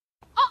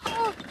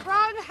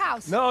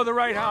house. No, the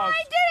right house.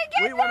 I didn't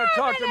get We want to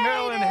talk to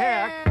Marilyn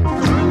Heck.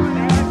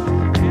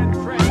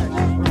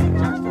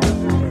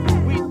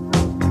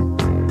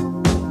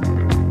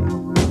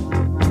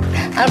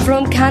 I'm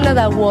from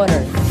Canada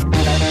Water.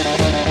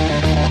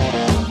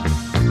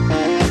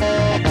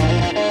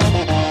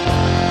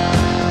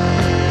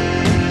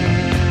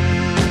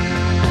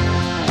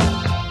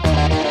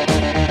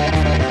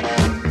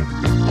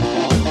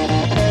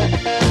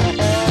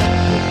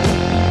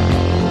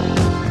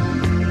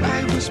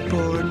 I was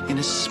born in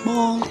a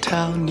small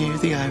town near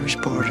the Irish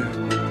border.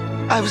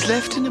 I was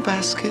left in a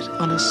basket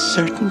on a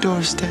certain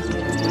doorstep.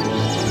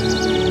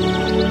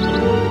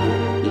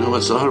 You know, I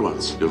saw her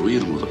once, your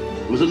real mother.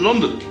 It was in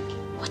London.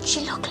 What'd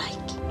she look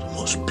like? The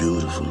most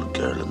beautiful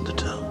girl in the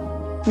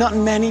town. Not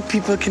many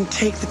people can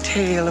take the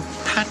tale of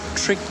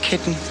Patrick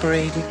Kitten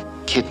Braden.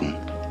 Kitten,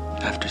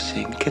 after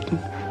seeing Kitten.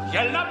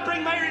 You'll not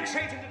bring my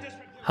retreat into this.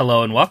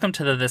 Hello and welcome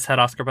to the This Had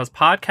Oscar Buzz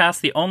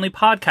podcast, the only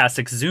podcast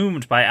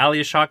exhumed by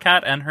Alia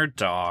Shawkat and her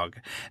dog.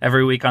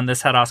 Every week on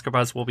This Had Oscar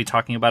Buzz, we'll be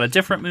talking about a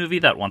different movie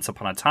that once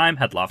upon a time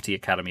had lofty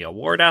Academy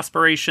Award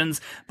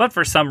aspirations, but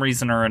for some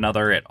reason or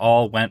another, it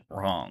all went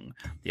wrong.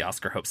 The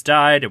Oscar hopes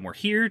died, and we're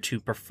here to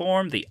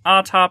perform the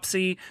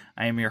autopsy.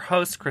 I am your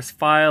host, Chris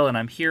File, and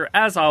I'm here,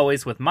 as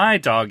always, with my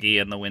doggy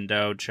in the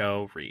window,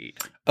 Joe Reed.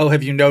 Oh,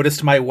 have you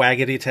noticed my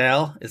waggity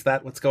tail? Is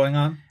that what's going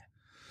on?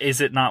 Is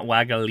it not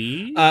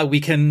waggly?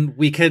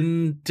 We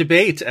can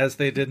debate as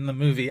they did in the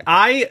movie.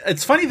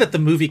 It's funny that the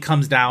movie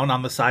comes down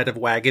on the side of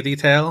waggity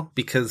tail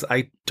because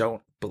I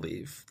don't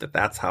believe that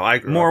that's how I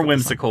grew up. More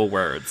whimsical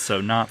words, so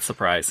not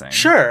surprising.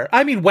 Sure.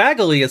 I mean,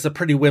 waggly is a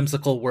pretty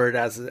whimsical word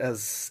as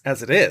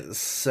it is.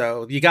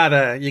 So you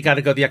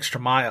gotta go the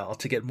extra mile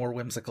to get more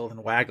whimsical than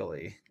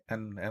waggly.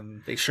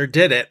 And they sure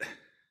did it.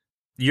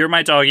 You're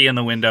my doggy in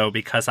the window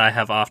because I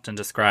have often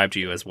described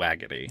you as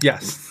waggity.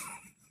 Yes.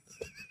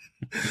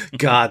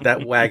 God,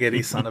 that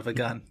waggity son of a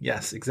gun.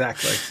 Yes,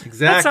 exactly.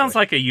 That sounds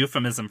like a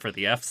euphemism for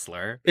the F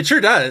slur. It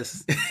sure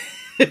does.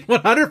 It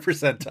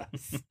 100%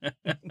 does.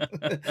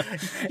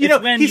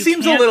 He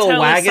seems a little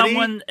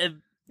waggity.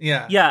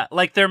 Yeah,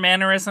 like their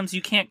mannerisms,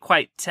 you can't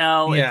quite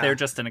tell if they're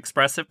just an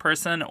expressive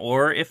person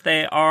or if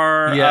they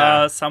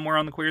are somewhere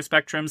on the queer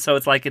spectrum. So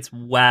it's like it's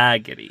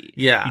waggity.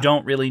 Yeah. You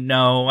don't really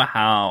know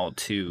how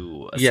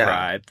to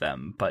ascribe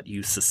them, but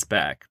you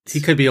suspect.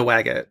 He could be a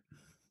waggot.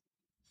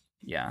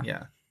 Yeah.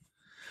 Yeah.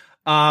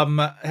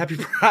 Happy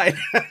Pride.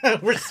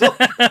 We're still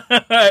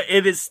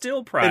It is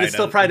still Pride. It is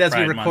still Pride as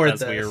we record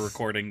this. As we are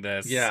recording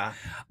this. Yeah.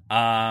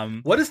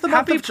 What is the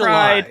month Happy of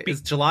July? Pride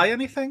Is July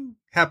anything?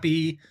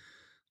 Happy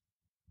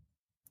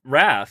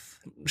Wrath.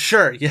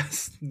 Sure,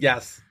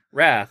 yes.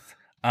 Wrath.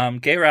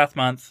 Gay Wrath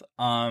Month.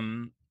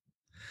 I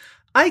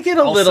get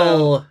a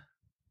little,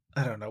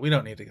 I don't know. We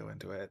don't need to go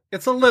into it.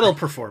 It's a little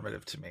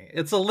performative to me.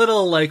 It's a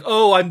little like,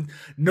 oh, I'm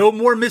no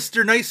more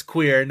Mr. Nice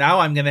Queer.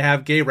 Now I'm going to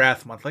have Gay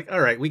Wrath Month. Like, all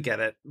right, we get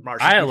it.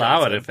 Marsha I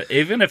allow it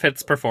even if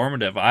it's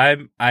performative.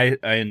 I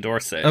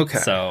endorse it. Okay.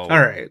 So all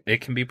right, it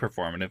can be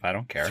performative. I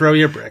don't care. Throw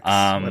your bricks.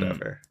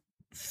 Whatever.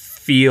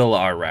 Feel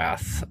our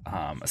wrath,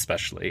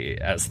 especially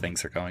as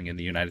things are going in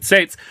the United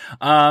States.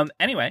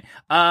 Anyway,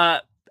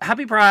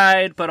 happy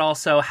Pride, but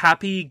also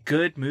happy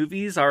good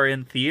movies are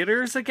in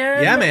theaters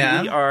again. Yeah,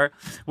 man.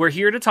 We're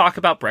here to talk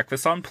about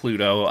Breakfast on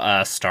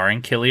Pluto,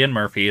 starring Cillian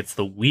Murphy. It's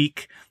the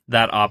week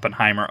that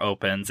Oppenheimer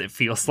opens. It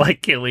feels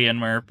like Cillian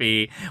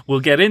Murphy. We'll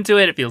get into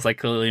it. It feels like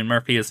Cillian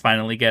Murphy is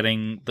finally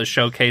getting the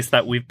showcase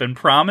that we've been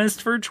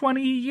promised for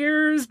 20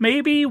 years.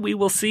 Maybe. We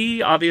will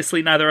see.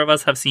 Obviously, neither of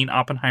us have seen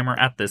Oppenheimer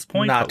at this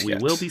point, but we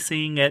will be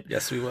seeing it.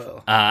 Yes, we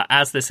will.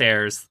 As this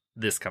airs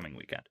this coming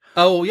weekend.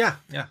 Oh, yeah.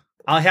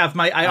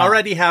 I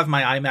already have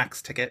my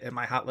IMAX ticket in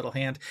my hot little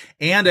hand,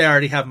 and I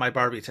already have my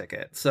Barbie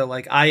ticket. So,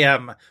 like, I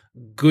am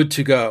good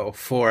to go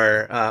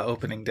for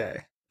opening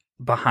day.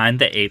 Behind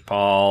the eight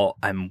ball,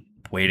 I'm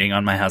waiting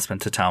on my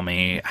husband to tell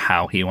me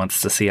how he wants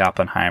to see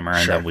Oppenheimer,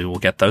 and then we will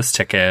get those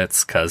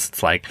tickets, because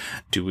it's like,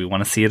 do we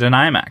want to see it in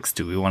IMAX?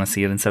 Do we want to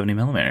see it in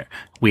 70mm?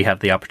 We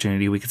have the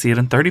opportunity, we could see it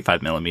in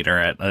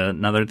 35mm at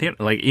another theater.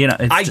 Like, you know,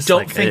 it's I just don't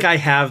like think I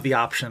have the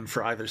option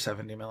for either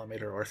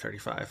 70mm or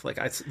 35. Like,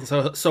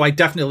 so I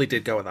definitely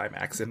did go with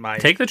IMAX in my.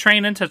 Take the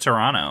train into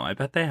Toronto. I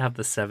bet they have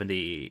the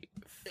 70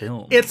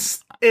 film. It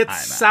IMAX.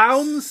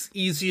 Sounds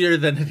easier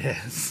than it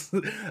is.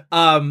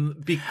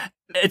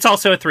 It's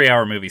also a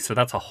 3-hour movie, so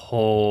that's a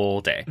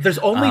whole day. There's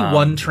only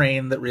one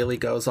train that really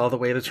goes all the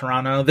way to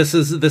Toronto. This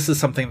is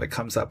something that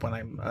comes up when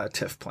I'm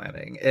TIFF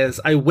planning. Is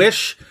I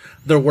wish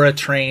there were a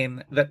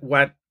train that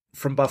went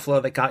from Buffalo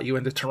that got you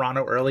into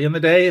Toronto early in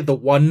the day. The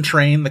one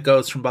train that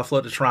goes from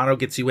Buffalo to Toronto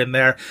gets you in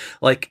there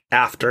like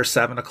after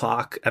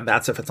 7:00, and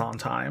that's if it's on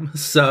time.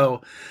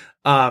 So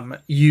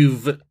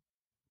you've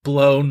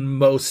blown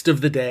most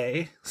of the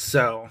day.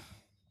 So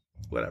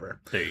whatever.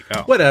 There you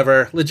go.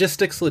 Whatever.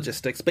 Logistics.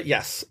 But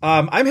yes,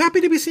 I'm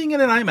happy to be seeing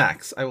it in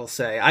IMAX, I will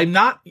say. I'm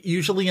not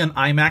usually an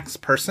IMAX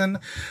person,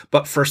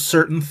 but for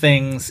certain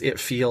things, it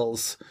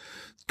feels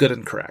good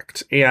and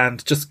correct,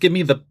 and just give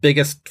me the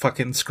biggest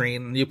fucking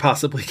screen you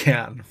possibly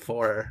can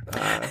for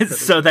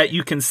so that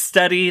you can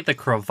study the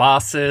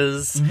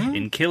crevasses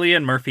in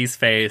Cillian Murphy's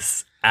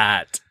face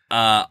at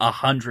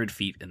 100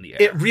 feet in the air.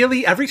 It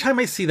really, every time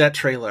I see that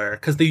trailer,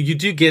 because you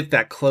do get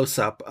that close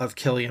up of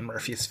Cillian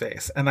Murphy's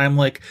face, and I'm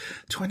like,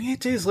 28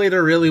 Days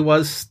Later really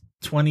was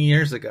 20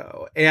 years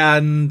ago,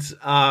 and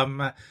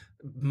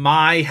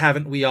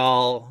haven't we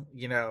all,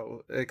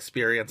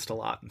 experienced a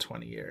lot in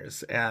 20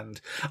 years. And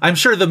I'm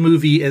sure the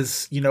movie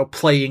is,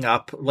 playing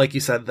up, like you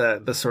said,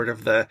 the sort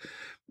of the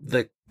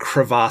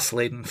crevasse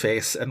laden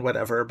face and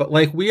whatever, but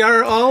like we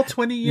are all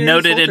 20 years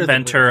noted older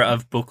inventor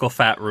of buccal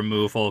fat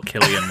removal,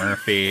 Cillian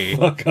Murphy.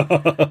 Fuck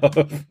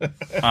off.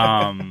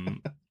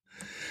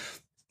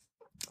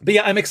 But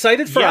yeah, I'm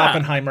excited for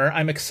Oppenheimer.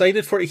 I'm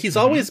excited for, he's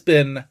always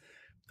been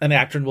an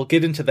actor, and we'll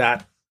get into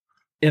that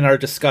in our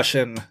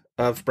discussion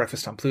of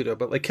Breakfast on Pluto,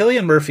 but like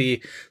Cillian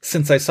Murphy,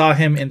 since I saw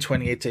him in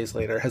 28 Days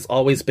Later, has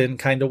always been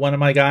kind of one of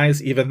my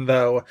guys, even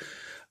though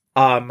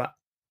I'm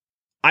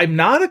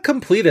not a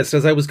completist.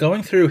 As I was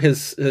going through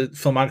his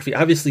filmography,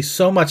 obviously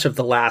so much of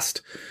the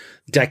last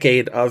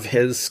decade of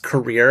his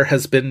career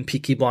has been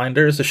Peaky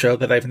Blinders, a show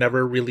that I've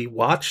never really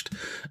watched.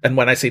 And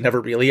when I say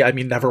never really, I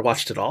mean never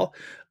watched at all.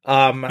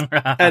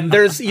 And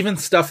there's even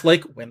stuff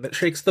like Wind That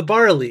Shakes the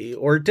Barley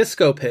or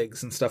Disco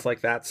Pigs and stuff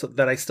like that, so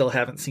that I still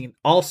haven't seen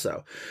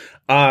also.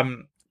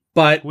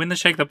 But Wind That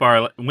Shakes the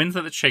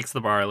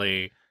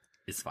Barley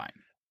is fine.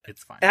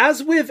 It's fine.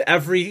 As with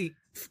every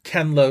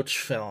Ken Loach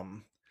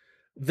film,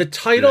 the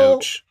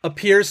title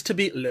appears to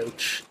be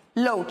Loach.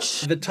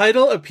 The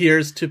title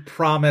appears to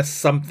promise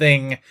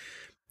something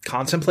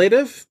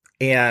contemplative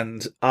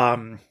and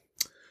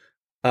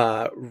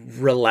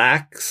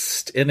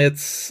relaxed in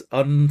its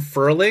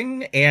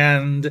unfurling,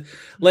 and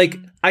like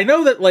I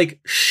know that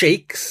like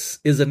shakes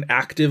is an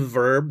active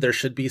verb. There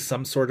should be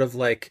some sort of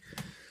like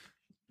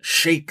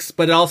shakes,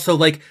 but also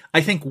like I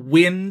think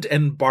wind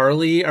and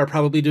barley are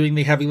probably doing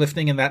the heavy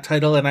lifting in that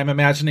title, and I'm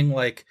imagining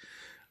like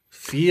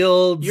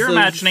fields. You're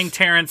imagining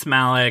Terrence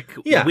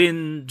Malick,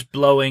 wind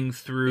blowing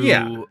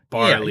through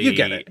barley. You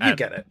get it.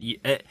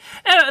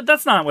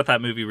 That's not what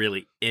that movie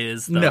really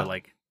is, though. No.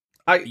 Like,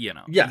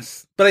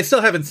 yes, but I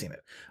still haven't seen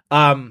it.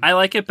 I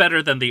like it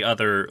better than the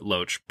other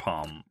Loach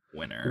Palm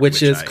winner,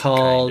 which is I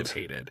called kind of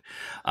hated.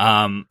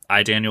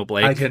 I, Daniel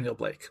Blake.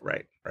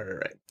 Right.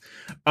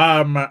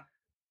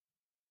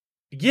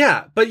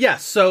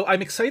 So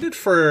I'm excited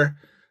for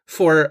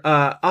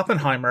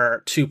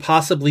Oppenheimer to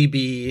possibly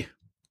be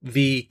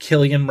the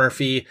Cillian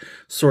Murphy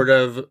sort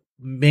of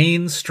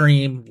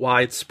mainstream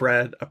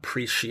widespread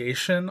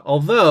appreciation.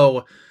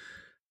 Although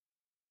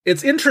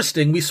it's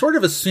interesting, we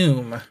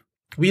assume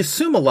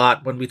a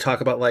lot when we talk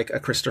about like a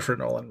Christopher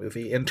Nolan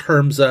movie in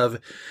terms of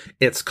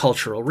its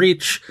cultural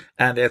reach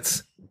and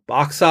its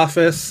box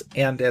office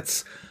and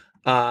its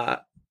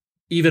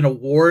even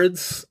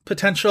awards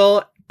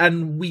potential.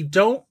 And we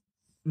don't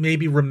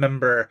maybe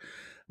remember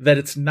that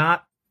it's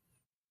not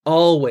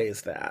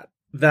always that.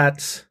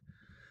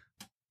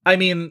 I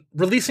mean,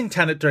 releasing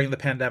Tenet during the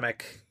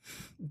pandemic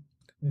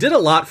did a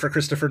lot for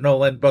Christopher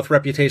Nolan, both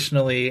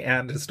reputationally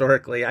and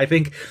historically. I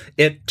think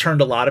it turned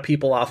a lot of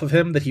people off of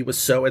him that he was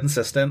so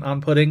insistent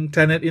on putting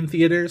Tenet in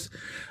theaters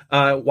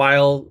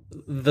while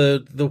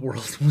the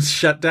world was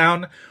shut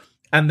down.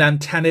 And then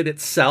Tenet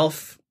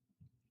itself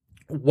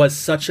was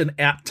such an,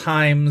 at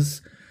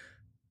times,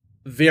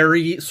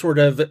 very sort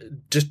of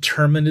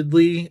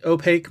determinedly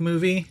opaque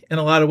movie in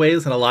a lot of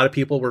ways, and a lot of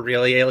people were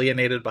really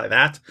alienated by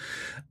that.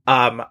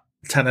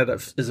 Tenet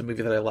is a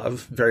movie that I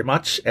love very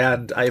much,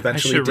 and I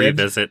eventually did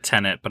revisit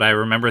Tenet, but I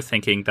remember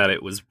thinking that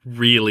it was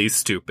really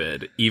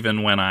stupid,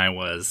 even when I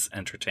was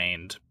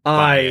entertained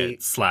by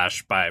it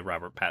 / by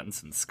Robert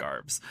Pattinson's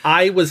Scarbs.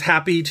 I was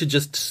happy to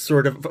just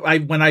sort of,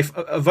 when I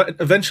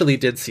eventually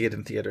did see it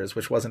in theaters,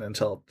 which wasn't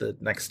until the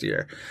next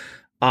year,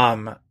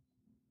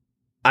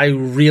 I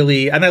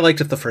really, and I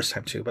liked it the first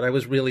time too, but I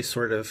was really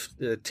sort of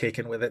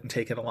taken with it and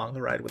taken along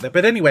the ride with it.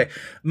 But anyway,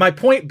 my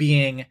point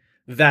being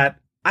that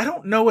I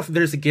don't know if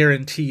there's a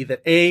guarantee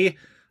that A,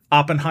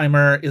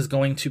 Oppenheimer is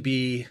going to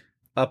be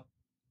a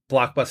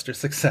blockbuster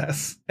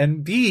success,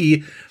 and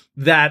B,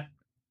 that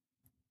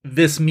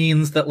this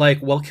means that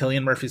like, well,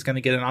 Cillian Murphy's going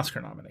to get an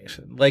Oscar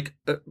nomination. Like,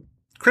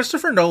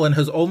 Christopher Nolan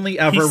has only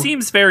ever... He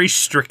seems very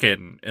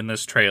stricken in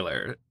this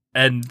trailer.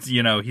 And,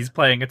 he's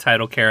playing a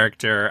title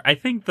character. I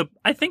think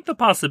the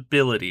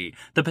possibility,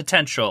 the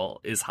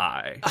potential is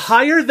high.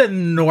 Higher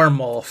than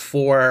normal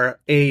for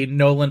a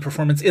Nolan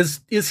performance.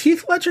 Is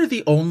Heath Ledger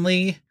the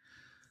only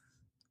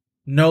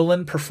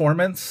Nolan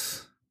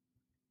performance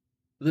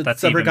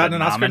that's ever gotten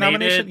an Oscar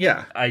nomination?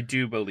 Yeah. I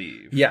do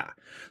believe. Yeah.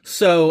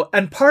 So,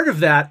 and part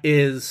of that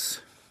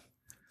is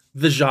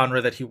the genre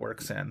that he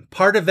works in.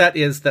 Part of that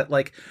is that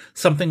like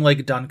something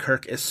like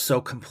Dunkirk is so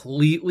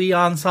completely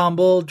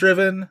ensemble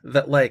driven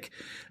that like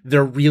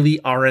there really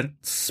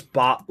aren't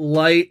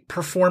spotlight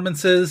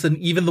performances, and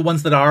even the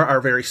ones that are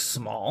very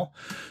small.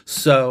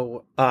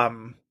 So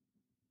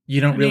you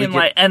don't really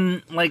get...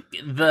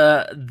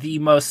 the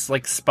most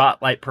like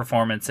spotlight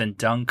performance in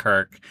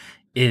Dunkirk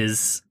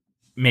is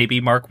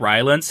maybe Mark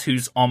Rylance,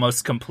 who's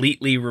almost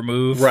completely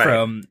removed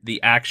from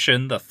the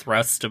action, the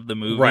thrust of the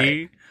movie.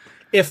 Right.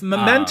 If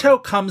Memento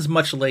comes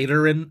much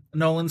later in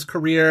Nolan's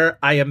career,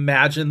 I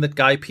imagine that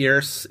Guy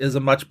Pearce is a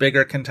much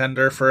bigger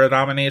contender for a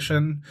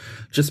nomination,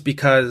 just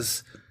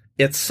because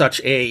it's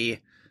such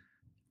a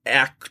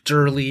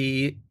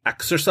actorly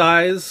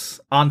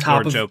exercise on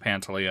top of Joe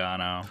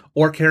Pantoliano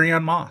or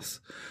Carrie-Anne Moss.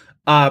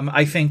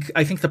 I think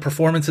the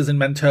performances in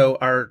Memento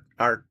are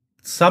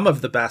some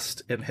of the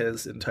best in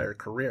his entire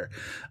career.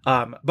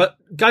 But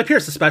Guy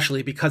Pearce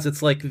especially, because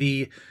it's like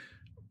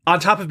on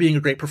top of being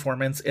a great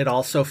performance, it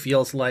also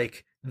feels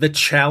like the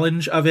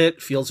challenge of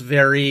it feels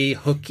very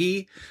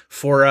hooky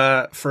for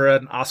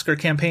an Oscar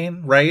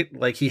campaign, right?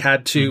 Like he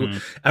had to,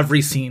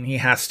 every scene he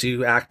has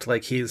to act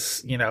like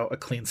he's, a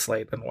clean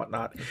slate and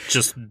whatnot.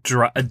 Just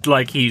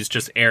like he's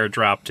just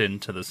airdropped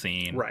into the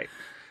scene. Right.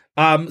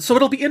 So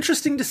it'll be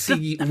interesting to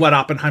see what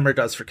Oppenheimer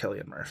does for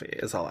Cillian Murphy,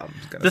 is all I'm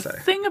going to say.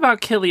 The thing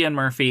about Cillian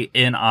Murphy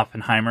in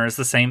Oppenheimer is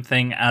the same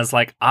thing as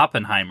like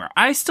Oppenheimer.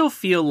 I still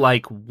feel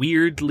like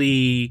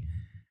weirdly,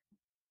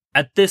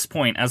 at this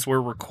point, as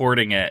we're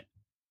recording it,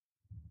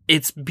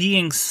 it's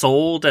being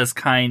sold as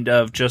kind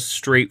of just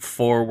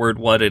straightforward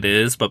what it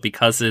is, but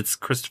because it's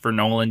Christopher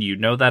Nolan,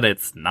 that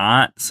it's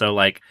not. So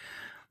like,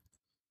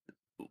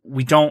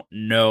 we don't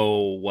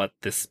know what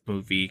this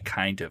movie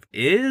kind of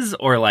is,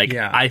 or like,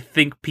 I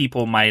think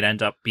people might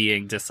end up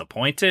being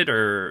disappointed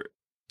or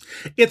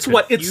it's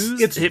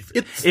confused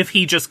if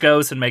he just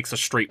goes and makes a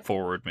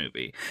straightforward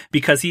movie,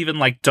 because even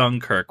like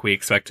Dunkirk, we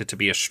expect it to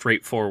be a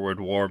straightforward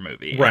war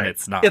movie, and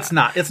it's not. It's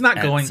not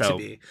going to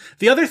be.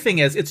 The other thing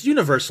is it's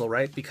Universal,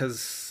 right?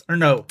 Because he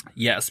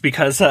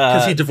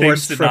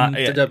divorced from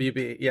the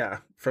WB,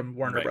 from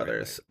Warner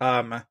Brothers.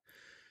 Right.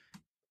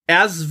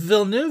 As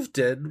Villeneuve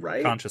did,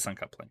 right? Conscious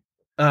Uncoupling.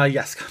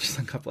 Yes, Conscious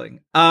Uncoupling.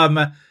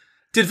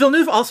 Did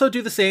Villeneuve also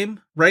do the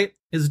same, right?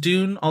 Is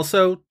Dune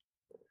also...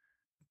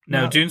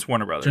 No, Dune's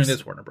Warner Brothers. Dune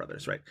is Warner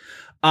Brothers, right.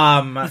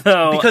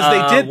 Because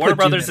they did Warner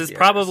Brothers is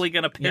probably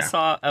going to piss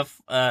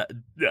off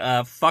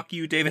fuck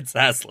you, David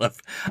Zaslav.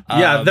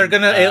 They're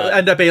going to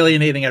end up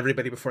alienating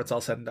everybody before it's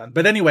all said and done.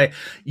 But anyway,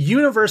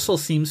 Universal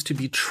seems to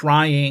be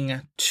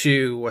trying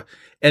to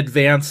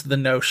advance the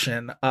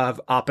notion of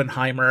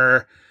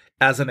Oppenheimer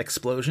as an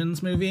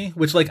explosions movie,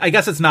 which, like, I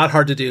guess it's not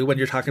hard to do when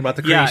you're talking about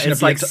the creation of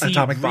the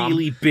atomic bomb.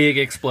 Really big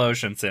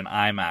explosions in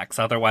IMAX.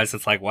 Otherwise,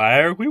 it's like, why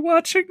are we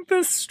watching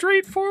this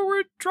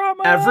straightforward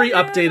drama? Every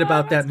update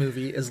about that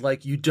movie is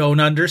like, you don't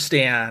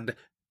understand.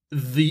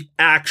 The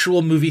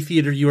actual movie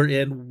theater you are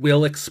in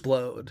will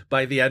explode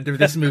by the end of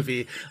this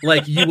movie.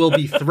 Like, you will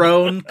be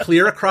thrown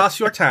clear across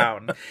your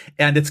town,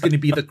 and it's going to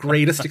be the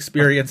greatest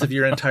experience of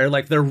your entire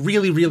life. They're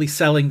really, really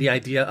selling the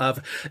idea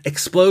of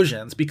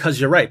explosions, because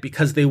you're right,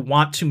 because they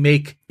want to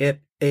make it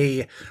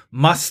a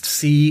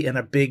must-see in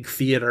a big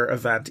theater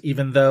event,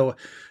 even though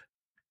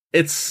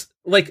it's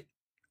like,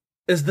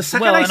 is the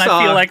second I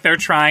feel like they're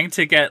trying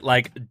to get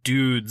like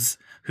dudes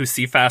who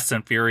see Fast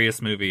and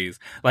Furious movies,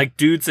 like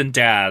dudes and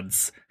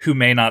dads who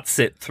may not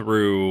sit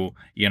through,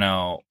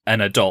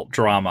 an adult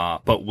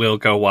drama, but will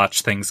go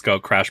watch things go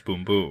crash,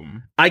 boom,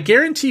 boom. I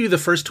guarantee you the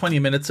first 20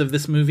 minutes of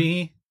this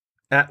movie,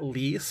 at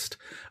least,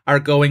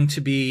 are going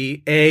to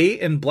be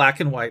in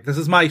black and white. This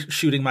is my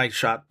shooting my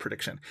shot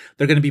prediction.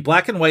 They're going to be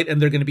black and white, and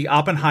they're going to be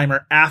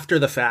Oppenheimer after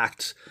the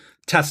fact,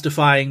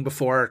 testifying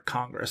before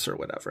Congress or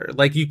whatever.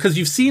 Like, because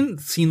you've seen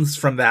scenes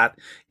from that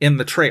in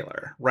the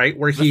trailer, right?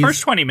 Where the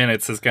first 20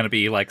 minutes is going to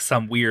be like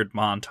some weird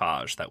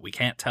montage that we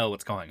can't tell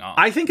what's going on.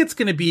 I think it's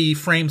going to be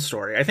frame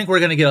story. I think we're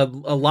going to get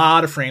a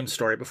lot of frame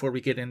story before we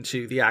get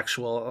into the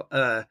actual,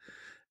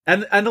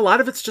 and a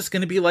lot of it's just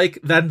going to be like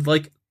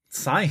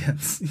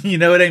science, you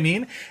know what I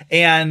mean?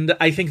 And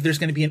I think there's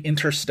going to be an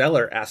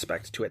interstellar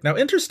aspect to it. Now,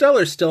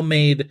 Interstellar still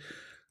made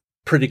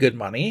pretty good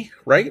money,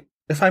 right?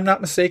 If I'm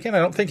not mistaken. I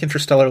don't think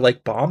Interstellar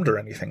bombed or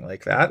anything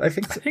like that. I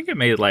think it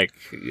made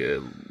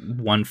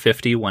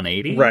 150,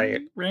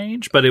 180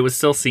 range, but it was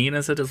still seen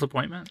as a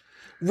disappointment.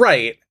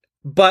 Right.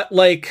 But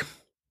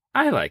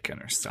I like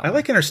Interstellar. I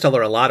like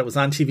Interstellar a lot. It was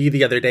on TV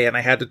the other day and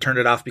I had to turn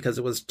it off because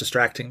it was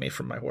distracting me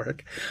from my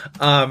work.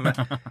 But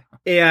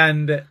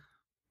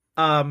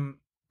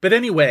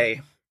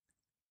anyway,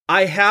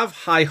 I have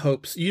high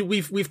hopes.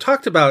 We've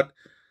talked about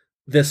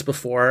this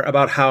before,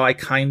 about how I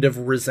kind of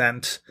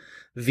resent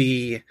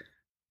the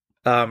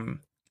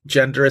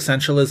gender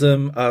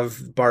essentialism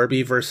of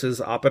Barbie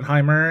versus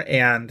Oppenheimer,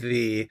 and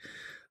the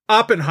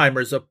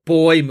Oppenheimer's a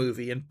boy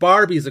movie and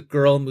Barbie's a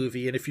girl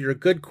movie, and if you're a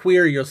good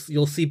queer,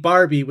 you'll see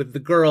Barbie with the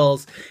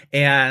girls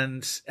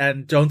and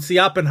don't see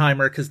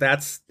Oppenheimer because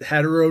that's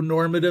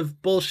heteronormative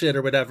bullshit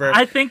or whatever.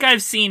 I think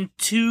I've seen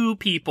 2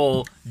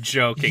 people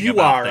joking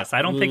about this.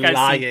 I don't think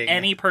I've seen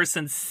any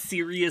person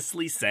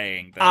seriously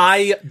saying this.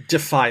 I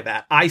defy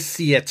that. I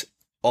see it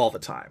all the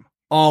time.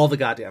 All the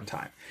goddamn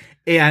time.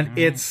 And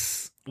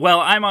it's...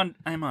 Well, I'm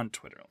on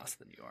Twitter less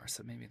than you are,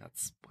 so maybe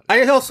that's...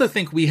 I also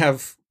think we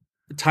have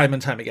time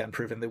and time again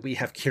proven that we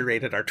have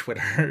curated our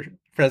Twitter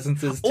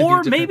presences to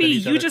or be different maybe than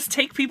each you other. just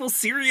take people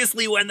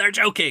seriously when they're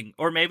joking,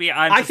 or maybe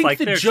I'm I just think like,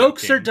 the they're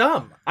jokes joking. are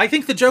dumb. I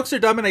think the jokes are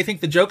dumb, and I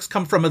think the jokes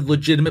come from a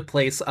legitimate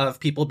place of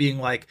people being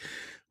like,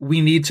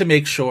 we need to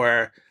make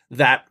sure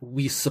that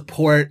we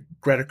support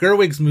Greta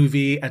Gerwig's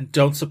movie and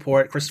don't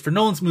support Christopher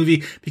Nolan's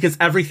movie because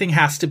everything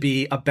has to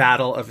be a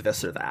battle of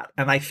this or that.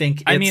 And I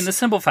think I mean, the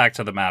simple fact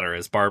of the matter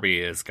is Barbie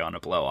is going to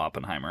blow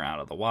Oppenheimer out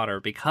of the water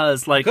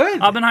because, like,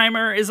 Good.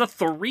 Oppenheimer is a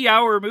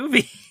 3-hour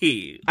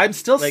movie. I'm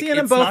still Like, seeing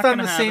them it's not both on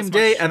gonna the have same as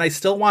day, much- and I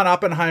still want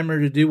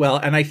Oppenheimer to do well.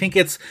 And I think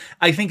it's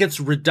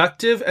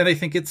reductive, and I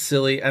think it's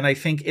silly, and I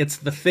think it's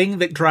the thing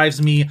that drives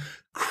me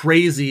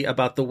crazy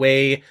about the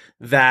way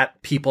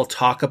that people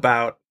talk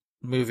about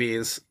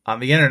movies on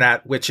the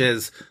internet, which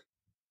is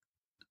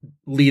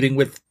leading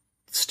with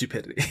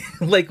stupidity,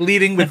 like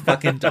leading with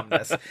fucking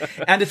dumbness.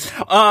 And it's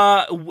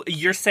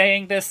You're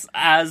saying this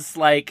as,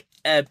 like,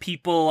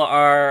 people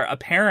are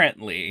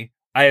apparently...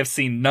 I have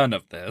seen none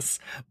of this,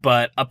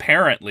 but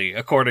apparently,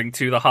 according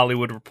to the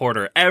Hollywood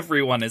Reporter,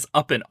 everyone is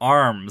up in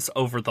arms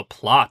over the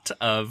plot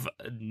of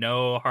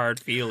No Hard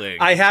Feelings.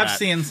 I have That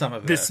seen some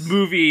of this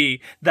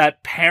movie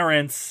that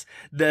parents,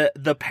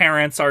 the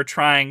parents are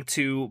trying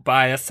to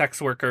buy a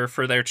sex worker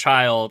for their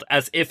child,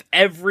 as if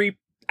every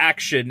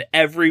action,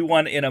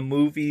 everyone in a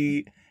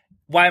movie...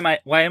 Why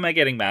am I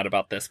getting mad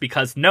about this?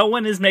 Because no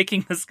one is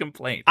making this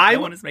complaint.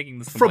 No one is making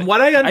this complaint. From what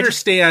I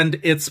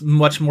understand, it's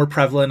much more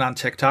prevalent on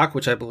TikTok,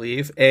 which I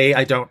believe.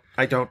 I don't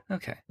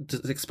Okay.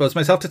 expose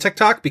myself to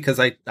TikTok because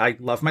I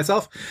love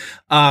myself.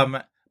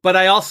 But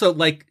I also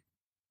like,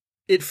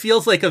 it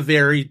feels like a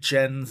very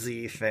Gen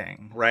Z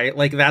thing, right?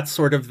 Like that's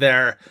sort of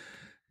their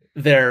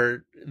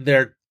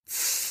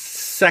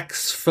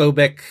sex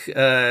phobic,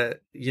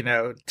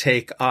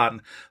 take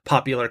on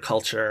popular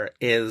culture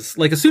is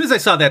like, as soon as I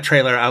saw that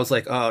trailer, I was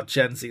like, oh,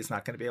 Gen Z is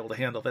not going to be able to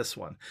handle this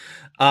one.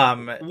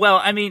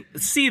 Well, I mean,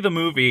 see the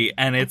movie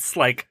and it's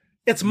like,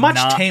 it's much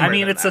tamer. I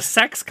mean, than it's that. a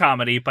sex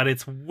comedy, but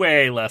it's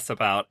way less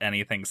about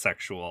anything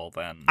sexual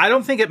than... I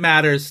don't think it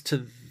matters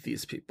to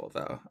these people,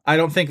 though. I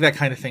don't think that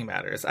kind of thing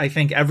matters. I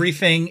think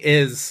everything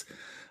is,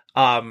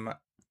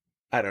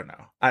 I don't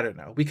know.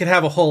 We could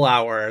have a whole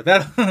hour.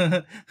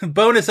 That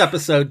bonus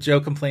episode, Joe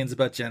complains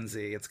about Gen Z.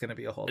 It's going to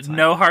be a whole time.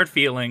 No Hard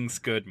Feelings,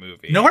 good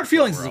movie. No Hard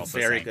Feelings is We're a also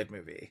very saying. good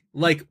movie.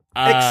 Like,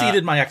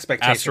 exceeded my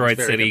expectations. Asteroid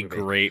Very City, good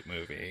movie. great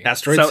movie.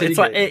 Asteroid so City, it's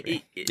like, great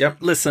movie. Yep.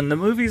 Listen, the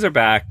movies are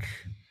back,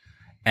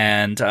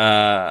 and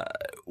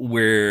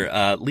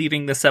we're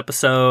leading this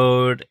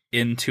episode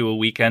into a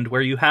weekend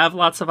where you have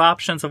lots of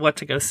options of what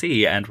to go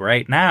see. And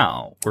right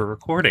now, we're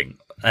recording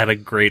at a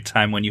great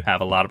time when you have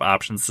a lot of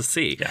options to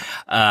see.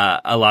 Yeah.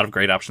 A lot of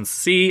great options to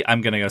see.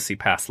 I'm going to go see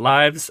Past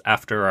Lives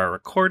after our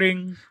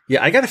recording.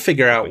 Yeah, I got to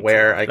figure out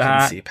where I can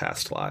that. see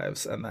Past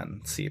Lives and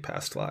then see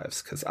Past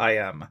Lives because I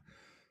am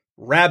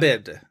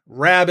rabid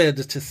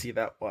to see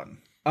that one.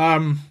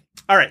 All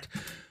right.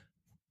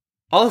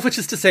 All of which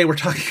is to say, we're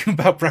talking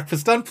about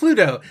Breakfast on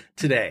Pluto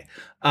today.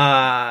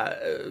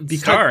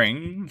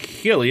 Starring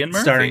Cillian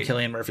Murphy. Starring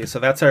Cillian Murphy. So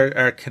that's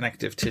our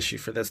connective tissue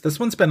for this. This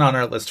one's been on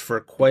our list for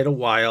quite a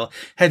while.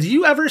 Had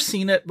you ever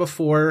seen it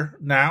before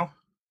now?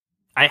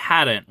 I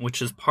hadn't, which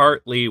is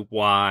partly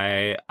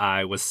why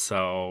I was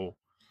so...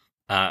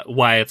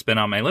 why it's been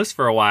on my list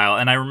for a while.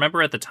 And I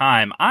remember at the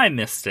time, I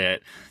missed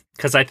it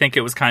because I think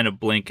it was kind of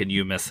blink and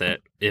you miss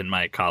it in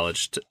my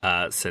college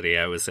city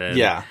I was in.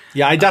 Yeah,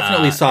 I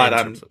definitely saw it in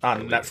on terms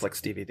of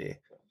Netflix DVD.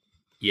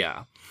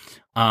 Yeah.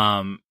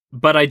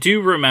 But I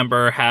do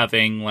remember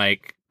having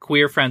like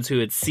queer friends who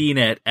had seen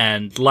it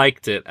and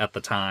liked it at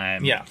the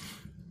time. Yeah.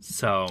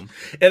 So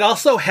it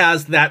also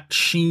has that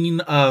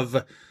sheen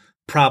of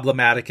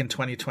problematic in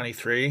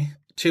 2023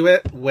 to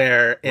it,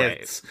 where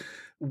it's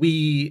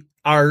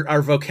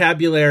our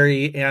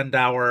vocabulary and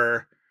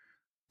our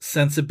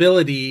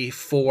sensibility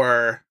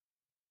for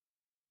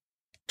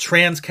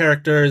trans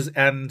characters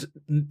and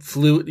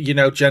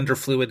gender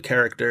fluid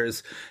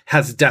characters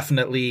has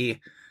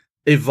definitely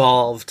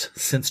evolved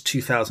since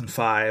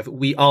 2005.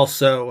 We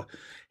also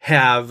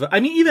have, I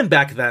mean, even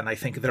back then, I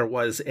think there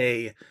was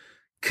a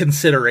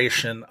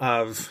consideration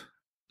of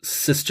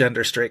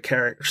cisgender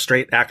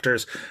straight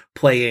actors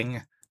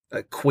playing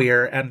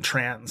queer and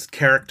trans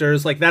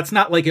characters. Like, that's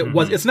not like it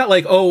was, it's not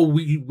like, oh,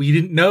 we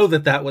didn't know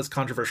that was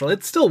controversial.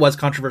 It still was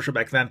controversial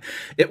back then.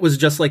 It was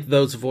just like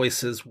those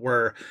voices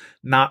were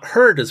not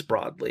heard as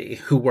broadly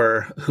who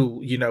were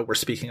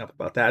speaking up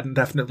about that. And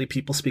definitely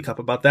people speak up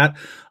about that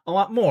a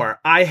lot more.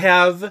 I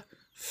have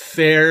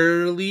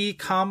fairly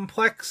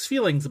complex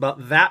feelings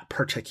about that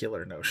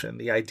particular notion.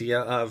 The idea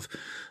of,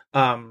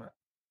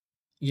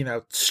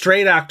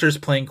 straight actors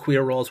playing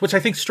queer roles, which I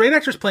think straight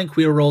actors playing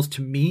queer roles,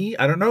 to me,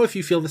 I don't know if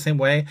you feel the same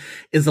way,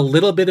 is a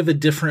little bit of a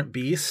different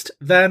beast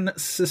than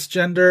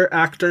cisgender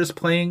actors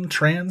playing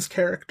trans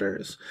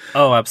characters.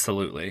 Oh,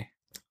 absolutely.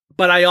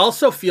 But I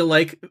also feel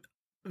like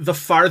the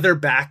farther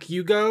back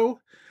you go,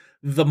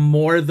 the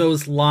more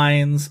those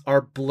lines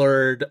are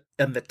blurred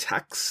in the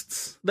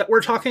texts that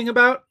we're talking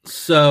about.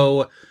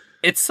 So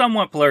it's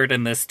somewhat blurred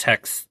in this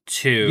text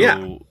too.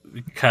 Yeah.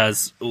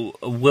 Because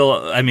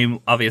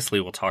obviously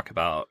we'll talk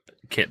about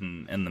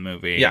Kitten in the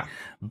movie. Yeah.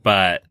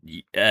 But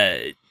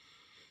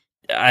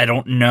I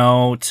don't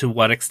know to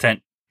what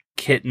extent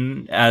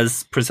Kitten,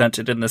 as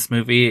presented in this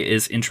movie,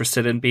 is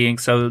interested in being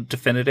so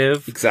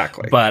definitive.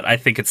 Exactly. But I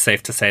think it's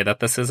safe to say that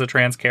this is a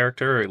trans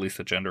character, or at least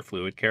a gender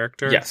fluid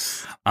character.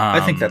 Yes. I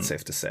think that's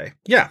safe to say.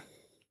 Yeah.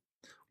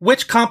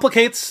 Which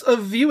complicates a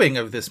viewing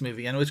of this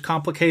movie, and which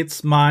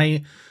complicates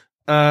my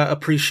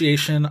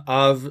appreciation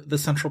of the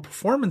central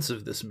performance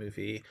of this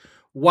movie,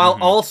 while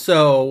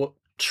also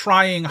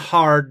trying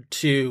hard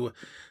to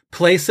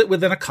place it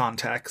within a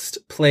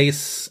context,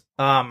 place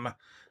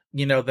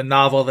the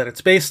novel that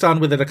it's based on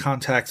within a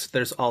context.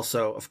 There's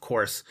also, of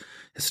course,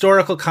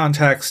 historical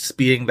context,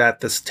 being that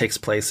this takes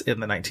place in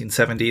the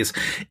 1970s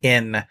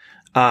in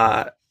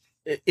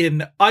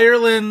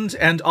Ireland,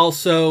 and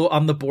also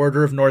on the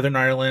border of Northern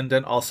Ireland,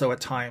 and also at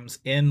times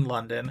in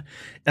London.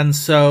 And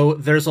so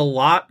there's a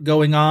lot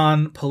going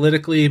on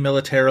politically,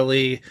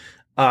 militarily,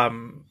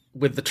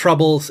 with the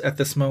Troubles at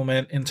this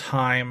moment in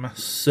time.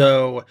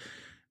 So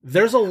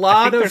there's a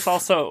lot there's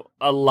also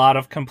a lot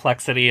of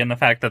complexity in the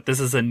fact that this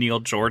is a Neil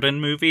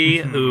Jordan movie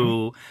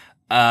who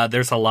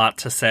there's a lot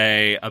to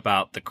say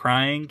about the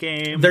Crying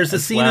Game. There's a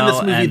scene in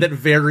this movie that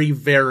very,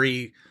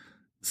 very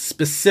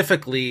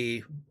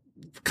specifically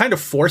kind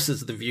of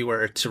forces the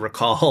viewer to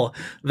recall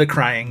the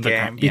Crying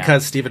Game,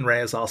 because Stephen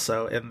Ray is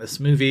also in this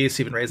movie.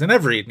 Stephen Ray is in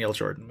every Neil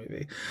Jordan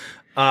movie.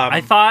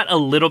 I thought a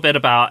little bit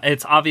about,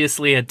 it's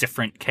obviously a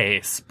different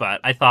case,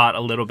 but I thought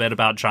a little bit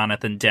about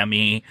Jonathan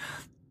Demme,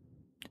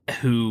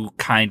 who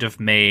kind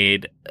of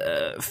made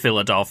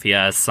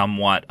Philadelphia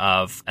somewhat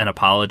of an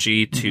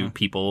apology to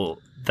people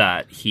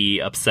that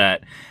he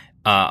upset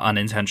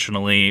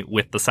unintentionally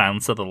with the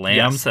Silence of the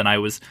Lambs. Yes. And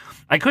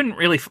I couldn't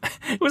really,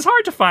 it was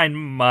hard to find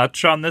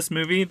much on this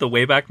movie. The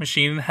Wayback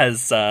Machine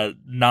has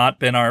not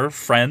been our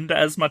friend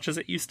as much as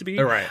it used to be.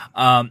 Right.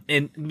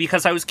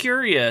 Because I was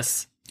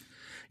curious.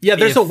 Yeah,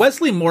 there's a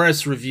Wesley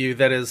Morris review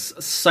that is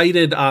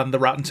cited on the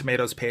Rotten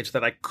Tomatoes page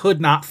that I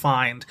could not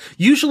find.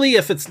 Usually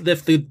if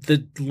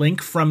the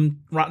link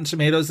from Rotten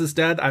Tomatoes is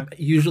dead, I'm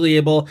usually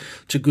able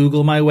to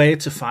Google my way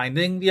to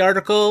finding the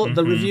article,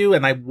 the review,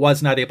 and I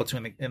was not able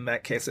to in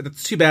that case. And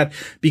it's too bad,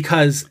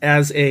 because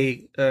as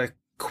a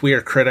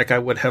queer critic, I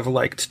would have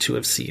liked to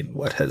have seen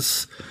what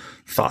his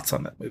thoughts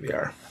on that movie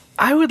are.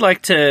 I would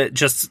like to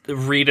just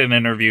read an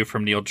interview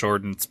from Neil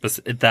Jordan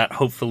that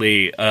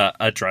hopefully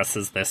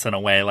addresses this in a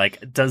way.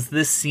 Like, does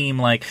this seem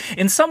like,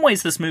 in some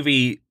ways, this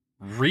movie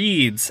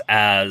reads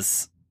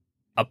as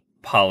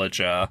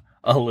apologia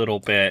a little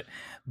bit,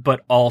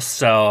 but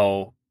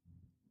also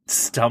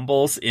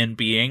stumbles in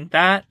being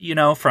that,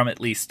 from at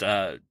least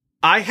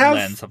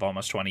lens of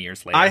almost 20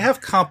 years later. I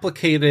have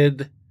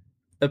complicated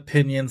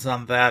opinions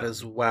on that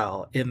as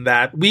well, in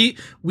that we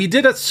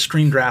did a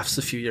Screen Drafts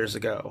a few years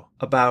ago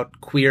about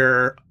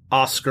queer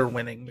Oscar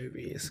winning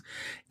movies,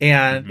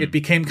 and it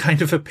became kind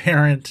of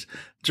apparent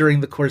during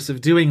the course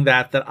of doing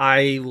that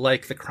I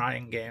like The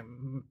Crying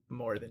Game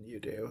more than you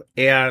do,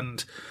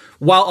 and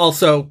while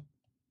also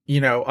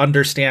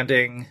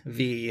understanding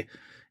the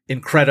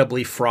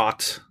incredibly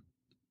fraught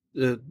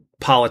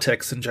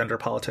politics and gender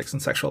politics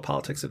and sexual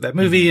politics of that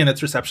movie and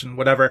its reception,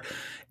 whatever.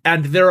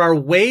 And there are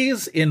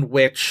ways in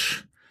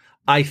which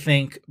I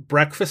think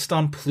Breakfast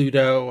on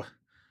Pluto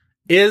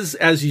is,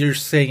 as you're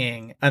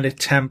saying, an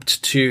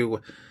attempt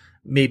to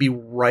maybe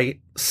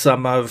right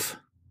some of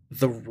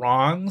the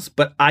wrongs,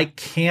 but I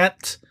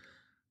can't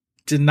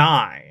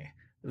deny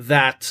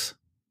that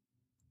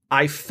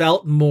I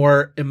felt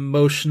more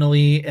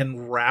emotionally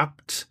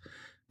enwrapped,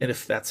 and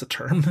if that's a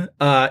term,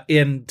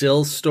 in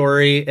Dill's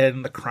story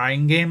and The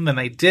Crying Game than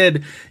I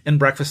did in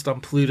Breakfast on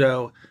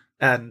Pluto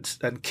and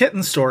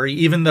Kitten's story,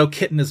 even though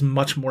Kitten is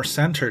much more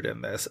centered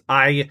in this.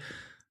 I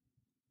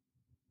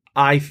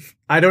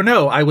don't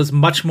know. I was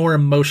much more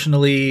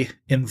emotionally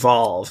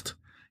involved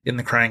in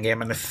The Crying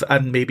Game,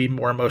 and maybe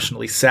more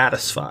emotionally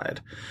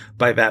satisfied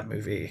by that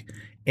movie.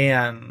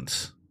 And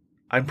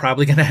I'm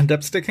probably going to end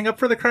up sticking up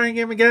for The Crying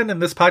Game again in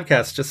this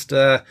podcast. Just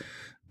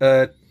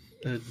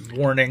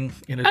warning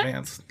in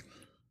advance.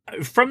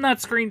 From that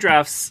Screen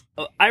Drafts,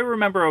 I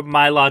remember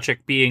my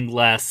logic being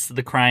less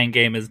The Crying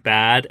Game is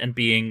bad, and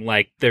being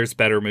like, there's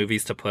better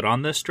movies to put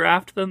on this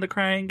draft than The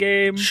Crying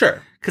Game.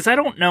 Sure. Because I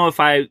don't know if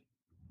I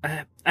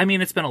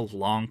mean, it's been a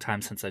long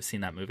time since I've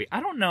seen that movie. I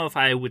don't know if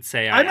I would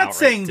say I'm not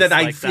saying that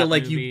I feel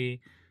like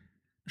movie.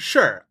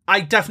 Sure.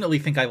 I definitely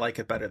think I like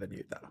it better than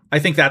you, though. I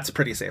think that's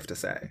pretty safe to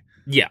say.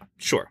 Yeah,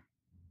 sure.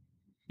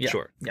 Yeah.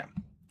 Sure. Yeah.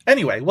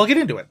 Anyway, we'll get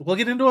into it.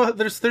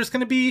 There's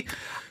going to be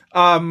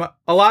a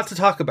lot to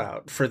talk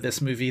about for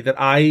this movie that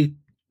I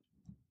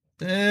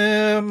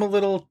am a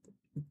little,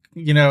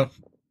 in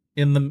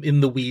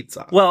the weeds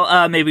on.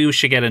 Well, maybe we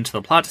should get into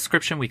the plot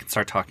description. We can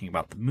start talking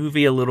about the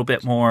movie a little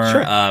bit more,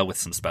 with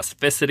some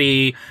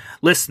specificity.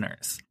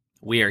 Listeners,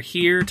 we are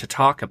here to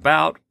talk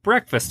about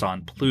Breakfast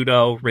on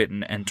Pluto,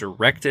 written and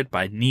directed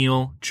by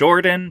Neil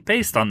Jordan,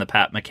 based on the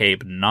Pat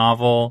McCabe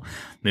novel.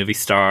 Movie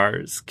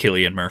stars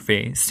Cillian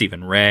Murphy,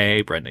 Stephen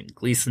Ray, Brendan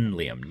Gleeson,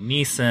 Liam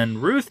Neeson,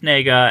 Ruth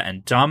Negga,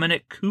 and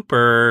Dominic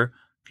Cooper.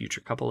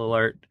 Future couple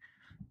alert.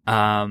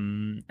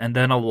 And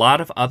then a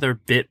lot of other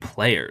bit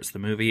players. The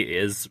movie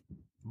is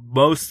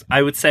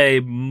I would say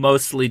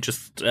mostly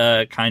just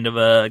kind of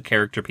a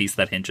character piece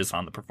that hinges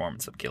on the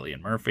performance of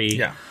Cillian Murphy.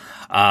 Yeah.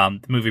 The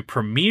movie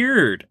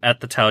premiered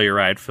at the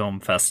Telluride Film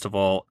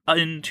Festival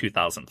in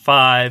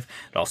 2005.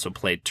 It also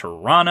played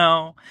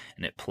Toronto,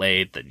 and it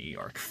played the New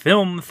York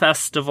Film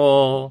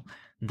Festival,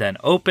 then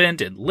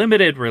opened in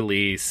limited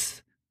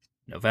release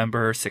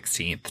November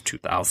 16th,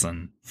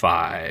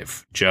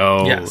 2005.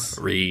 Joe, Yes.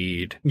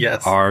 Reed,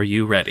 Yes. are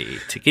you ready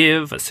to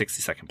give a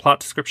 60-second plot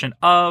description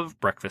of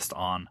Breakfast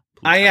on Pluto?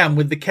 I am,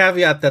 with the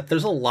caveat that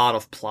there's a lot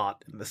of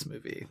plot in this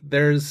movie.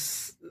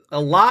 There's a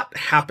lot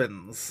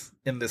happens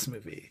in this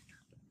movie.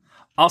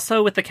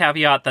 Also with the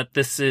caveat that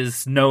this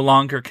is no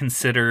longer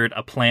considered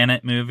a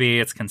planet movie,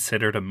 it's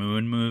considered a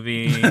moon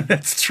movie.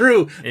 That's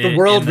true. The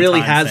world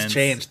really has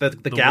changed. The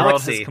the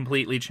galaxy world has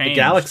completely changed.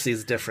 The galaxy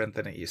is different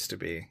than it used to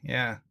be.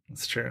 Yeah,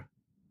 that's true.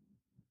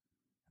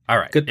 All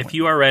right. Good If point.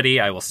 you are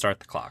ready, I will start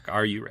the clock.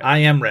 Are you ready? I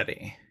am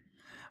ready.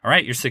 All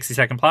right. Your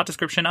 60-second plot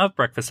description of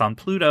Breakfast on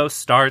Pluto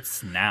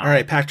starts now. All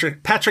right,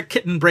 Patrick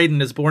Kitten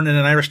Braden is born in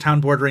an Irish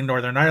town bordering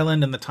Northern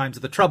Ireland in the times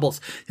of the Troubles.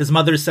 His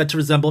mother is said to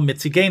resemble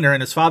Mitzi Gaynor,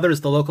 and his father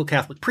is the local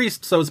Catholic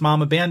priest, so his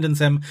mom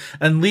abandons him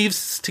and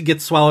leaves to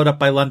get swallowed up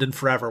by London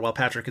forever, while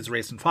Patrick is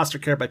raised in foster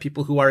care by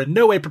people who are in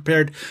no way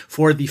prepared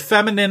for the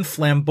feminine,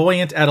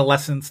 flamboyant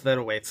adolescence that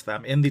awaits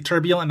them. In the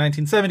turbulent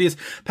 1970s,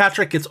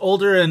 Patrick gets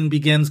older and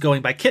begins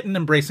going by Kitten,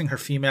 embracing her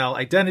female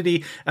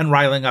identity and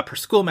riling up her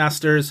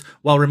schoolmasters,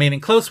 while remaining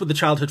close with the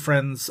childhood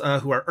friends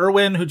who are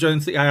Erwin, who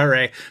joins the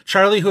IRA,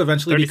 Charlie, who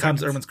eventually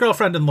becomes Erwin's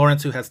girlfriend, and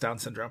Lawrence, who has Down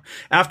syndrome.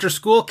 After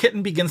school,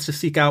 Kitten begins to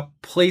seek out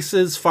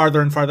places farther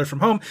and farther from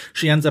home.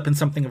 She ends up in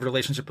something of a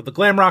relationship with a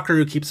glam rocker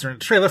who keeps her in a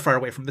trailer far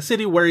away from the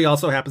city, where he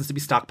also happens to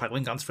be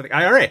stockpiling guns for the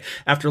IRA.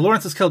 After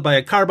Lawrence is killed by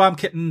a car bomb,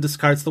 Kitten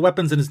discards the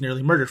weapons and is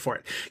nearly murdered for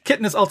it.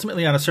 Kitten is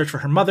ultimately on a search for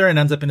her mother and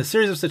ends up in a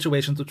series of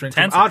situations which range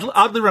from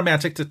oddly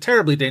romantic to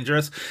terribly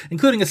dangerous,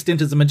 including a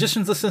stint as a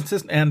magician's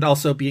assistant and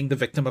also being the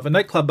victim of a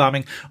nightclub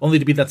bombing, only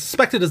to be then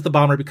suspected as the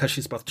bomber because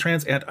she's both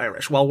trans and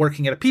Irish. While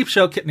working at a peep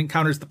show, Kitten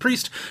encounters the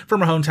priest from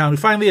her hometown who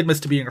finally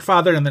admits to being her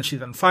father, and then she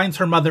finds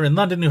her mother in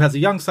London who has a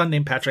young son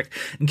named Patrick,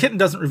 and Kitten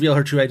doesn't reveal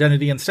her true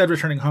identity, instead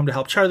returning home to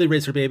help Charlie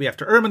raise her baby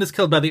after Erwin is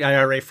killed by the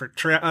IRA for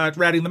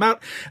ratting them out,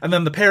 and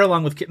then the pair,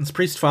 along with Kitten's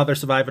priest father,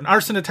 survive an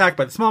arson attack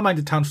by the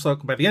small-minded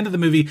townsfolk. By the end of the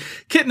movie,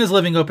 Kitten is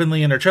living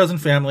openly in her chosen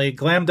family,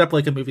 glammed up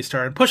like a movie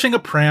star, and pushing a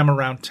pram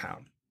around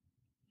town.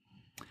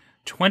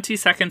 20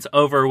 seconds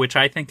over, which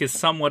I think is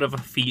somewhat of a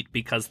feat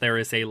because there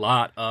is a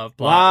lot of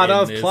plot.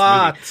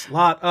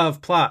 Lot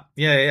of plot.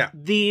 Yeah.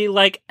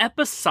 The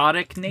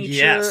episodic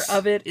nature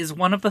of it is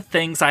one of the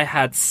things I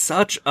had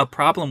such a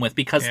problem with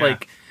because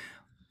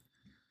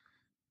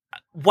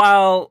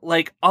while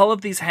all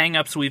of these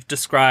hangups we've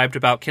described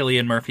about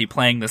Cillian Murphy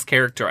playing this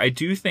character, I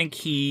do think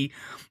he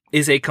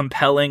is a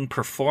compelling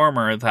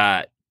performer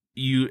that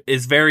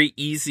is very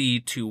easy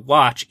to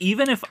watch.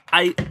 Even if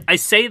I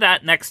say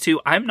that next to,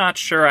 I'm not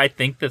sure I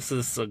think this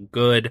is a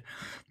good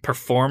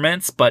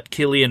performance, but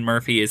Cillian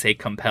Murphy is a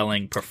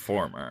compelling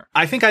performer.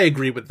 I think I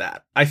agree with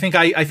that. I think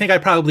I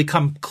probably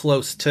come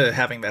close to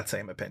having that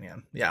same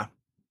opinion. Yeah.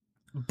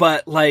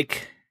 But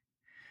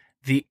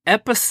the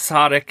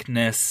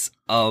episodicness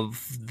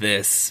of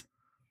this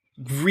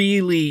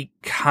really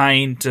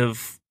kind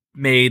of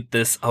made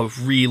this a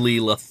really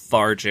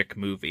lethargic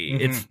movie.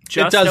 Mm-hmm. It's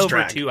just over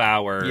drag. 2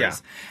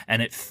 hours,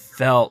 and it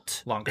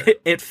felt longer.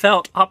 It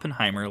felt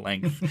Oppenheimer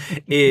length.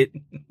 It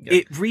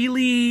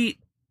really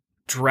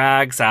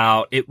drags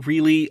out. It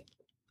really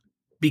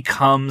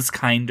becomes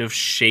kind of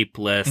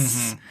shapeless.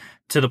 Mm-hmm.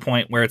 To the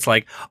point where it's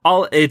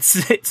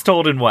it's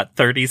told in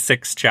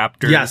 36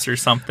 chapters or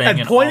something,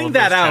 and pointing all of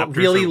that out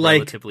really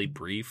relatively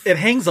brief. It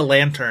hangs a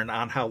lantern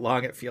on how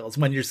long it feels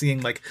when you're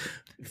seeing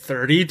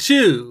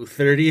 32,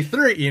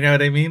 33. You know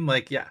what I mean?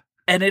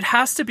 And it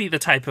has to be the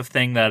type of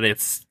thing that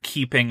it's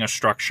keeping a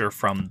structure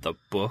from the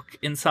book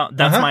in some.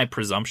 That's my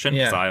presumption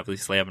because I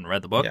obviously haven't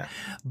read the book,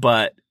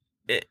 but.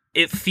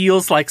 It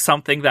feels like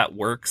something that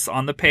works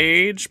on the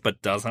page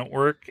but doesn't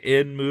work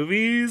in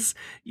movies.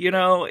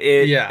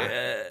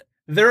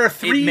 There are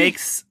three.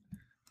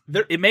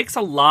 It makes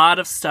a lot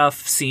of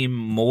stuff seem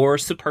more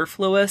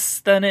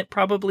superfluous than it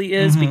probably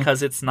is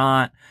because it's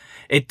not.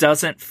 It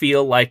doesn't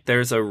feel like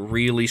there's a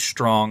really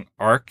strong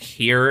arc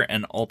here,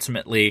 and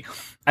ultimately,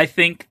 I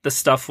think the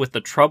stuff with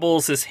the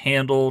Troubles is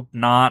handled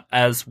not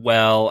as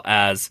well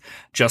as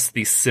just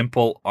the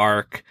simple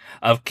arc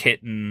of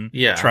Kitten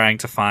trying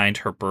to find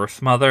her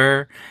birth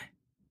mother,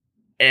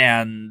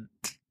 and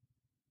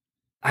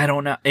I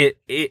don't know.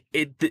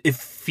 It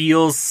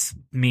feels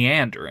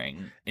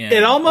meandering.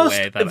 It almost.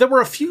 There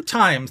were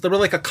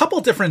a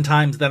couple different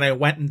times that I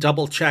went and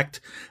double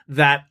checked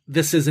that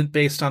this isn't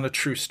based on a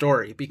true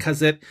story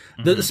because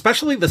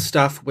especially the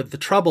stuff with the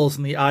Troubles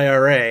and the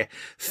IRA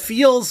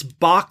feels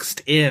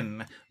boxed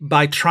in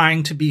by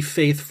trying to be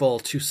faithful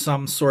to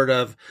some sort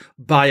of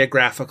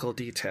biographical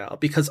detail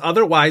because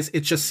otherwise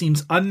it just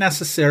seems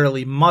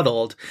unnecessarily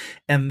muddled,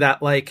 and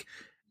that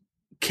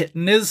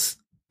Kitten is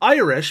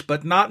Irish,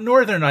 but not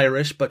Northern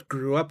Irish, but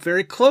grew up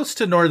very close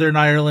to Northern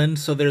Ireland.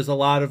 So there's a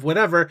lot of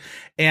whatever.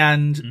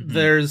 And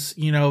there's,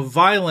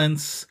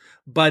 violence,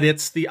 but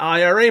it's the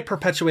IRA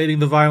perpetuating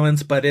the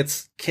violence, but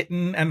it's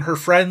Kitten and her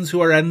friends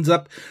who ends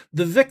up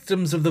the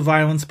victims of the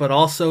violence, but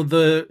also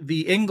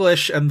the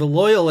English and the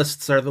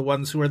loyalists are the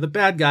ones who are the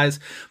bad guys,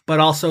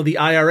 but also the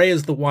IRA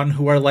is the one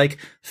who are like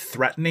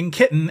threatening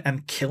Kitten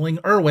and killing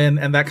Erwin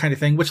and that kind of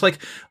thing, which like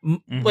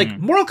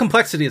moral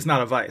complexity is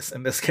not a vice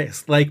in this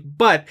case,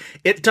 but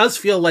it does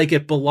feel like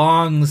it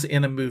belongs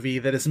in a movie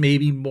that is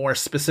maybe more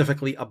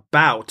specifically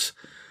about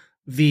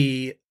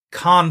the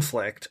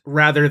conflict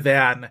rather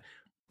than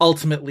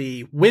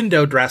ultimately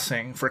window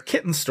dressing for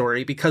Kitten's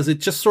story, because it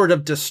just sort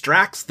of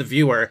distracts the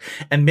viewer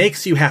and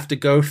makes you have to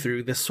go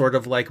through this sort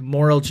of like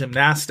moral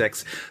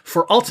gymnastics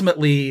for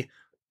ultimately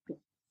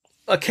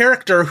a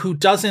character who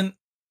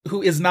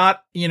is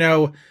not,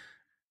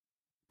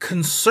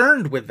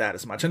 concerned with that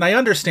as much. And I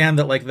understand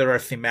that like there are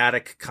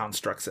thematic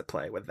constructs at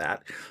play with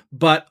that,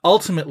 but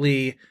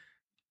ultimately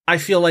I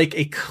feel like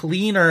a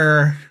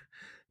cleaner,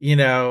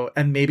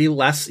 and maybe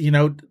less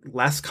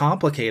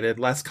complicated,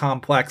 less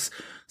complex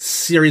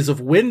series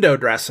of window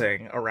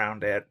dressing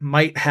around it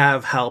might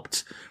have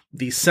helped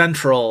the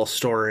central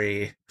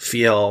story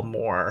feel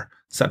more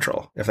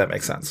central, if that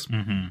makes sense.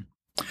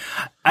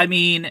 I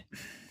mean,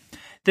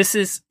 this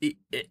is,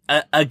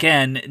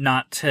 again,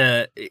 not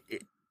to...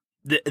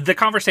 The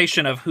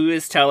conversation of who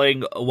is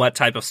telling what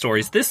type of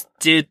stories, this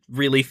did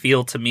really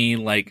feel to me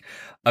like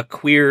a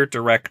queer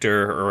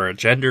director or a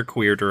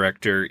genderqueer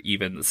director,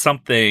 even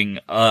something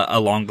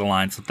along the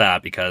lines of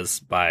that, because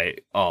by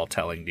all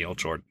telling, Neil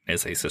Jordan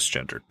is a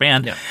cisgendered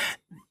man,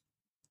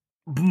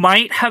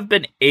 might have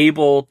been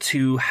able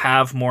to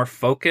have more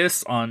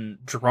focus on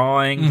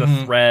drawing the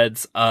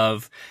threads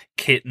of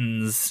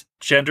Kitten's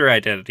gender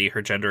identity,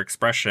 her gender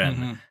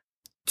expression,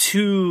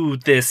 to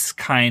this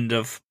kind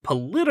of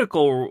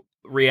political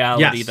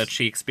reality that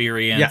she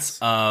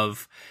experienced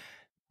of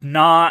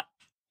not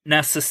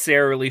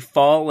necessarily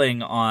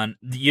falling on,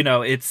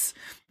 it's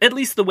at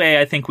least the way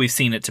I think we've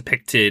seen it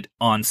depicted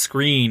on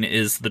screen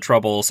is the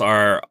troubles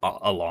are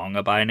along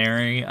a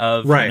binary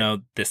of,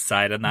 this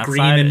side and that green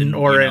side. Green and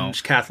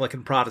orange, Catholic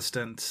and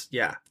Protestant,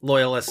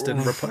 loyalist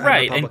and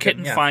Republican. And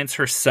Kitten finds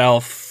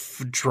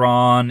herself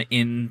drawn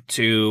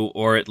into,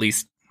 or at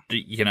least,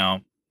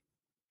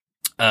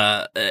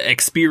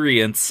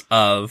 experience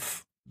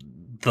of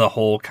the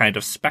whole kind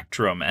of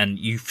spectrum, and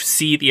you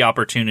see the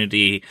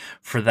opportunity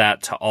for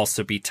that to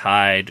also be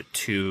tied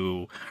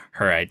to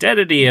her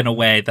identity in a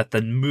way that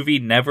the movie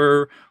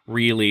never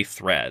really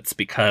threads,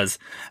 because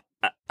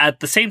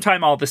at the same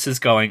time all this is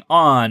going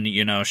on,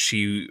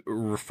 she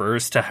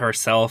refers to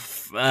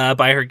herself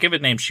by her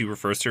given name. She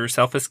refers to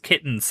herself as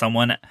Kitten.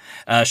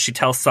 She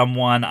tells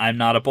someone, I'm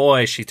not a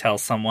boy. She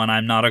tells someone,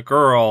 I'm not a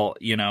girl.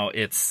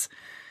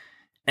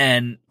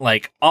 And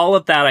like all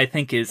of that I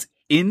think is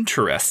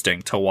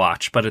interesting to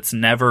watch, but it's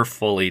never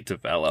fully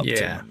developed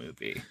in the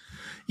movie.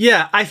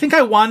 Yeah, I think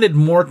I wanted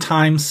more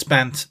time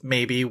spent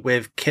maybe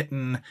with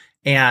Kitten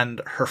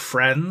and her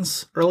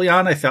friends early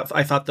on. I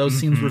thought those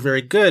scenes were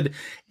very good,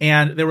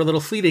 and they were a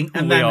little fleeting.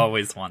 And we then,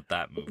 always want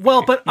that movie.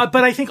 Well, but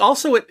I think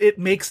also it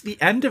makes the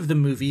end of the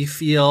movie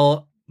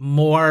feel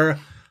more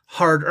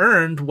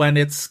hard-earned when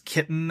it's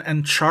Kitten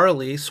and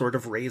Charlie sort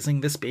of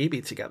raising this baby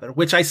together,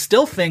 which I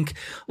still think,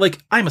 like,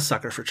 I'm a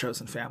sucker for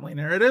chosen family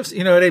narratives,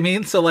 you know what I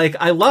mean? So, like,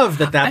 I love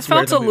that that's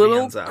where the movie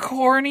ends up. I felt a little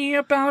corny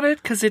about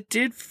it, because it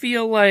did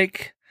feel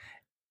like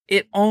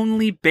it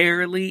only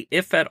barely,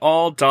 if at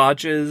all,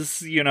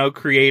 dodges,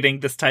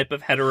 creating this type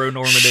of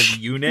heteronormative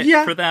unit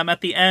for them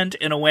at the end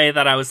in a way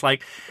that I was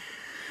like,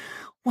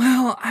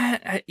 well,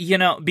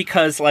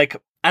 because,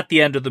 like, at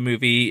the end of the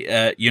movie,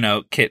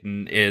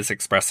 Kitten is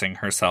expressing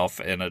herself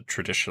in a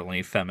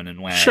traditionally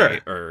feminine way. Sure.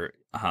 Or,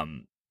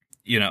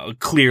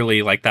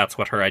 clearly, like, that's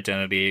what her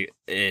identity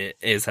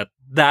is at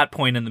that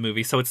point in the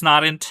movie. So it's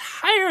not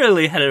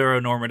entirely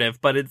heteronormative,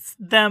 but it's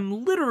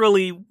them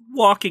literally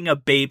walking a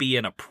baby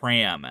in a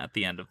pram at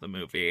the end of the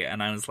movie.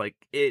 And I was like,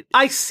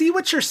 I see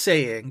what you're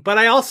saying, but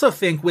I also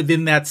think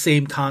within that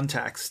same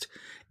context,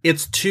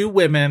 it's two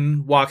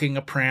women walking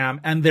a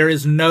pram, and there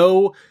is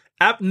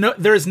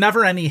there is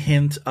never any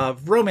hint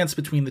of romance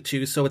between the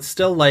two. So it's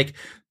still like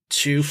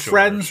two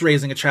friends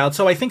raising a child.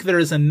 So I think there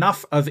is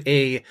enough of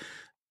a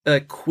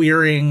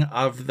queering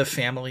of the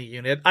family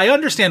unit. I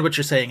understand what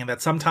you're saying, and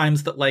that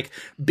sometimes that like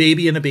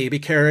baby in a baby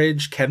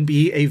carriage can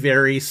be a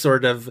very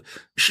sort of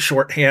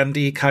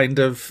shorthandy kind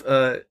of,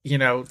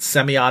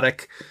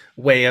 semiotic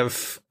way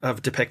of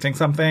depicting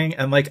something.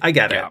 And like, I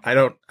get it.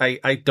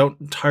 I don't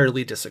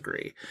entirely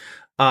disagree.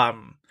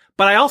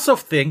 But I also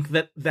think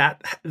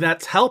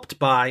that's helped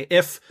by,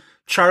 if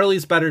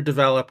Charlie's better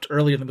developed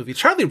early in the movie.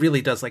 Charlie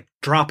really does like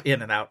drop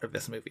in and out of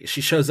this movie.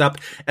 She shows up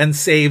and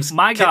saves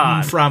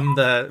Kitten from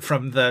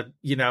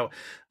the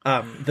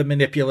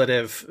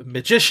manipulative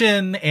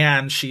magician,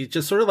 and she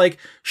just sort of like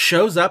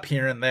shows up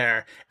here and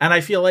there. And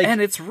I feel like, and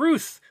it's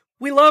Ruth.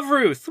 We love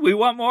Ruth. We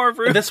want more of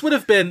Ruth. This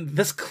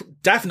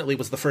definitely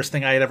was the first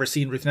thing I had ever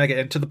seen Ruth Negga,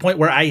 and to the point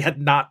where I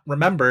had not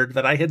remembered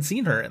that I had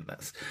seen her in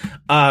this.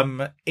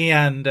 I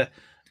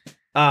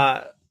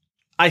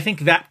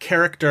think that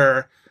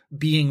character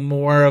being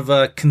more of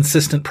a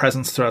consistent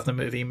presence throughout the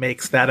movie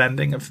makes that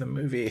ending of the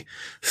movie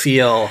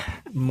feel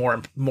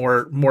more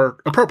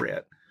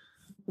appropriate.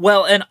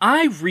 Well, and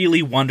I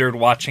really wondered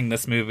watching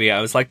this movie.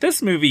 I was like,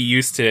 this movie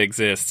used to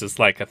exist as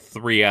like a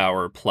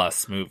 3-hour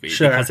plus movie.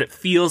 Sure. Because it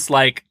feels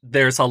like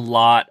there's a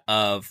lot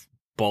of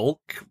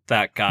bulk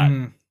that got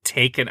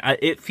taken.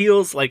 It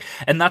feels like,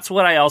 and that's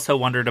what I also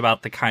wondered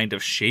about the kind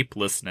of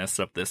shapelessness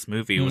of this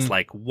movie was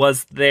like,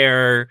 was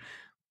there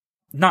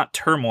not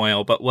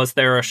turmoil, but was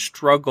there a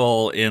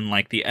struggle in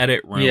like the edit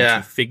room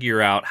to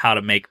figure out how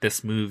to make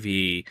this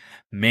movie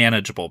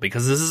manageable?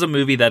 Because this is a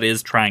movie that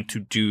is trying to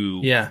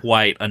do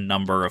quite a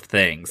number of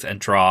things and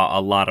draw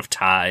a lot of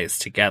ties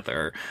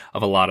together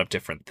of a lot of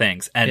different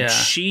things. And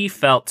she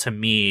felt to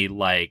me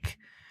like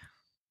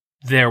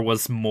there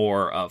was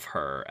more of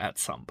her at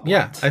some point.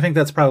 Yeah, I think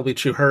that's probably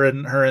true. Her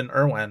and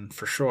Erwin,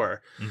 for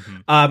sure.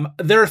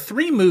 There are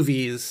 3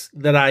 movies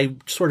that I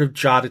sort of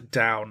jotted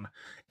down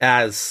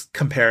as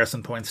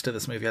comparison points to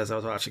this movie as I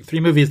was watching.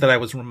 3 movies that I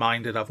was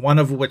reminded of, one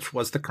of which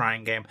was The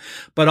Crying Game,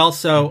 but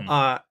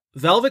also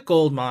Velvet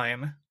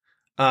Goldmine,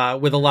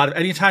 with a lot of,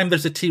 anytime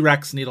there's a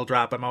T-Rex needle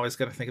drop, I'm always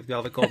going to think of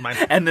Velvet Goldmine.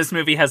 And this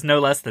movie has no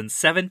less than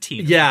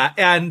 17. Yeah,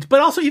 but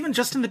also even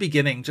just in the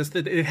beginning, just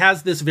that it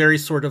has this very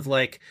sort of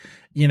like,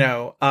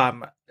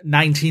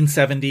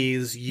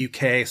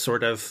 1970s UK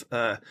sort of,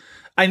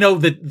 I know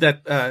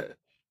that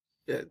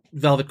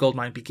Velvet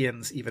Goldmine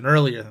begins even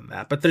earlier than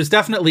that, but there's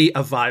definitely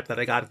a vibe that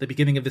I got at the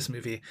beginning of this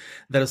movie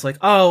that is like,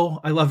 oh,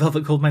 I love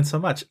Velvet Goldmine so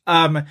much.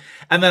 And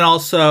then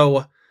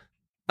also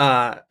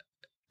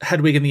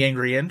Hedwig and the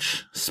Angry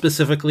Inch,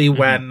 specifically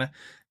when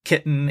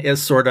Kitten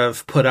is sort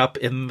of put up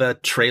in the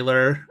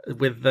trailer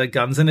with the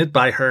guns in it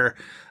by her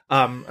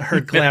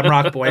glam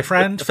rock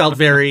boyfriend, felt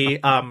very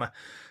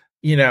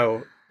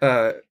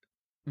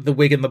the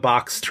Wig in the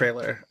Box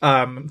trailer.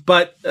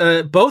 But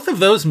both of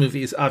those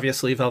movies,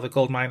 obviously Velvet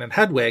Goldmine and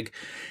Hedwig,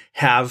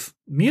 have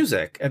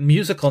music and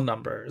musical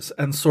numbers,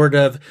 and sort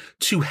of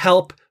to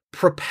help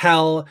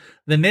propel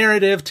the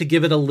narrative, to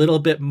give it a little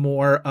bit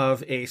more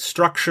of a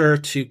structure,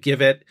 to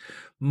give it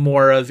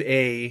more of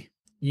a,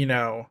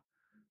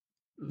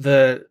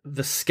 the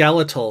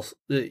skeletal,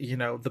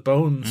 the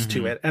bones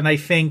to it. And I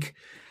think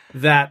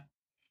that,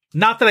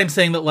 not that I'm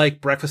saying that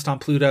like Breakfast on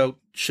Pluto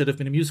should have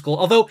been a musical,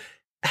 although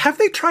have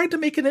they tried to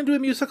make it into a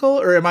musical,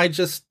 or am I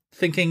just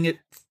thinking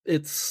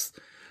it's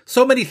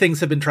so many things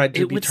have been tried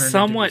to be turned into musicals? It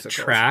would somewhat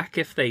track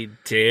if they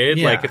did,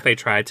 like if they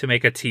tried to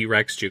make a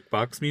T-Rex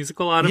jukebox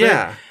musical out of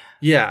it.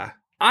 Yeah.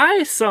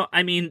 I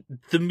mean,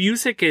 the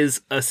music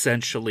is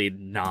essentially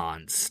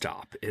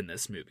non-stop in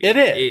this movie. It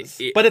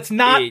is, but it's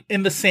not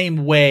in the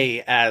same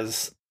way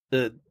as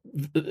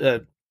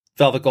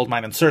Velvet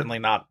Goldmine, and certainly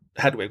not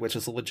Hedwig, which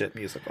is a legit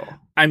musical.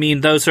 I mean,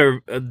 those are,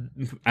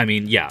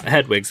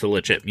 Hedwig's a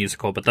legit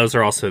musical, but those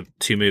are also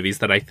 2 movies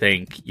that I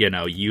think,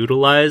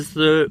 utilize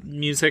the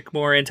music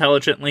more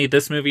intelligently.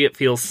 This movie, it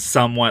feels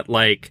somewhat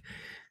like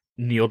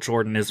Neil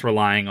Jordan is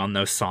relying on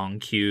those song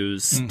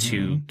cues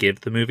to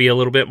give the movie a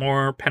little bit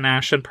more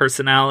panache and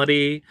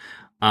personality.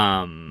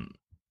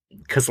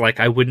 Because,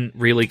 I wouldn't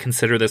really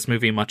consider this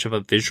movie much of a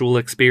visual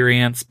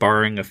experience,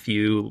 barring a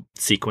few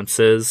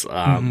sequences,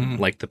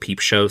 like the Peep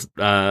Show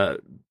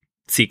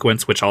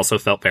sequence, which also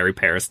felt very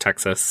Paris,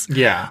 Texas.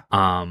 Yeah.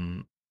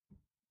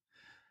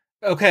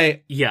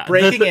 Okay. Yeah.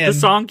 Breaking in. The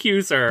song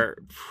cues are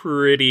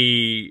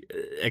pretty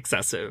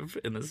excessive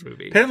in this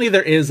movie. Apparently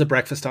there is a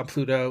Breakfast on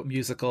Pluto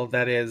musical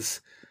that is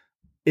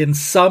in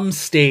some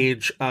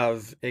stage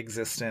of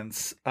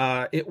existence.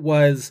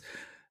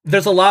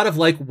 There's a lot of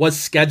was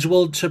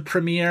scheduled to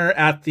premiere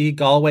at the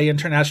Galway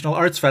International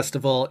Arts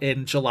Festival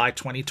in July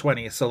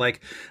 2020. So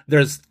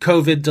there's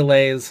COVID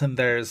delays and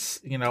there's,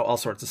 all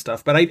sorts of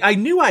stuff. But I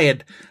knew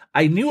I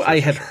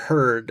had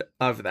heard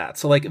of that.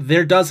 So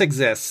there does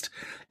exist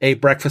a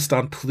Breakfast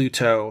on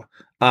Pluto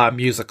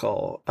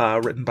musical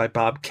written by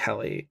Bob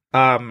Kelly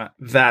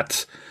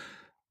that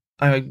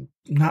I'm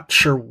not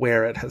sure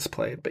where it has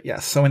played, but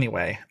yes. So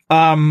anyway,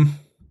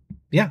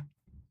 yeah,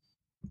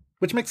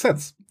 which makes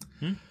sense.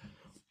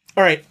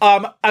 All right.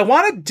 I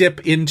want to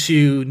dip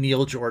into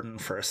Neil Jordan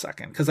for a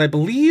second, because I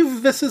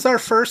believe this is our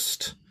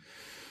first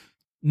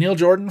Neil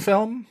Jordan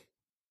film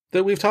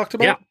that we've talked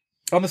about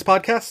on this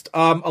podcast.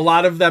 A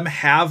lot of them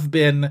have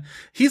been,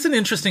 he's an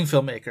interesting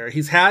filmmaker.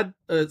 He's had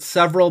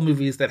several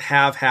movies that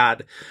have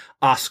had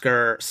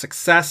Oscar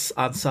success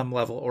on some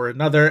level or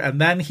another. And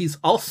then he's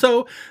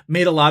also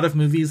made a lot of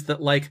movies that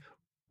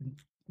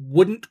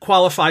wouldn't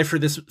qualify for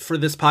this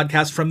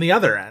podcast from the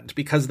other end,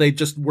 because they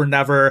just were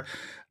never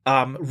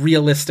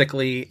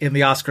realistically in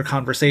the Oscar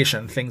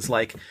conversation. Things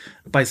like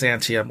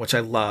Byzantium, which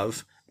I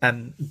love,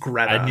 and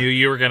Greta. I knew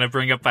you were going to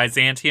bring up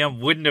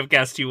Byzantium. Wouldn't have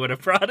guessed you would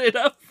have brought it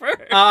up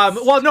first.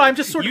 Well, no, I'm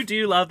just sort of... You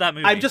do love that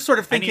movie. I'm just sort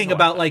of thinking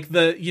about, like,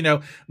 the,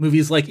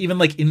 movies like, even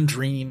like In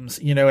Dreams,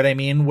 you know what I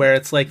mean? Where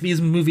it's like, these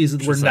movies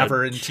were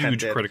never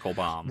intended. Huge critical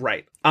bomb.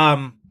 Right.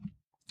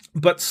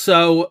 But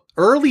so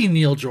early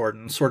Neil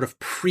Jordan, sort of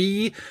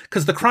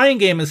because The Crying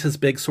Game is his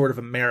big sort of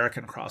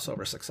American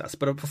crossover success.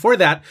 But before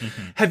that,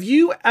 have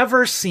you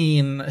ever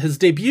seen his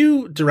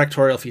debut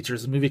directorial feature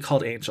is a movie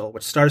called Angel,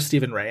 which stars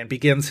Stephen Ray and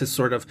begins his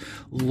sort of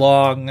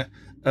long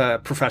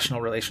professional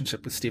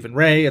relationship with Stephen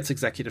Ray. It's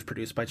executive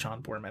produced by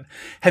John Boorman.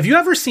 Have you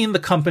ever seen The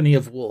Company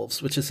of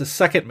Wolves, which is his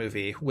second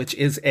movie, which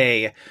is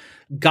a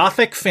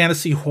gothic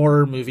fantasy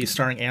horror movie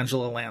starring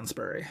Angela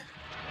Lansbury?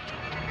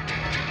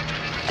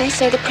 They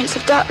say the Prince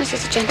of Darkness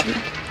is a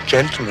gentleman.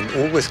 Gentlemen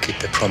always keep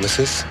their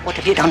promises. What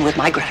have you done with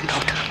my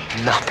granddaughter?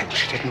 Nothing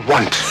she didn't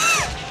want.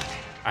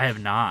 I have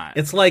not.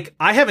 It's like,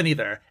 I haven't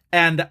either.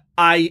 And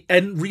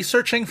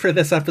researching for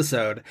this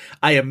episode,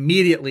 I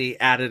immediately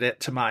added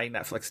it to my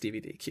Netflix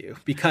DVD queue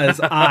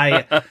because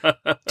I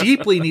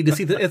deeply need to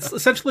see that. It's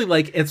essentially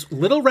like, it's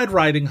Little Red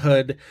Riding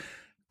Hood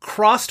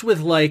crossed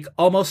with like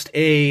almost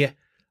a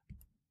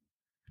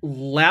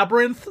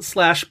Labyrinth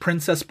 /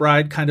 Princess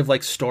Bride kind of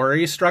like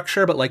story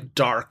structure, but like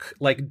dark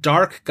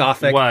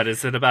gothic. What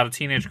is it about? A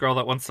teenage girl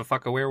that wants to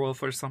fuck a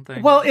werewolf or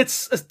something? Well,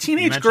 it's a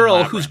teenage girl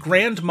Labyrinth. Whose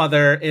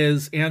grandmother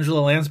is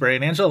Angela Lansbury,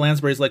 and Angela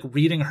Lansbury is like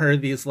reading her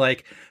these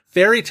like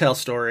fairy tale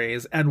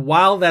stories, and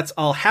while that's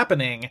all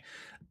happening,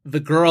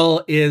 the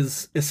girl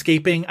is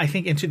escaping, I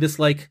think, into this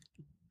like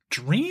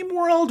dream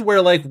world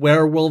where like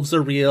werewolves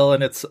are real,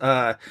 and it's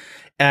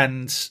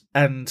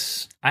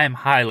and I am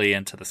highly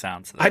into the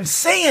sounds of this.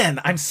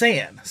 I'm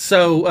saying.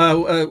 So,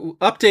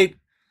 update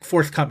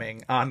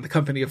forthcoming on The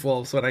Company of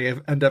Wolves when I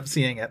end up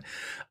seeing it.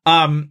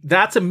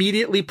 That's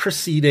immediately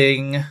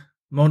preceding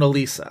Mona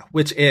Lisa,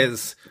 which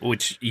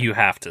you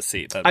have to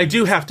see. I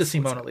do have to see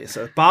Mona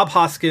Lisa. Bob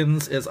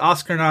Hoskins is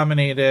Oscar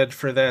nominated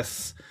for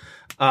this.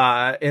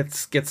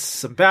 It gets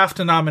some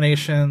BAFTA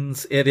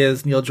nominations. It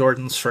is Neil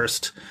Jordan's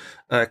first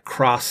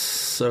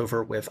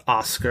crossover with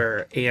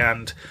Oscar,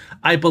 and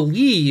I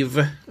believe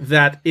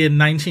that in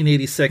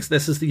 1986,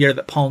 this is the year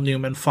that Paul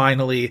Newman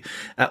finally,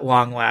 at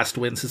long last,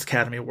 wins his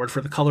Academy Award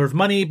for The Color of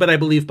Money, but I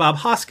believe Bob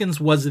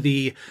Hoskins was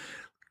the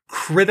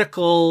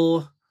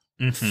critical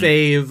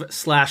fave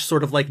 /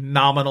 sort of like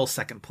nominal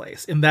second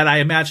place, in that I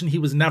imagine he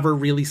was never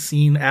really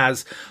seen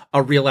as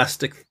a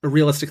realistic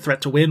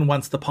threat to win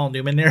once the Paul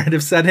Newman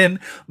narrative set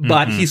in,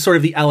 but he's sort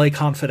of the LA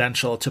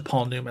Confidential to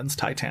Paul Newman's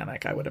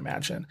Titanic, I would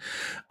imagine.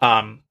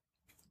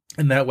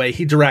 In that way,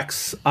 he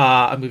directs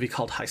a movie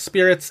called High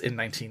Spirits in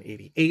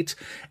 1988,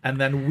 and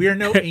then We're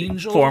No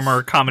Angels.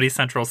 Former Comedy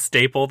Central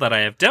staple that I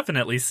have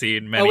definitely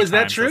seen many is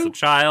that times true? as a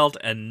child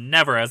and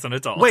never as an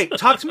adult. Wait,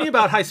 talk to me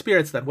about High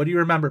Spirits then. What do you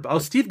remember? Oh,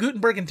 Steve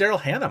Guttenberg and Daryl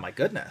Hannah, my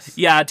goodness.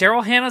 Yeah,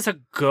 Daryl Hannah's a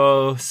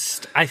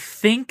ghost. I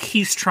think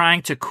he's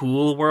trying to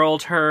cool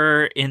world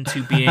her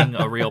into being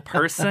a real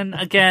person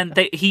again.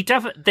 They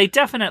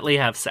definitely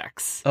have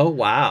sex. Oh,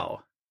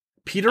 wow.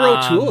 Peter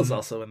O'Toole is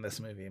also in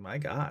this movie. My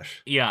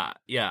gosh. Yeah.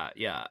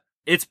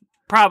 It's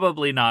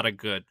probably not a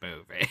good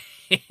movie.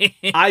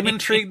 I'm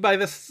intrigued by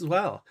this as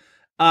well.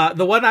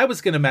 The one I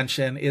was going to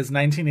mention is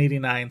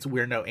 1989's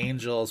We're No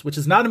Angels, which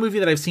is not a movie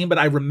that I've seen, but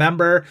I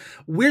remember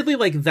weirdly,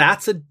 like,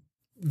 that's a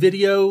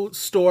video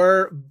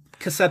store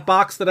cassette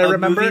box that I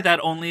remember. A movie that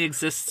only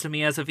exists to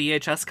me as a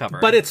VHS cover.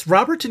 But it's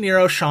Robert De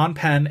Niro, Sean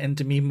Penn, and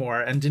Demi Moore.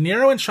 And De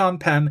Niro and Sean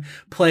Penn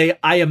play,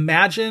 I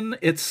imagine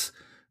it's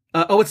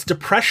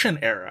Depression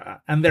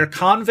era, and they're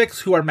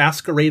convicts who are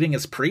masquerading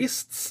as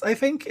priests, I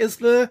think is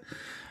the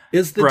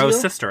Bro deal.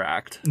 Sister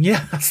Act.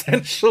 Yeah,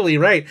 essentially,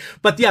 right.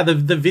 But yeah, the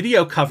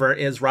video cover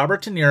is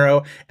Robert De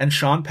Niro and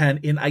Sean Penn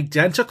in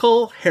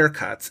identical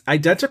haircuts,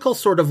 identical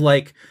sort of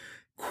like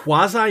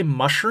quasi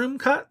mushroom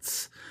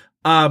cuts,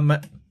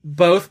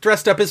 both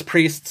dressed up as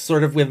priests,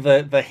 sort of with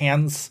the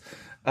hands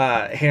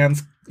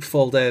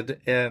folded,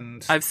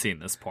 and I've seen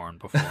this porn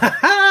before.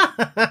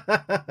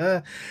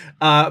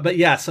 But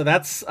yeah, so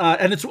that's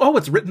and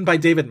it's written by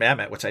David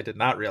Mamet, which I did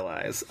not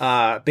realize.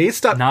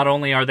 Based on, not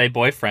only are they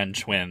boyfriend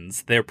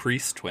twins, they're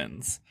priest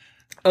twins.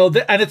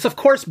 And it's of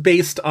course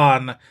based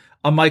on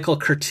a Michael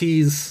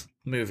Curtiz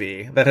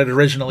movie that had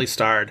originally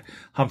starred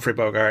Humphrey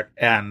Bogart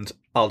and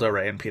Aldo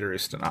Ray and Peter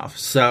Ustinov.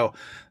 So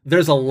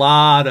there's a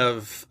lot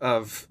of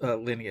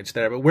lineage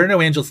there. But We're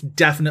No Angels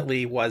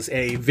definitely was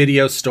a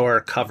video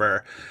store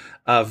cover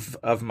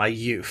of my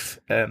youth,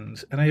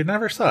 and I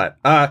never saw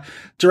it.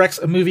 Directs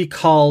a movie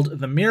called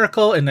The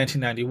Miracle in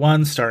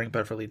 1991, starring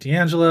Beverly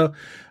D'Angelo,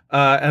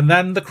 and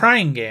then The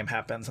Crying Game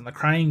happens, and The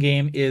Crying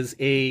Game is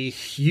a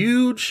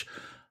huge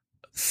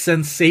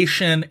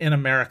sensation in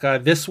America.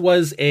 This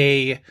was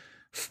a,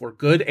 for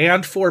good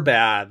and for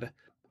bad,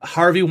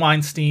 Harvey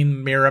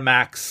Weinstein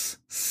Miramax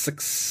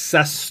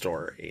success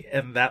story,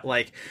 and that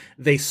like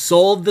they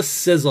sold the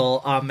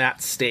sizzle on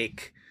that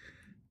steak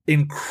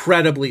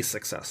incredibly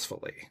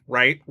successfully,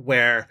 right?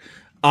 Where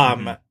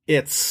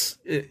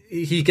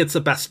He gets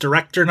a Best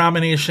Director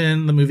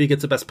nomination. The movie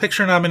gets a Best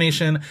Picture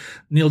nomination.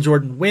 Neil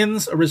Jordan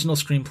wins Original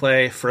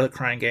Screenplay for The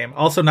Crying Game.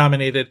 Also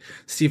nominated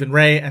Stephen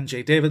Ray and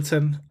Jay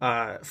Davidson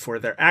for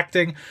their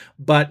acting.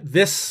 But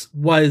this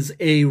was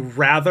a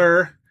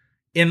rather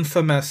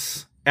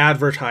infamous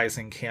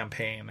advertising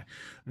campaign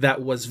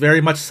that was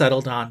very much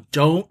settled on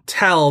don't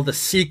tell the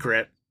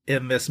secret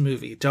in this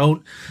movie.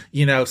 Don't,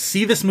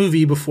 see this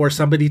movie before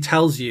somebody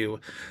tells you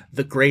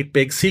the great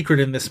big secret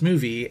in this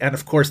movie. And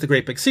of course, the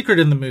great big secret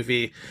in the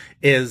movie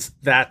is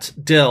that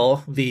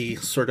Dill, the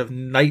sort of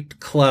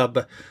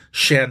nightclub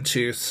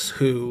chanteuse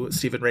who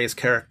Stephen Ray's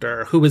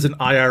character, who is an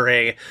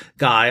IRA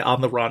guy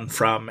on the run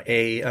from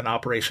an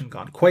operation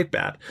gone quite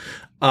bad,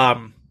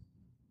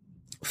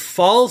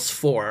 falls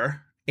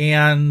for,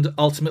 and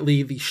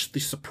ultimately the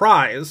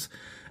surprise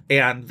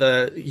and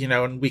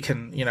and we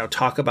can,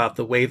 talk about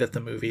the way that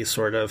the movie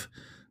sort of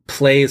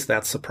plays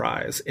that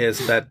surprise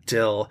is that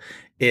Dill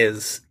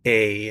is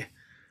and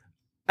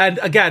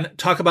again,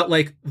 talk about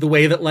like the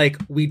way that like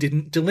we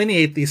didn't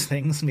delineate these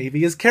things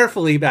maybe as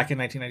carefully back in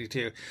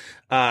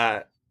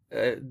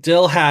 1992.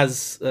 Dill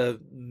has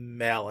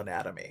male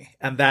anatomy,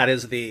 and that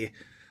is the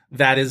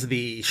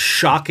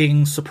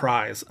shocking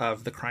surprise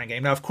of The Crying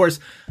Game. Now, of course,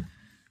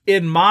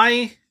 in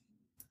my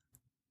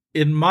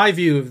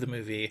view of the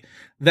movie,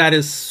 that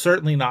is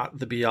certainly not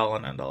the be all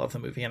and end all of the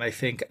movie. And I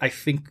think I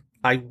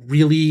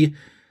really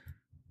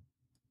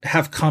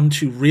have come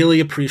to really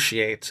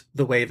appreciate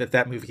the way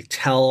that movie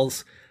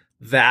tells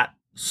that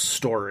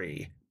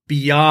story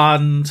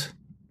beyond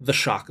the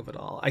shock of it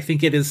all. I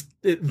think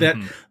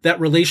that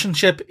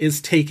relationship is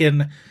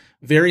taken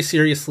very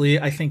seriously.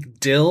 I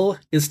think Dill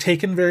is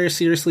taken very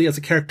seriously as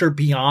a character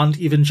beyond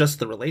even just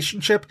the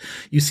relationship.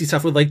 You see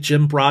stuff with like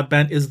Jim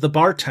Broadbent is the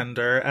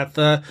bartender at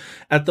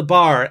the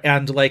bar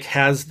and like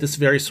has this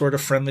very sort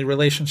of friendly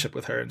relationship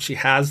with her. And she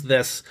has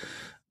this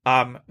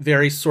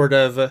very sort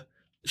of,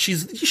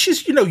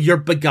 she's your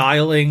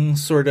beguiling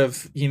sort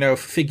of,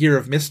 figure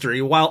of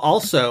mystery, while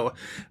also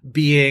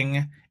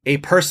being a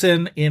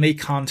person in a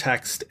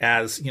context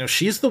as,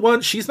 she's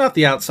not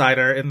the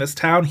outsider in this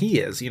town. He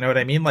is, you know what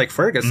I mean? Like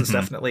Fergus is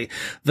definitely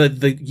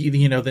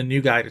the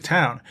new guy to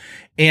town,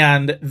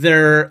 and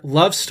their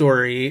love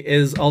story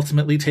is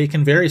ultimately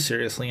taken very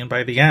seriously. And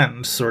by the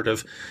end, sort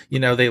of,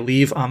 they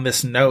leave on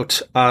this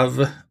note of,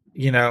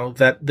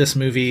 that this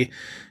movie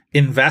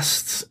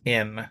invests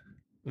in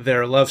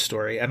their love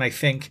story. And I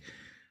think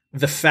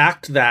the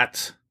fact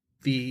that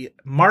the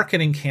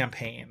marketing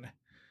campaign,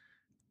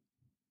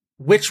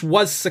 which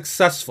was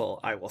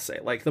successful, I will say.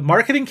 Like, the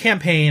marketing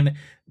campaign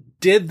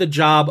did the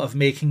job of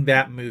making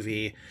that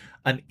movie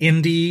an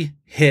indie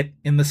hit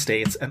in the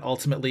States and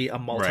ultimately a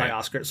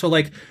multi-Oscar. Right. So,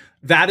 like,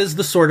 that is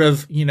the sort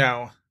of,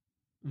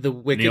 the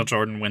wicked... Neil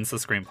Jordan wins the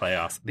screenplay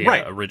Oscar,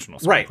 original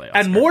screenplay right. Oscar.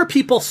 And more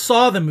people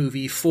saw the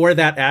movie for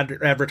that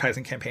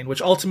advertising campaign,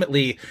 which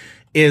ultimately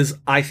is,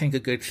 I think, a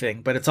good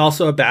thing. But it's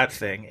also a bad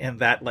thing in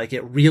that, like,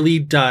 it really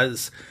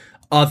does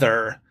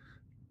other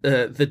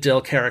the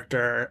Dill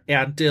character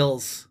and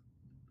Dill's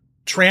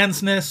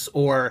transness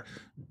or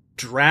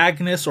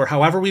dragness, or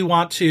however we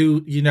want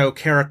to,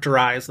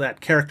 characterize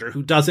that character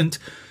who doesn't,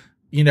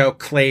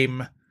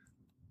 claim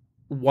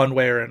one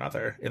way or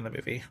another in the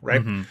movie.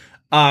 Right.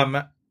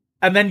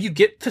 And then you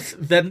get to,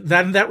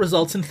 then that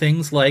results in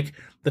things like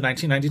the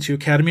 1992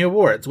 Academy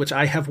Awards, which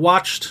I have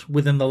watched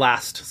within the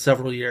last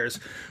several years,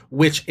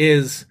 which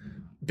is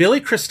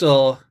Billy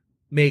Crystal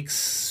makes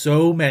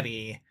so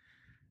many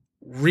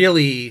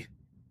really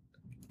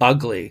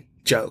ugly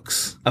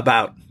jokes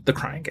about The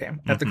Crying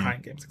Game at The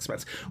Crying Game's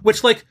expense,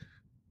 which, like,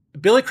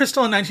 Billy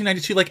Crystal in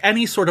 1992, like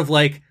any sort of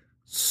like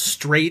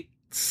straight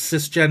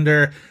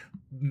cisgender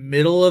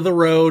middle of the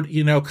road,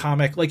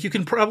 comic, like you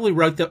can probably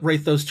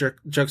write those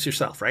jokes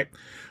yourself. Right.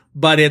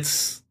 But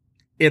it's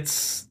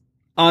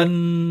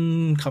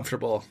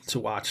uncomfortable to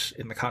watch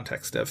in the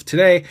context of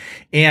today.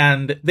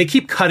 And they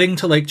keep cutting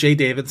to like Jay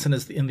Davidson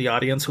is in the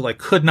audience, who like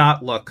could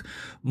not look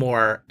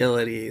more ill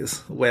at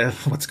ease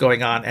with what's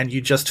going on. And you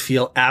just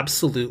feel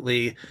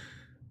absolutely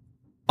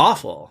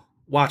awful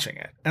watching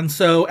it. And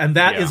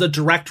that is a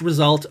direct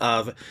result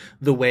of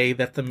the way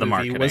that the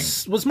movie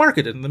was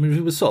marketed and the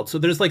movie was sold. So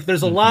there's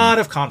a lot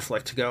of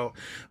conflict to go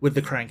with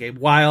The Crying Game,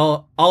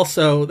 while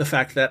also the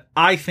fact that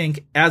I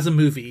think as a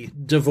movie,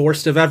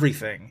 divorced of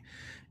everything,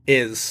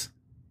 is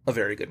a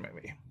very good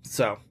movie.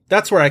 So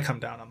that's where I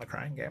come down on The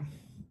Crying Game.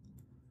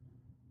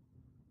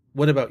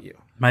 What about you?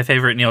 My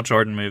favorite Neil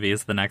Jordan movie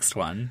is the next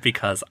one,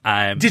 because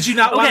I'm... Did you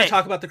not want to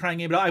talk about The Crying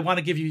Game? But I want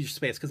to give you your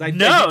space, because I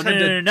No.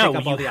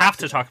 You have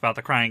to talk about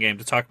The Crying Game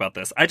to talk about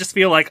this. I just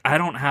feel like I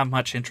don't have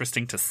much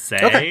interesting to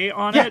say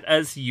on it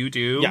as you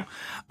do,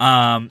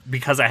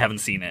 because I haven't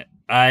seen it.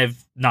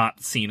 I've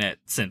not seen it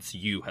since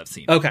you have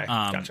seen it. Okay,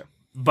 gotcha.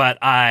 But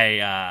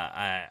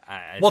I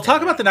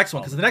talk about the next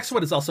one, because the next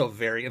one is also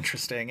very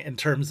interesting in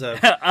terms of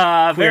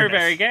very,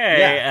 very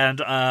gay,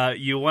 and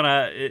you want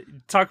to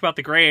talk about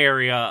the gray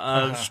area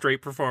of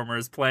straight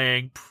performers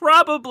playing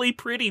probably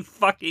pretty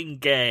fucking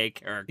gay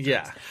characters.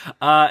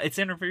 Yeah, it's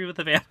Interview with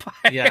the Vampire.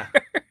 Yeah.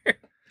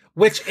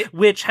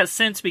 which has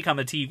since become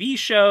a TV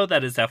show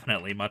that is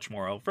definitely much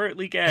more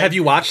overtly gay. Have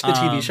you watched the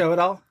TV show at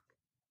all?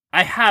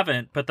 I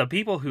haven't, but the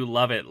people who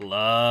love it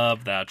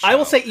love that show. I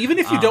will say, even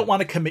if you don't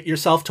want to commit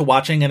yourself to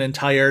watching an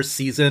entire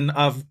season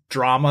of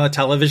drama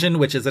television,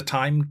 which is a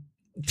time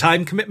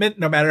commitment,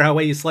 no matter how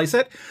way you slice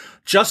it,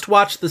 just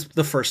watch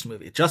the first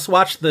movie. Just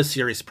watch the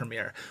series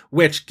premiere,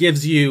 which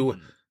gives you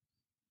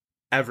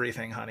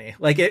everything, honey.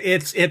 Like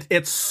it's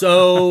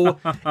so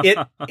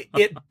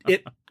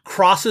it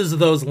crosses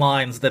those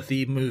lines that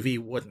the movie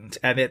wouldn't,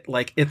 and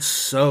it's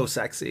so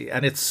sexy,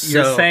 and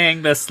You're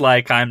saying this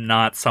like I'm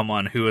not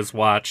someone who has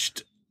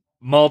watched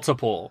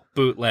multiple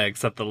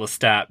bootlegs of the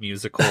Lestat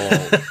musical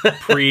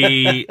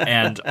pre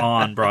and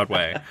on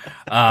Broadway,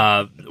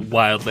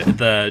 wildly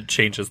the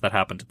changes that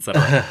happened,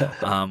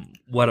 etc.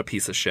 What a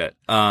piece of shit.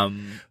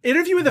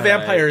 Interview with the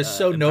Vampire is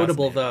so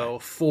notable, though,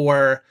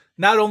 for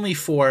not only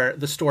for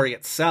the story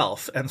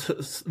itself and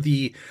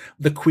the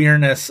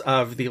queerness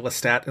of the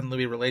Lestat and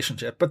Louis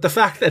relationship, but the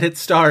fact that it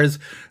stars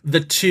the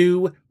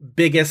two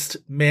biggest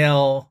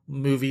male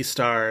movie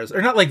stars,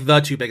 or not like the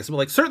two biggest, but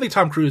like certainly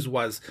Tom Cruise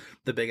was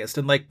the biggest,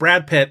 and like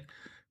Brad Pitt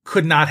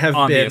could not have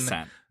on been the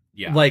ascent.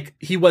 Yeah. Like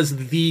he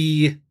was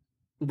the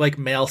like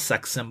male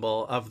sex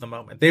symbol of the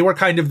moment. They were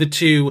kind of the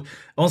two,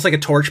 almost like a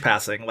torch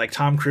passing, like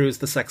Tom Cruise,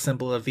 the sex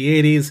symbol of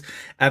the 80s,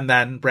 and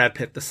then Brad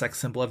Pitt, the sex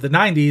symbol of the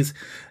 90s.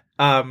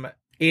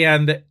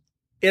 And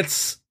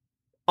it's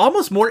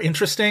almost more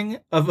interesting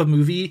of a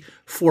movie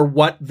for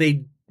what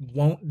they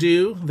won't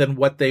do than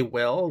what they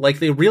will. Like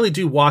they really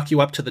do walk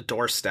you up to the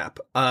doorstep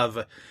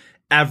of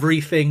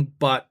everything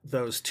but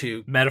those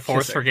two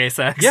metaphors kissing. For gay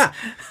sex. Yeah.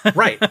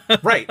 Right.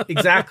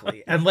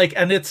 Exactly.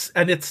 And it's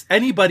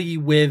anybody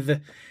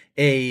with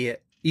a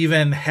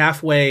even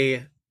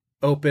halfway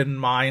open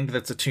mind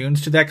that's attuned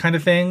to that kind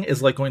of thing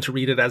is like going to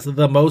read it as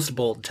the most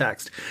bold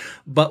text.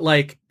 But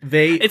like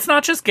it's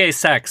not just gay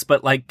sex,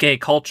 but like gay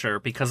culture,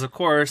 because of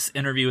course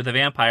Interview with a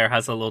Vampire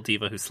has a little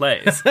diva who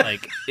slays.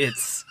 Like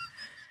it's,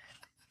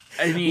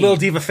 I mean, little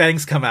diva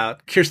fangs come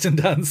out. Kirsten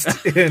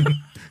Dunst in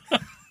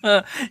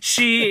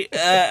she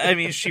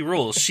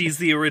rules. She's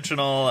the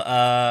original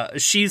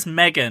she's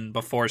Megan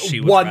before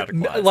she was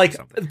radicalized,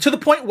 like to the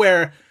point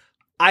where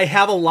I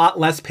have a lot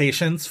less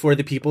patience for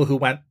the people who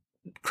went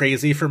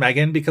crazy for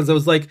Megan, because I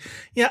was like,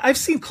 yeah, I've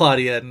seen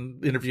Claudia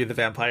in Interview with the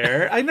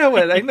Vampire. I know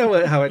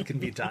how it can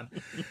be done.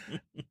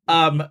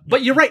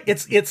 But you're right.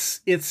 It's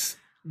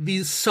the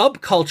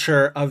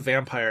subculture of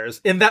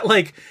vampires in that,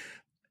 like,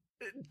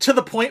 to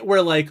the point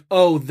where like,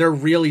 oh, they're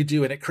really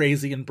doing it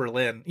crazy in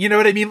Berlin. You know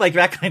what I mean? Like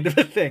that kind of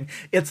a thing.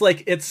 It's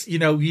like, it's,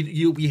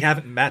 we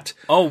haven't met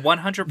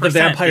 100% the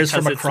vampires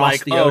from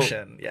across the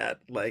ocean yet.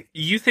 Like,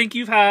 you think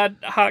you've had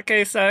hot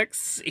gay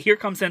sex? Here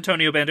comes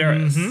Antonio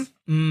Banderas.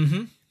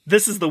 Mm-hmm.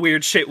 This is the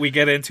weird shit we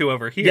get into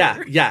over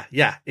here.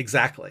 Yeah,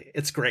 exactly.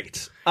 It's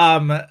great.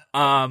 Okay,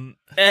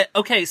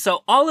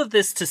 so all of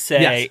this to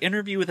say, yes.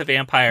 Interview with a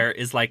Vampire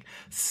is like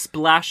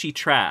splashy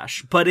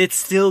trash, but it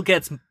still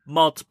gets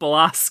multiple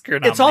Oscar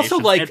nominations. It's also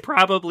like, it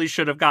probably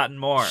should have gotten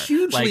more.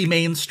 Hugely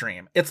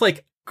mainstream. It's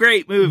like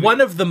great movie.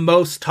 One of the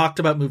most talked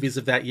about movies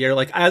of that year.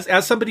 Like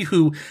as somebody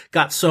who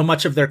got so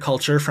much of their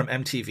culture from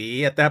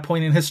MTV at that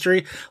point in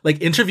history,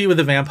 like Interview with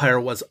a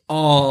Vampire was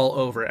all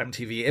over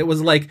MTV. It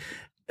was like,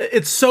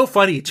 it's so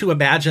funny to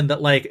imagine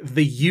that like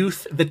the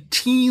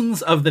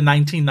teens of the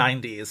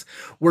 1990s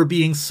were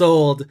being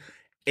sold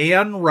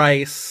Anne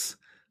Rice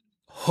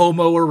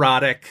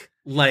homoerotic,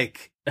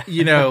 like,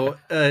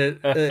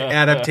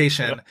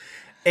 adaptation.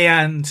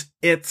 And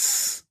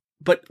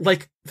but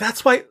like,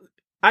 that's why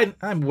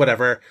I'm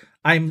whatever.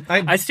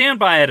 I stand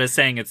by it as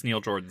saying it's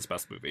Neil Jordan's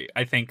best movie.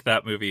 I think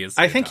that movie is.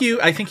 I think you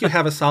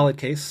have a solid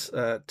case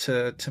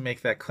to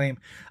make that claim.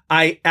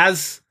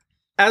 As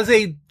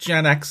a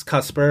Gen X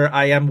cusper,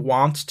 I am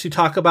wont to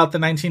talk about the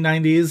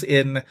 1990s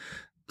in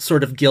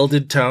sort of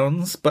gilded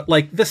tones, but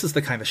like this is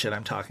the kind of shit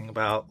I'm talking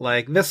about.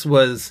 Like this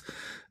was,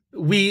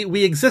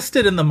 we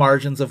existed in the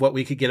margins of what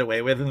we could get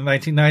away with in the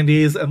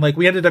 1990s, and like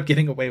we ended up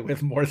getting away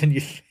with more than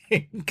you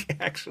think,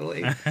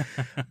 actually.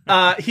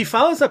 He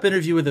follows up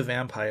Interview with a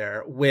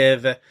Vampire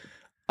with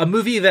a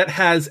movie that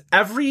has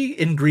every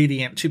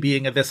ingredient to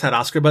being a This Had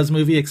Oscar Buzz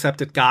movie,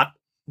 except it got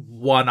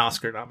one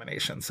Oscar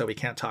nomination, so we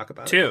can't talk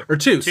about it.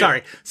 Two.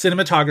 Sorry,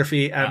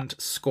 cinematography and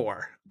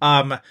score.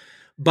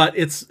 But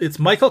it's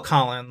Michael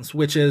Collins,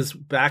 which is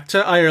back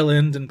to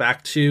Ireland and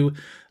back to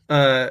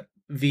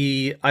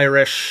the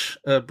Irish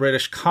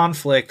British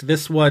conflict.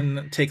 This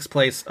one takes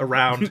place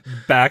around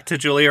back to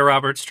Julia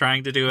Roberts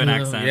trying to do an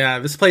accent. Yeah,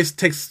 this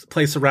takes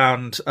place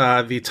around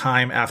the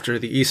time after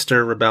the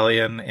Easter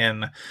Rebellion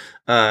in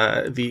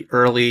the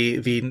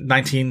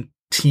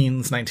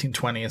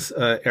 1920s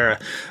era.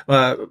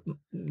 Liam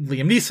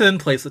Neeson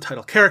plays the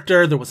title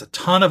character. There was a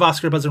ton of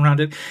Oscar buzz around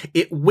it.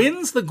 It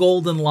wins the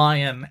Golden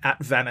Lion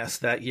at Venice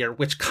that year,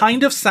 which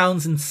kind of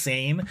sounds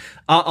insane.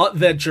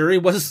 That jury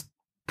was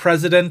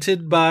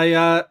presidented by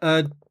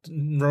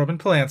Roman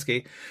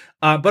Polanski.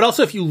 But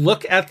also, if you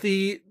look at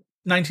the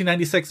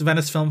 1996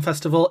 Venice Film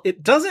Festival,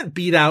 it doesn't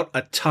beat out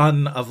a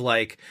ton of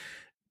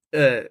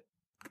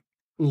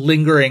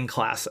lingering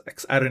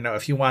classics. I don't know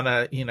if you want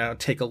to,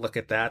 take a look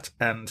at that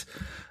and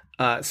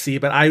see.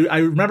 But I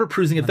remember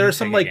perusing it. There are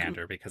some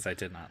because I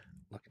did not.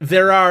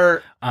 There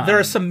are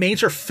some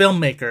major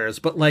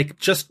filmmakers, but like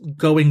just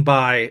going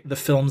by the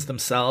films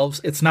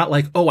themselves, it's not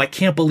like, oh, I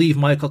can't believe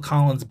Michael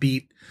Collins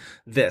beat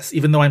this,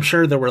 even though I'm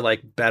sure there were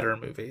like better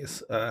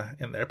movies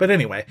in there. But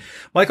anyway,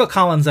 Michael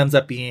Collins ends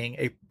up being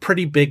a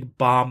pretty big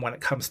bomb when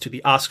it comes to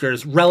the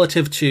Oscars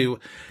relative to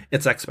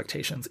its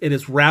expectations. It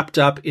is wrapped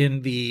up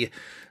in the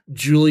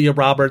Julia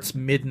Roberts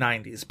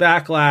mid-90s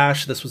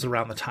backlash. This was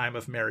around the time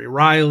of Mary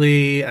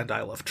Riley and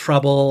I Love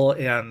Trouble,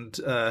 and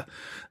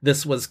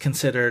this was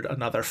considered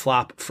another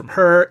flop from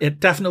her. It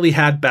definitely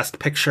had Best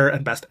Picture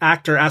and Best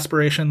Actor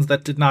aspirations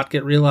that did not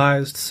get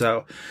realized,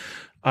 so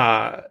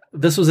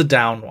this was a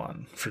down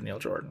one for Neil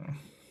Jordan.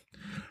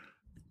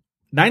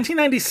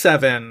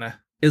 1997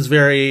 is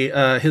very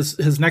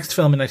his next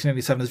film in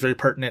 1997 is very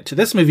pertinent to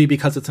this movie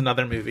because it's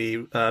another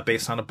movie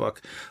based on a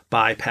book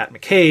by Pat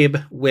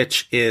McCabe,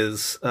 which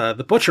is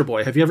The Butcher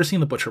Boy. Have you ever seen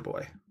The Butcher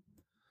Boy?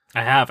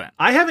 I haven't.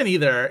 I haven't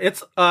either.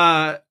 It's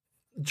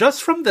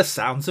just from the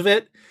sounds of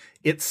it,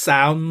 it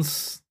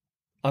sounds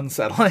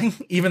unsettling,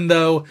 even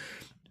though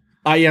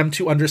I am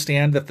to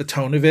understand that the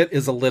tone of it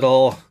is a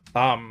little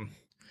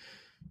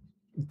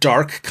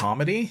dark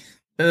comedy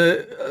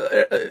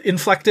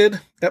inflected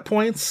at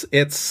points.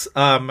 It's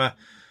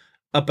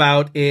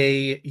about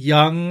a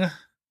young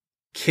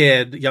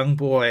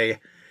boy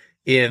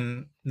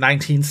in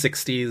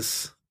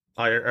 1960s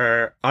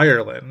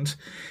Ireland,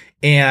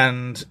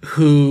 and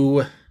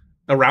who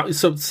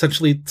so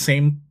essentially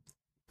same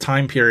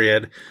time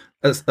period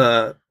as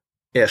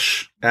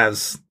ish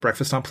as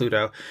Breakfast on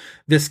Pluto.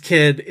 This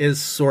kid is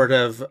sort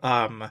of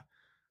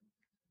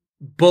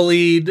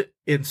bullied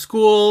in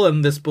school,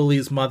 and this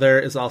bully's mother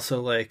is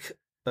also like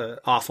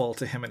awful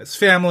to him and his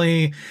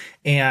family,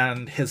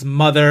 and his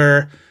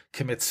mother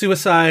commits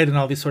suicide and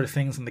all these sort of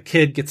things, and the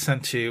kid gets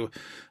sent to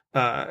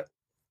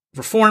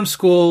reform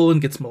school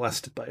and gets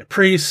molested by a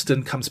priest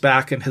and comes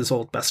back, and his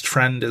old best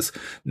friend is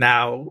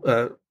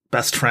now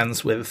best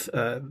friends with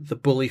the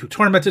bully who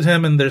tormented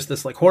him, and there's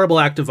this like horrible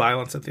act of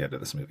violence at the end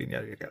of this movie, and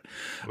yeah, you get.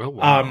 Oh,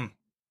 wow.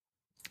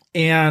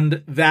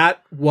 And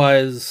that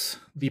was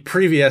the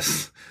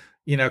previous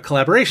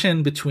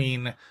collaboration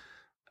between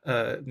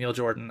Neil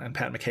Jordan and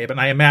Pat McCabe,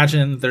 and I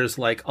imagine there's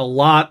like a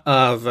lot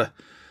of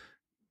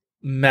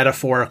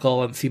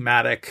metaphorical and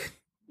thematic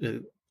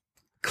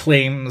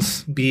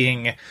claims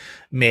being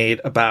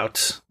made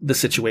about the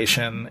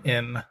situation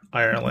in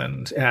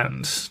Ireland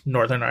and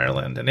Northern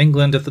Ireland and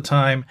England at the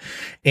time.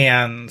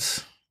 And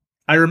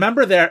I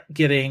remember that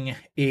getting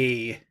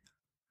a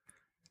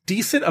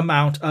decent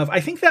amount of,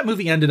 I think that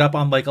movie ended up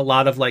on like a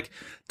lot of like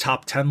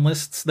top 10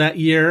 lists that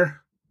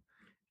year,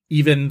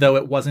 even though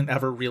it wasn't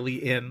ever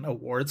really in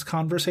awards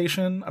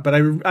conversation. But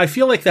I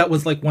feel like that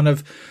was like one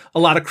of a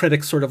lot of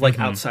critics sort of like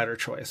outsider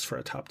choice for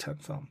a top 10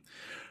 film.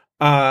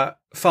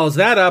 Follows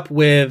that up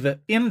with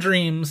In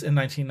Dreams in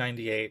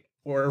 1998.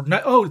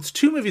 It's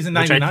two movies in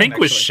 99, which I think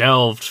actually was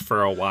shelved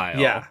for a while.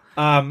 Yeah.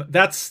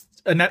 That's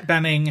Annette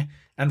Bening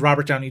and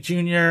Robert Downey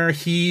Jr.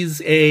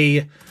 She's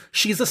a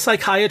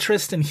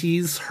psychiatrist, and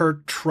he's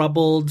her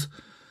troubled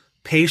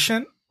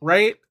patient,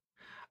 right?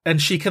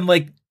 And she can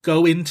like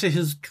go into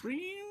his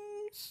dreams.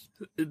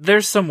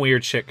 There's some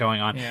weird shit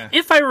going on. Yeah.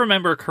 If I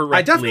remember correctly,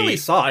 I definitely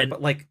saw it,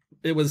 but like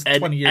it was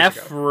 20 years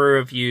ago.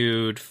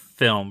 F-reviewed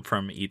film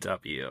from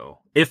EW,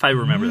 if I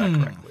remember that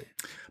correctly.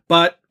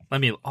 But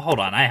hold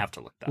on, I have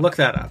to look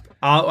that up.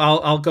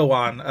 I'll go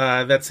on.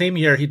 That same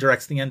year, he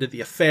directs The End of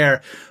the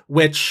Affair,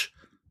 which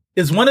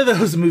is one of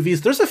those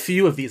movies. There's a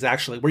few of these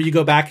actually where you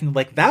go back and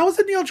like, that was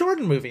a Neil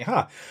Jordan movie,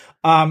 huh?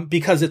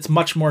 Because it's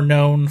much more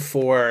known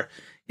for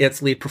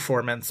its lead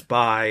performance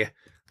by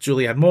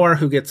Julianne Moore,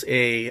 who gets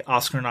a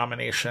Oscar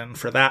nomination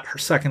for that, her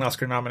second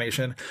Oscar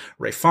nomination.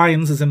 Ralph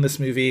Fiennes is in this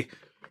movie.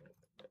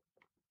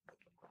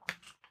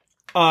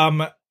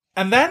 And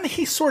then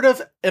he sort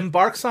of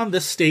embarks on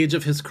this stage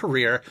of his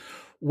career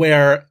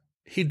where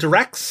he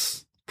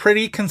directs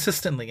pretty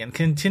consistently and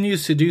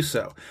continues to do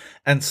so.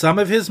 And some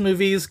of his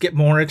movies get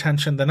more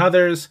attention than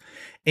others.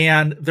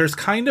 And there's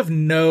kind of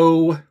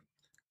no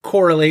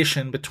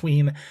correlation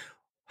between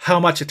how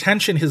much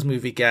attention his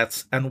movie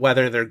gets and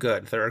whether they're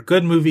good. There are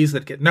good movies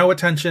that get no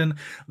attention.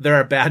 There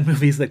are bad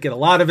movies that get a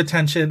lot of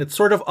attention. It's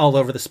sort of all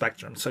over the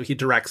spectrum. So he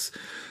directs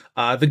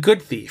The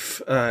Good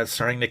Thief,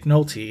 starring Nick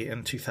Nolte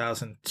in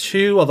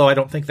 2002, although I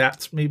don't think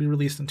that's maybe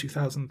released in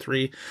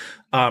 2003.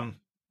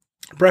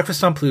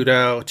 Breakfast on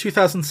Pluto.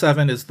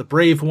 2007 is The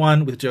Brave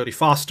One with Jodie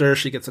Foster.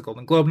 She gets a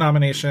Golden Globe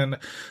nomination.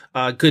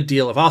 A good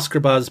deal of Oscar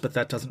buzz, but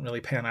that doesn't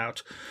really pan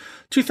out.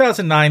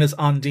 2009 is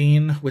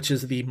Ondine, which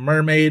is the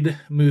mermaid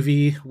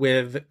movie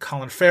with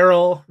Colin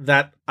Farrell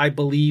that I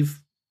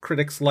believe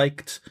critics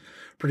liked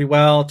pretty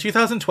well.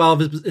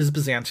 2012 is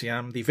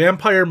Byzantium, the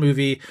vampire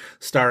movie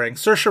starring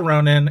Saoirse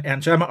Ronan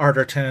and Gemma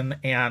Arterton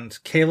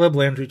and Caleb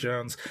Landry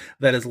Jones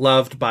that is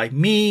loved by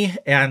me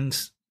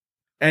and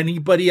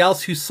anybody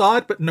else who saw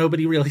it, but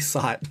nobody really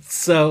saw it.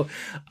 So,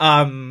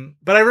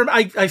 but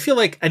I feel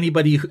like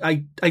anybody who,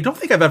 I don't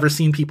think I've ever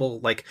seen people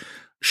like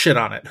shit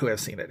on it who have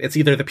seen it. It's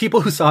either the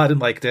people who saw it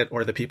and liked it,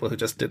 or the people who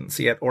just didn't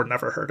see it or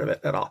never heard of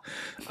it at all.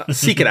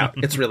 Seek it out.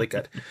 It's really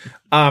good.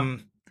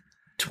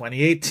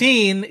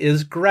 2018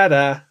 is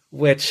Greta,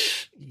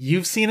 which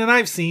you've seen and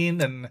I've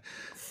seen, and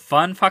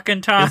fun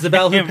fucking time.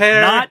 Isabelle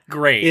Huppert not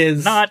great.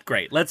 is not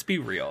great. Let's be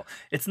real.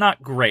 It's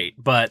not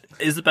great, but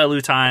Isabelle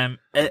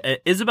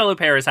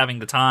Huppert is having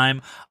the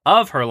time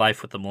of her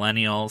life with the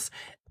millennials.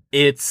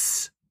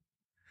 It's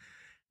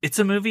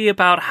a movie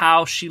about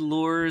how she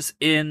lures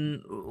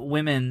in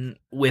women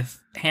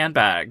with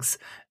handbags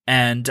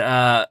and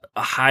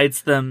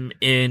hides them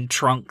in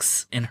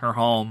trunks in her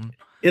home.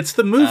 It's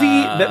the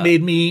movie that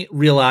made me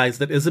realize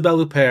that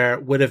Isabelle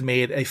Huppert would have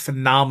made a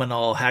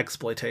phenomenal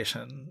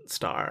hagsploitation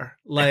star.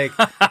 Like,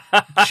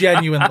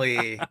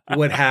 genuinely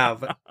would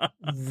have ruled.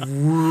 The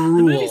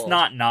movie's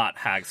not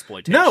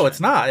hagsploitation. No, it's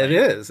not. It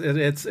is.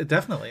 It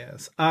definitely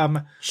is.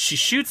 She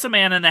shoots a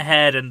man in the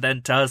head and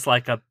then does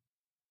like a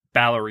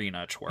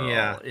ballerina twirl.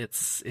 Yeah.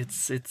 It's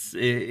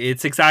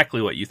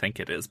exactly what you think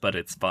it is, but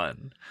it's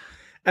fun.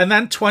 And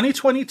then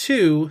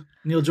 2022,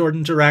 Neil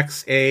Jordan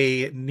directs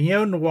a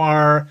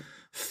neo-noir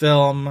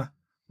film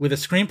with a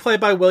screenplay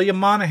by William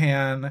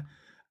Monahan,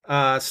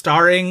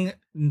 starring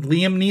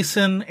Liam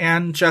Neeson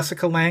and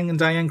Jessica Lange and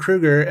Diane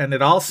Kruger, and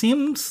it all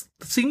seemed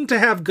to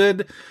have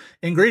good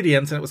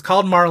ingredients, and it was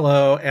called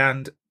Marlowe,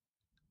 and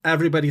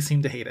everybody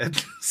seemed to hate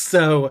it.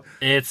 So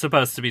it's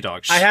supposed to be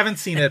dog shit. I haven't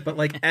seen it, but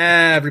like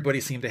everybody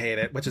seemed to hate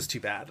it, which is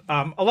too bad.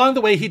 Along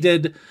the way, he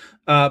did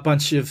a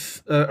bunch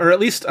of, or at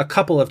least a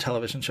couple of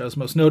television shows,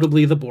 most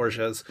notably The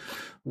Borgias,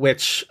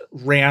 which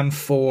ran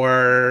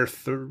for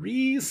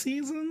 3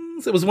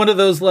 seasons. It was one of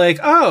those like,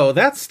 oh,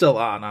 that's still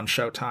on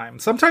Showtime.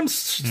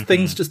 Sometimes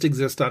things just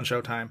exist on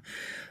Showtime.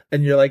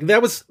 And you're like,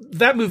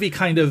 that movie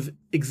kind of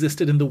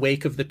existed in the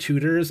wake of The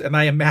Tudors. And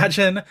I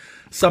imagine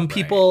some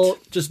people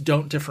just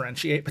don't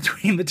differentiate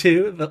between the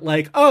two. That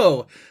like,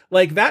 oh,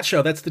 like that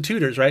show, that's The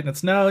Tudors, right? And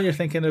it's, no, you're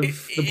thinking of The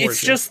Borgias.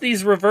 It's just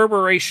these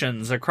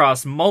reverberations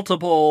across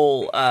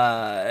multiple,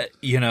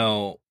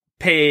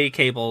 pay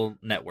cable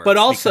networks. But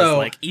also, because,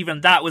 like, even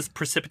that was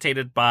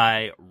precipitated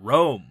by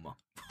Rome.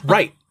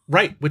 Right,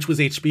 which was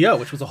HBO,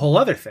 which was a whole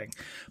other thing.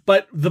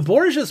 But The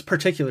Borgias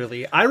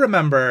particularly, I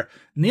remember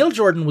Neil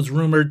Jordan was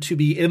rumored to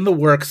be in the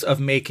works of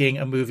making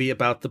a movie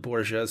about the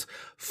Borgias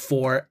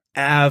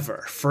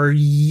forever, for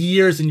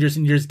years and years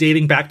and years,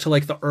 dating back to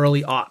like the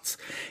early aughts.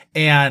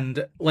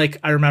 And like,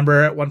 I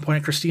remember at one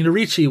point Christina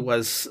Ricci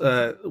was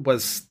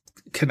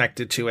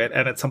connected to it.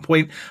 And at some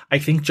point, I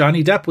think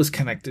Johnny Depp was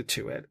connected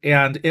to it.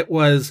 And it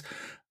was,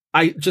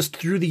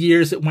 through the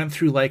years, it went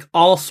through like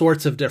all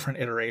sorts of different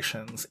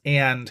iterations,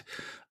 and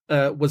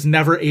was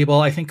never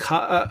able. I think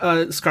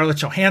Scarlett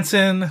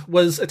Johansson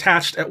was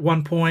attached at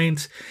one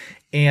point,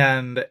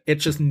 and it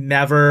just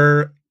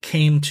never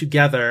came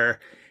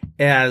together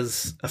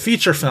as a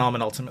feature film,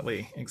 and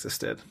ultimately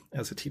existed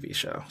as a TV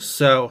show.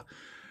 So,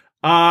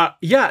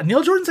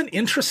 Neil Jordan's an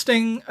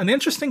interesting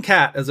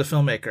cat as a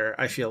filmmaker,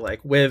 I feel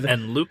like.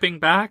 And looping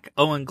back,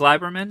 Owen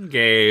Gleiberman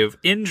gave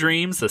In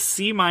Dreams a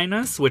C-,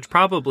 which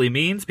probably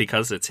means,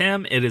 because it's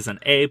him, it is an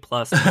A+.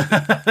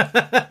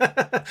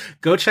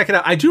 Go check it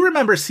out. I do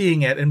remember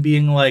seeing it and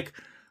being like,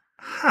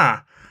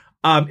 I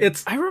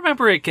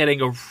remember it getting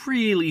a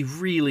really,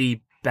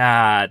 really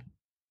bad,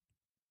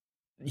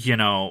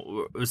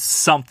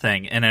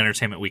 something in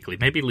Entertainment Weekly.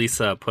 Maybe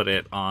Lisa put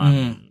it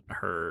on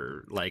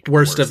her like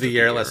worst of the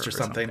year list or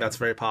something. That's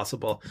very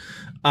possible.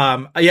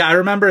 I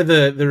remember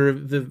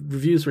the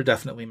reviews were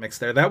definitely mixed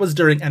there. That was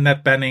during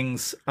Annette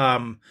Bening's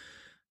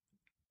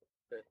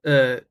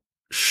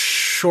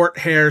short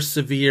hair,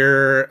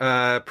 severe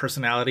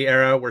personality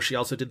era, where she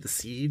also did The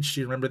Siege.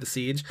 Do you remember The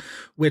Siege?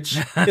 Which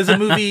is a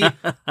movie.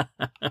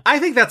 I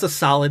think that's a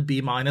solid B-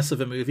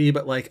 of a movie,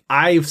 but like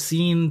I've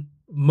seen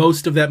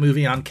most of that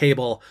movie on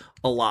cable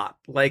a lot.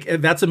 Like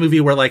that's a movie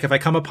where like if I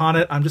come upon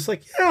it, I'm just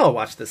like, yeah, I'll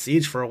watch The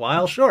Siege for a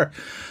while, sure.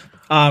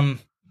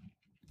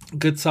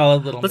 Good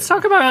solid little Let's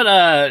movie. talk about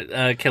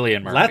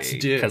Cillian Murphy. Let's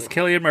do. Because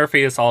Cillian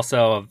Murphy is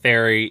also a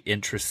very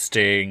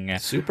interesting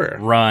Super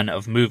run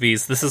of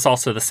movies. This is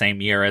also the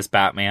same year as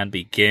Batman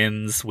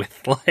Begins,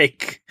 with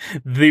like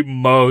the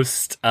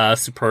most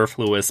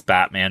superfluous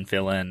Batman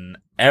villain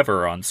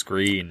ever on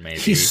screen. Maybe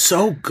he's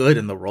so good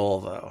in the role,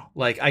 though.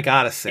 Like I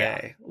gotta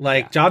say,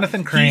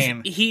 Jonathan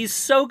Crane, he's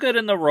so good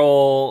in the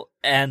role,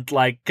 and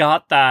like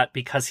got that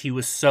because he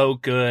was so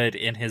good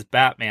in his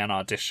Batman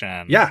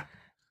audition. Yeah.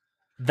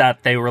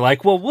 That they were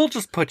like, well, we'll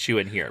just put you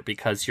in here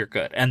because you're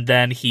good. And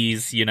then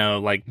he's,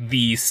 like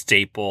the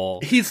staple.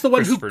 He's the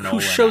one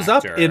who shows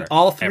up in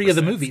all three of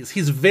the movies.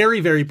 He's very,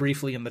 very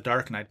briefly in The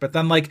Dark Knight, but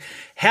then like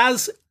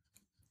has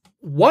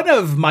one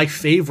of my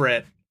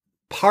favorite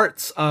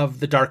parts of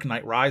The Dark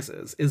Knight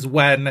Rises is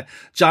when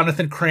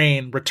Jonathan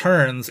Crane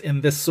returns in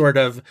this sort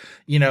of,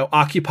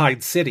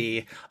 occupied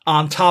city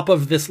on top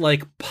of this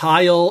like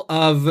pile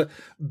of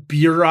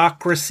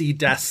bureaucracy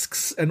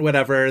desks and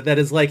whatever that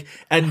is like,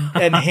 and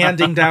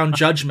handing down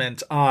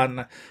judgment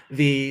on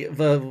the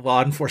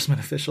law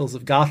enforcement officials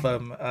of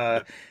Gotham.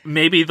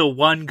 Maybe the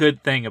one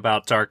good thing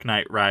about Dark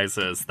Knight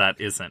Rises that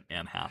isn't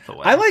Anne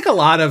Hathaway. I like a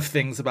lot of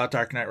things about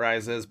Dark Knight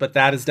Rises, but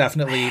that is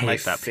definitely my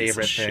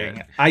favorite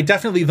thing. I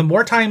definitely, the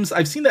more times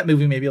I've seen that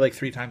movie, maybe like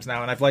 3 times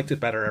now, and I've liked it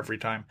better every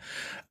time.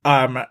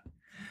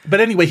 But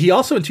anyway, he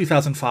also in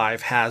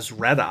 2005 has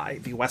Red Eye,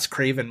 the Wes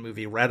Craven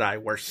movie Red Eye,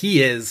 where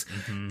he is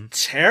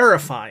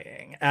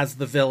terrifying as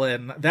the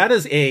villain. That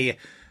is I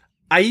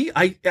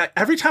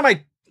every time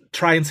I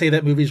try and say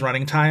that movie's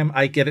running time,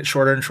 I get it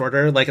shorter and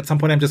shorter. Like at some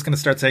point, I'm just going to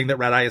start saying that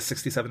Red Eye is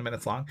 67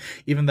 minutes long,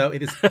 even though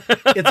it is.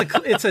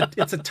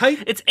 It's a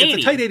tight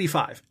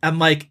 85, and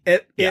like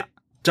it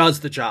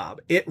does the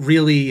job. It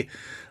really,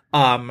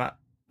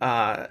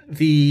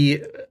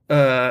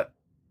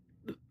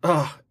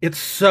 it's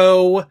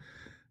so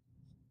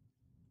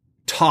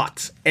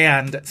taut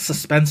and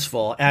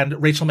suspenseful,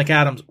 and Rachel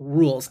McAdams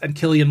rules, and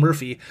Cillian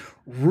Murphy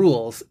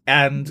rules,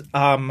 and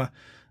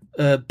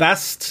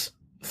best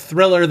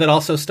thriller that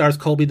also stars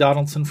Colby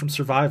Donaldson from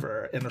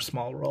Survivor in a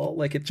small role.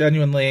 Like it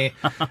genuinely,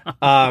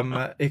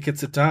 it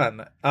gets it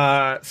done.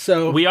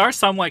 So we are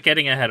somewhat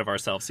getting ahead of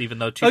ourselves, even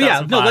though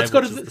 2005, let's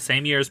go to the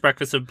same year as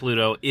Breakfast with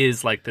Pluto,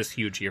 is like this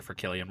huge year for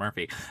Cillian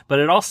Murphy. But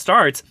it all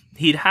starts,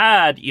 he'd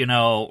had,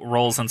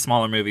 roles in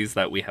smaller movies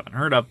that we haven't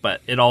heard of, but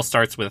it all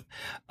starts with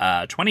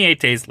 28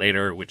 Days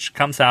Later, which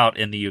comes out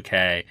in the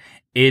UK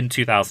in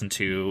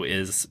 2002,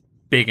 is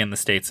big in the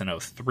States in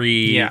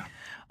 2003. Yeah.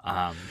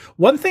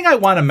 One thing I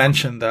want to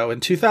mention, though,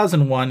 in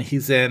 2001,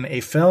 he's in a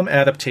film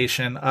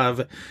adaptation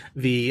of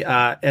the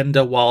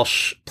Enda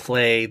Walsh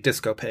play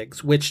Disco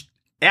Pigs, which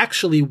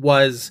actually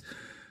was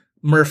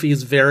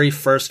Murphy's very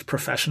first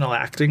professional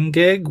acting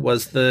gig,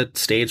 was the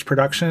stage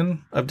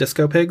production of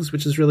Disco Pigs,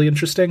 which is really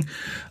interesting,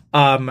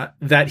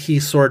 that he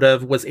sort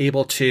of was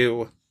able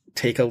to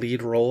take a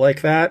lead role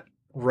like that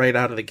right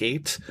out of the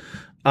gate.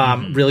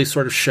 Really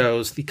sort of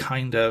shows the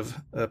kind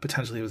of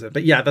potential he was in.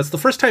 But yeah, that's the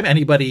first time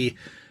anybody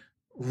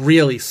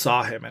really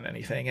saw him in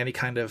anything, in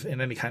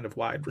any kind of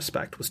wide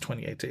respect, was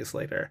 28 Days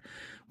Later,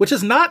 which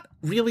is not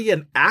really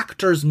an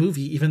actor's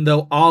movie, even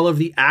though all of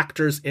the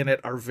actors in it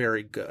are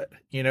very good.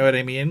 You know what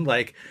I mean?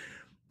 Like,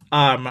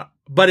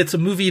 but it's a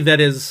movie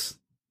that's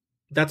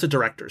a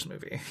director's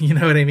movie. You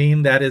know what I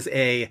mean? That is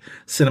a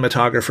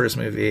cinematographer's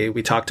movie.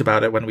 We talked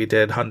about it when we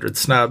did 100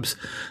 Snubs.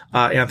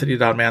 Anthony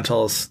Don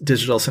Mantle's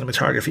digital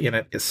cinematography in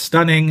it is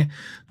stunning.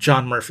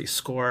 John Murphy's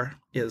score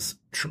is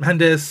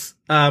tremendous.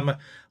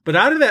 But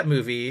out of that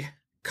movie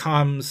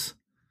comes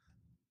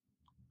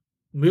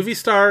movie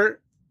star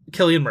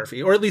Cillian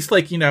Murphy, or at least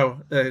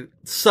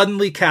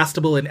suddenly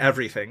castable in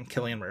everything,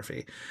 Cillian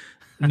Murphy.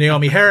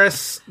 Naomi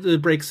Harris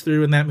breaks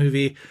through in that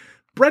movie.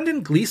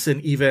 Brendan Gleeson,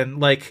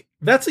 even,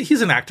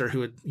 he's an actor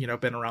who had,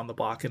 been around the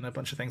block in a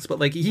bunch of things, but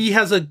he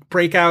has a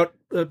breakout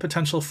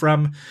potential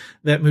from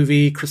that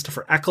movie.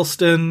 Christopher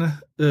Eccleston,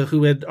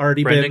 who had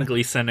already Brendan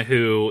Gleeson,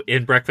 who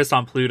in Breakfast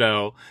on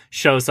Pluto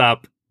shows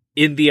up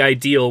in the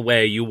ideal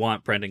way you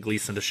want Brendan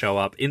Gleeson to show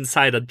up,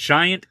 inside a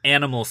giant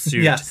animal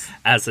suit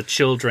as a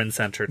children's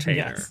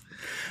entertainer. Yes.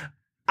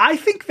 I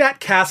think that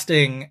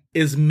casting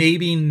is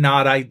maybe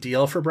not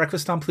ideal for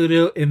Breakfast on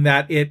Pluto, in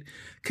that it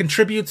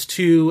contributes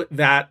to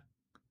that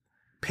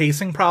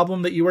pacing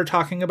problem that you were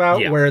talking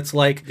about, where it's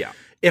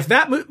if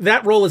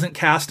that role isn't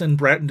cast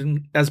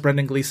as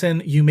Brendan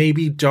Gleeson, you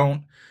maybe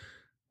don't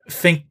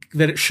think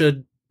that it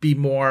should be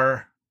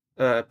more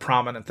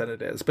prominent than it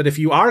is. But if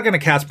you are going to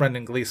cast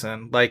Brendan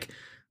Gleeson,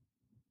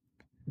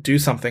 do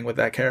something with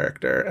that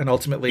character, and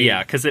ultimately,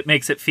 because it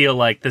makes it feel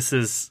like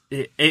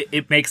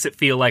it makes it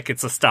feel like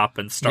it's a stop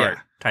and start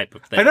type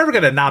of thing. I'm never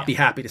going to not be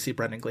happy to see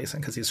Brendan Gleeson,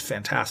 because he's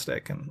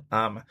fantastic, and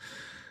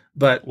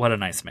but what a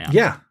nice man.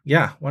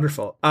 Yeah,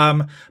 wonderful.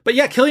 But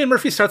yeah, Cillian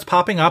Murphy starts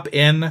popping up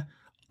in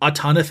a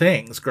ton of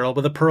things: Girl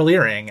with a Pearl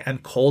Earring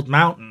and Cold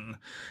Mountain,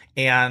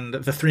 and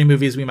the 3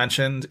 movies we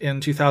mentioned in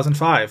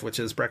 2005, which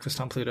is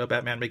Breakfast on Pluto,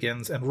 Batman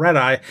Begins, and Red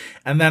Eye.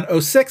 And then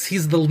 2006,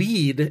 he's the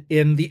lead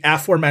in the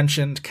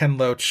aforementioned Ken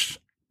Loach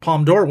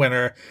Palme d'Or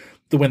winner,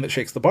 The Wind That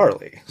Shakes the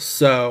Barley.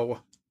 So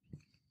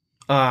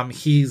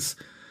he's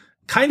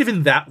kind of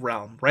in that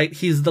realm, right?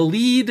 He's the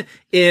lead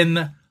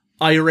in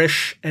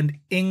Irish and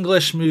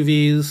English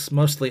movies,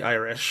 mostly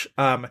Irish.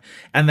 And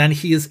then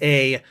he's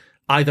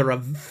either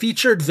a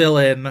featured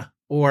villain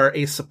or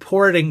a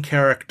supporting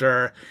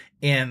character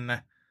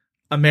in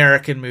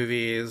American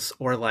movies,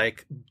 or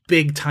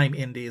big time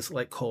indies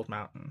like Cold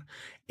Mountain.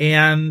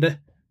 And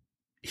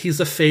he's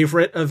a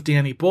favorite of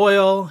Danny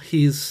Boyle.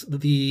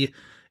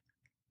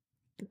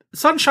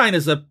 Sunshine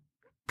is a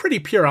pretty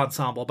pure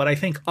ensemble, but I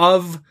think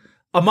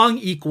among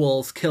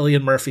equals,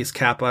 Cillian Murphy's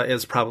Kappa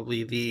is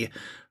probably the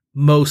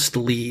most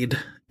lead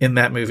in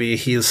that movie.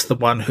 He's the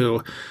one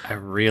who... I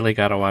really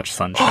gotta watch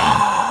Sunshine.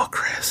 Oh,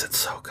 Chris, it's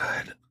so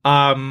good.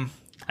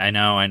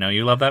 I know.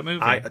 You love that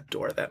movie. I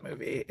adore that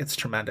movie. It's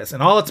tremendous.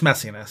 And all its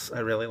messiness. I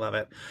really love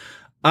it.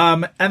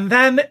 And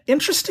then,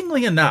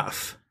 interestingly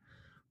enough,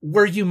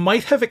 where you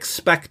might have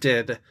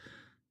expected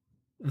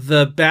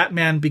the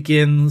Batman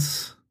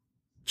Begins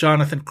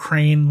Jonathan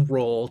Crane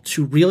role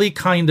to really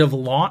kind of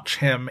launch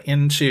him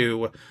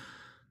into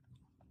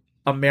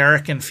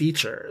American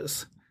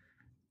features,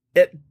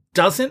 it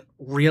doesn't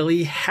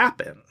really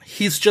happen.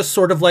 He's just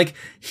sort of like,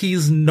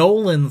 he's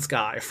Nolan's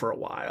guy for a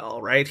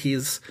while, right?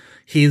 He's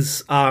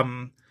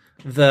the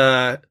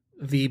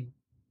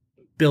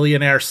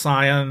billionaire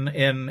scion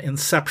in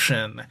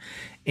Inception,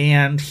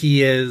 and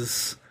he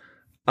is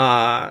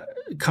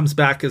comes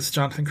back as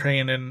Jonathan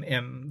Crane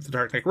in The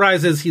Dark Knight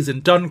Rises. He's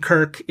in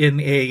Dunkirk in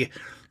a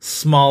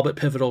small but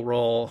pivotal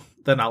role.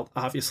 Then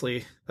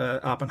obviously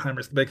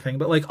Oppenheimer's the big thing.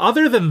 But like,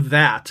 other than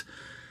that,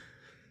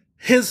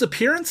 his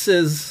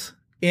appearances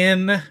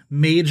in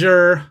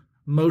major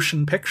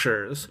motion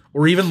pictures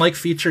or even like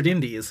featured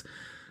indies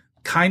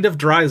kind of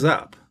dries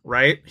up,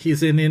 right?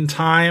 He's in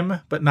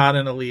Time, but not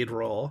in a lead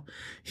role.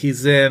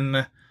 He's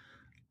in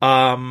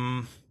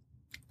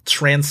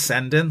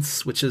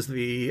Transcendence, which is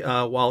the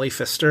Wally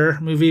Pfister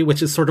movie,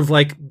 which is sort of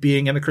like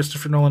being in a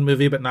Christopher Nolan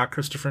movie, but not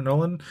Christopher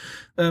Nolan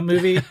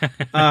movie.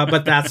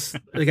 But that's,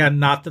 again,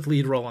 not the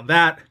lead role in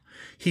that.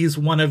 He's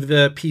one of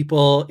the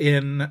people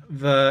in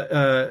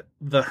the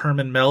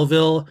Herman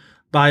Melville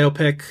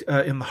biopic,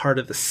 In the Heart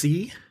of the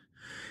Sea.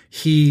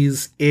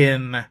 He's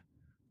in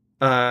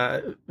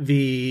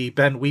the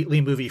Ben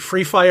Wheatley movie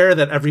Free Fire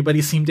that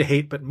everybody seemed to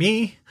hate but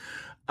me.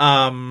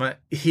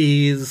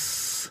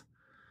 He's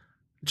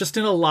just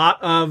in a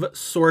lot of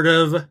sort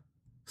of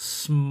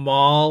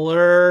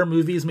smaller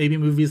movies, maybe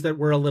movies that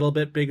were a little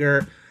bit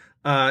bigger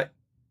of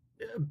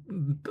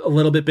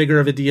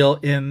a deal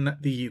in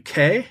the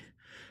UK.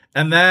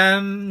 And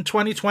then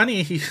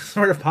 2020, he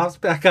sort of pops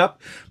back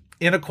up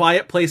in A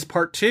Quiet Place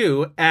Part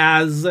 2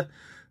 as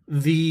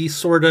the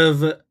sort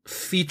of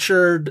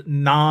featured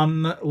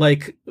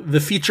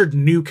the featured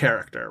new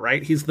character,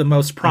 right? He's the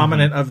most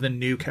prominent of the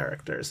new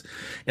characters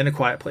in A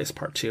Quiet Place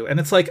Part 2. And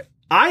it's like,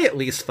 I at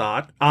least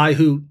thought,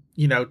 who,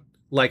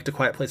 liked A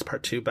Quiet Place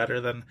Part 2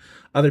 better than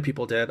other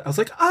people did, I was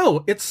like,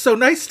 oh, it's so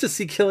nice to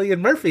see Cillian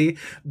Murphy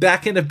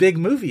back in a big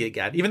movie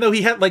again. Even though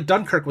he had,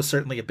 Dunkirk was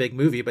certainly a big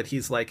movie, but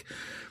he's like,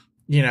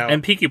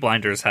 And Peaky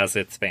Blinders has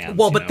its fans.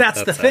 Well, but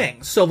that's the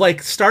thing. So,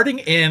 starting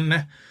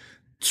in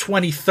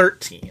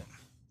 2013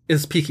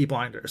 is Peaky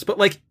Blinders.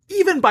 But,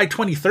 even by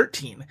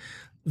 2013,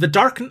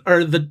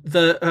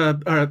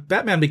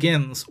 Batman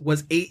Begins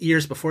was 8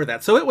 years before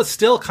that. So it was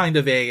still kind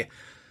of a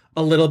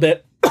little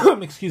bit,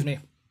 excuse me,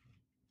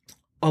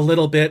 a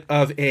little bit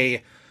of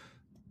a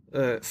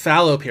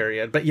fallow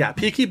period. But yeah,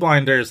 Peaky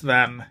Blinders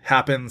then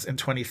happens in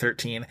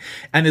 2013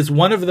 and is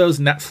one of those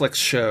Netflix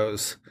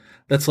shows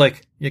that's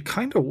you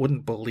kind of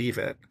wouldn't believe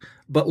it,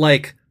 but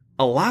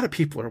a lot of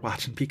people are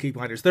watching Peaky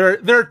Blinders. There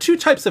are two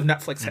types of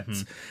Netflix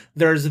hits.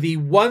 There's the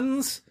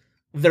ones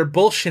they're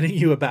bullshitting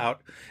you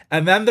about,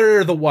 and then there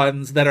are the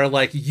ones that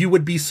are you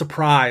would be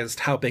surprised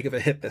how big of a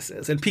hit this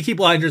is. And Peaky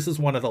Blinders is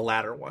one of the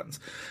latter ones.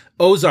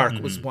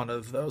 Ozark was one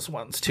of those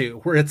ones too,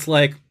 where it's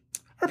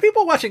are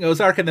people watching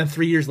Ozark? And then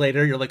 3 years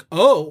later, you're like,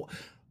 oh,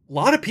 a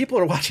lot of people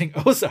are watching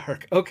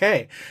Ozark.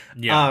 Okay.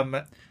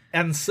 Yeah.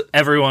 And so,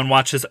 everyone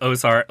watches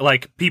Ozark.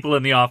 People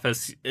in the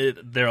office,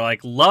 they're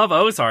love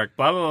Ozark,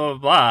 blah, blah, blah,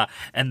 blah.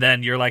 And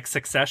then you're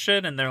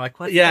Succession, and they're like,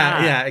 what's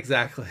that? Yeah,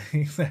 exactly.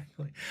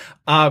 Exactly.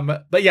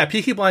 But yeah,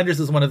 Peaky Blinders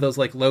is one of those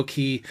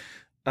low-key,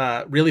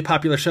 really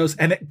popular shows,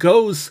 and it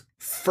goes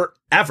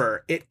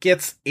forever. It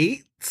gets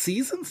 6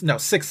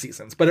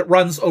 seasons, but it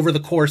runs over the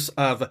course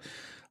of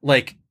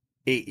 8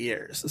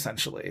 years,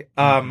 essentially.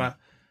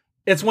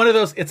 It's one of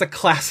those, it's a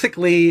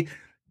classically,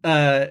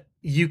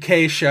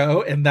 UK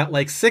show in that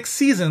 6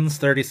 seasons,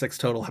 36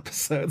 total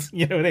episodes.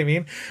 You know what I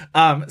mean?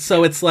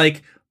 So it's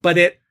but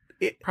it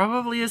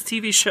probably as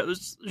TV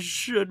shows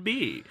should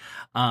be.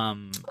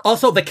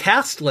 Also the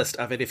cast list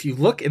of it, if you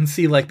look and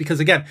see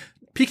because again,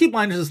 Peaky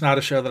Blinders is not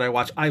a show that I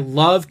watch. I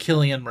love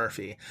Cillian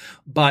Murphy,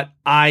 but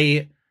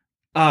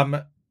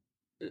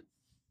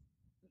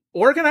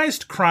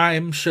organized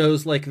crime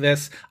shows like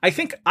this, I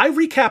think I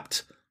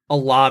recapped a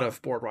lot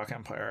of Boardwalk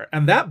Empire,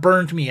 and that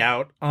burned me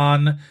out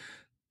on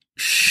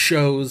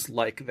shows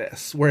like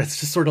this, where it's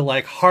just sort of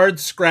hard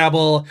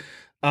scrabble,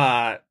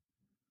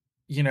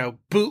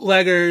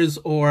 bootleggers,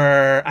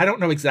 or I don't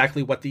know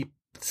exactly what the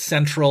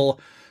central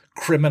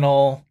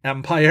criminal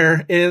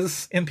empire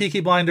is in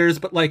Peaky Blinders,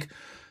 but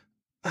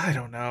I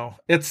don't know.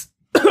 It's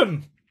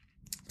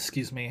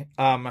excuse me.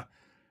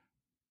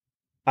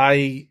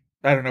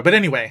 I don't know. But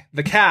anyway,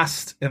 the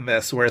cast in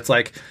this, where it's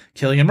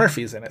Cillian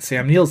Murphy's in it,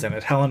 Sam Neill's in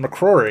it, Helen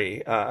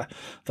McCrory,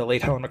 the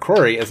late Helen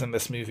McCrory is in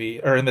this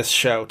movie, or in this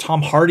show.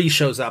 Tom Hardy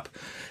shows up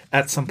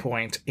at some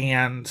point,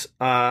 and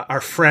our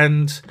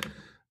friend,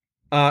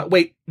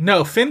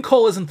 Finn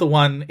Cole isn't the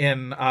one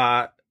in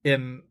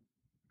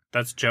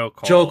That's Joe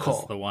Cole. Joe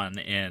Cole is the one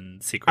in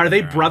Secret. Are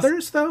they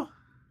brothers though?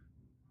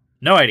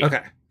 No idea.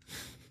 Okay.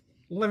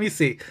 Let me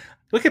see.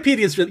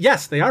 Wikipedia's really,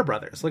 yes, they are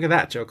brothers. Look at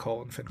that, Joe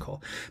Cole and Finn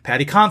Cole.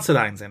 Patty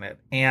Considine's in it,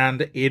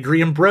 and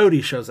Adrian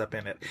Brody shows up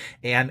in it,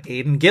 and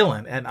Aidan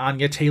Gillen, and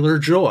Anya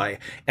Taylor-Joy,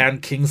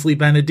 and Kingsley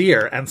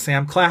Ben-Adir, and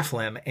Sam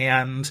Claflin,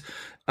 and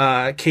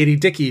Katie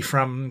Dickey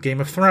from Game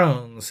of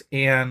Thrones,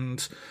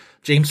 and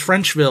James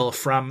Frenchville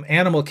from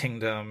Animal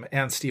Kingdom,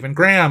 and Stephen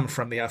Graham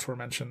from the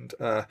aforementioned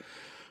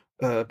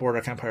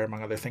Boardwalk Empire,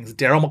 among other things.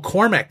 Daryl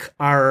McCormick,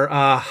 our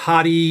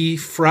hottie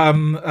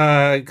from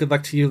Good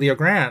Luck to You, Leo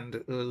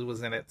Grand,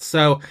 was in it.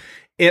 So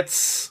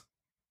it's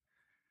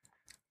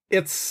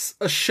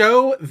a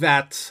show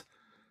that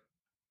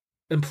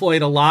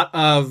employed a lot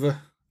of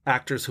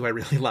actors who I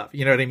really love.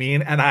 You know what I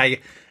mean? And I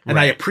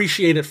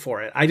appreciate it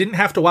for it. I didn't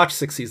have to watch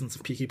 6 seasons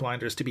of Peaky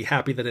Blinders to be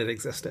happy that it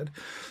existed.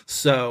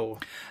 So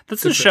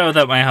that's a show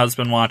that my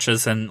husband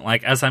watches, and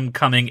like as I'm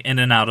coming in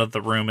and out of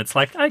the room, it's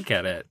like I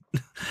get it.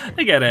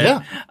 I get it.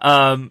 Yeah.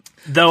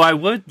 Though I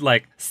would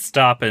like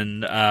stop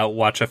and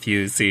watch a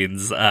few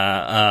scenes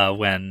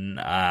when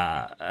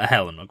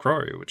Helen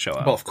McCrory would show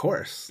up. Well, of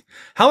course.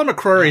 Helen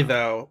McCrory,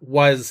 though,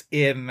 was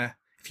in,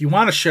 if you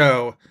want a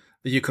show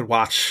that you could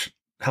watch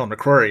Helen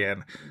McCrory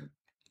in,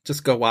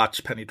 just go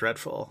watch Penny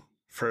Dreadful.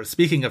 For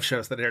speaking of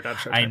shows that aired on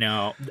Showtime. I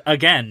know.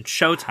 Again,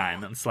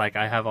 Showtime. It's like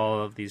I have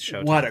all of these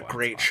Showtime. What a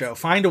great show.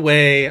 Find a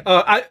way.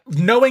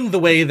 Knowing the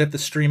way that the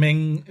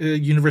streaming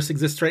universe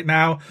exists right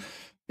now,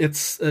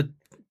 it's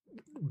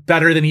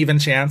better than even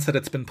chance that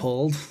it's been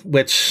pulled,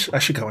 which I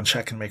should go and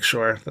check and make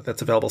sure that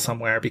that's available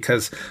somewhere,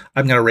 because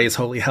I'm going to raise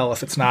holy hell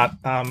if it's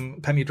not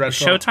Penny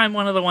Dreadful. Is Showtime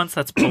one of the ones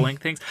that's pulling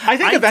things? I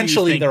think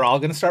eventually they're all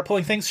going to start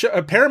pulling things.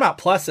 Paramount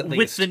Plus, at least.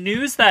 With the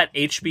news that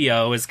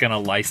HBO is going to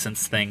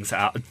license things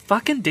out.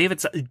 Fucking David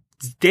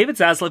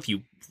Zaslav,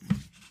 you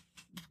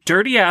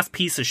dirty ass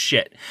piece of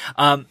shit.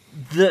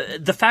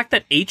 The fact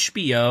that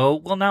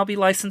HBO will now be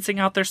licensing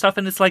out their stuff,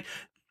 and it's like,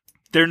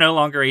 they're no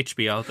longer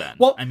HBO then.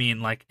 Well, I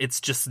mean, like,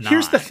 it's just not.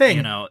 Here's the thing.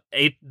 You know,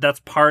 that's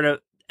part of...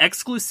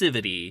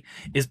 Exclusivity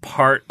is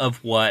part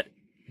of what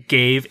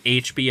gave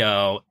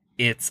HBO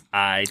its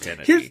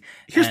identity.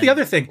 Here's the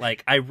other thing.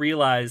 Like, I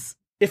realize...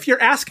 If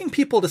you're asking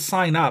people to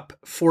sign up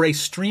for a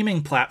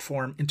streaming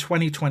platform in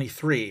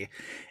 2023,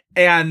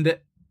 and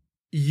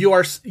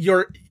your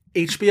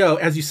HBO,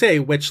 as you say,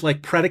 which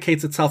like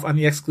predicates itself on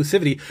the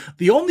exclusivity,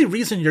 the only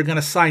reason you're going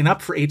to sign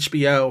up for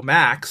HBO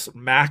Max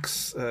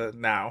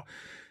now,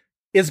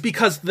 is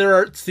because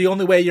it's the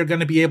only way you're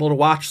going to be able to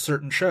watch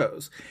certain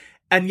shows.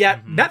 And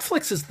yet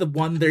Netflix is the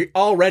one they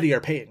already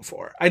are paying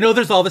for. I know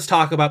there's all this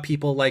talk about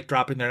people like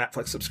dropping their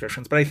Netflix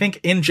subscriptions, but I think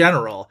in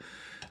general,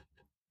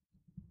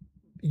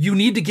 you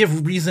need to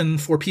give reason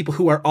for people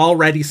who are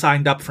already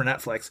signed up for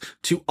Netflix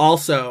to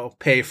also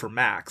pay for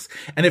Max.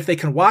 And if they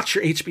can watch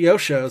your HBO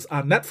shows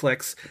on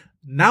Netflix,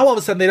 now all of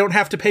a sudden they don't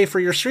have to pay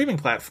for your streaming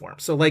platform.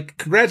 So like,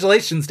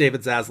 congratulations,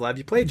 David Zaslav,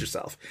 you played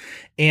yourself.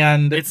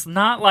 And it's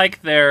not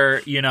like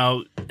they're, you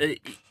know,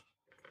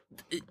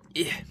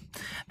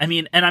 I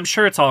mean, and I'm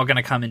sure it's all going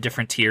to come in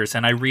different tiers.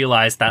 And I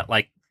realize that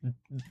like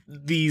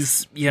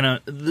these, you know,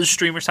 the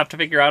streamers have to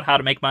figure out how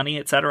to make money,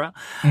 etc.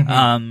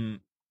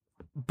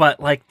 But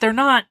like, they're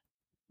not,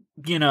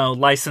 you know,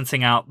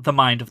 licensing out The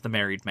Mind of the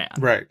Married Man.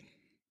 Right.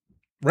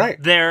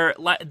 They're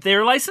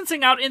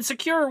licensing out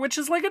Insecure, which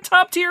is like a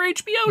top tier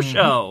HBO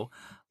show.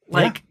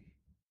 Like,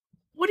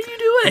 what are you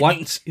doing?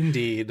 What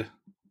indeed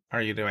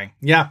are you doing?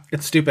 Yeah,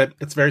 it's stupid.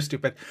 It's very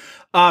stupid.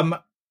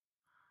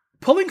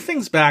 Pulling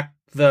things back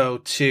though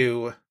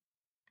to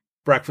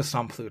Breakfast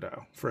on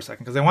Pluto for a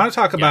second, because I want to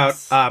talk about.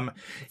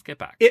 Let's get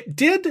back. It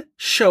did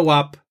show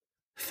up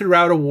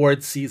throughout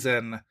award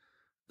season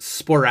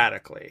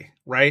sporadically,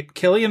 right?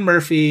 Cillian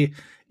Murphy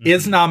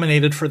is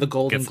nominated for the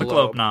Golden Globe. The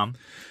Globe nom.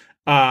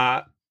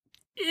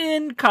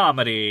 In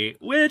comedy,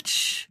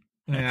 which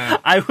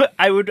I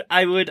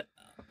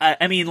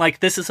mean, like,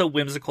 this is a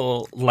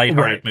whimsical,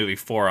 lighthearted movie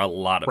for a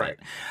lot of it.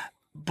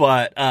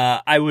 But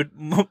I would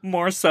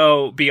more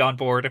so be on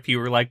board if you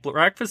were like,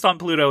 Breakfast on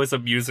Pluto is a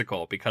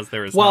musical because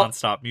there is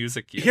nonstop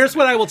music. Here's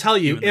what I will tell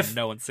you.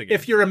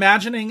 If you're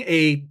imagining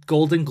a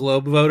Golden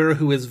Globe voter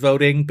who is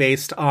voting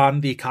based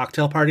on the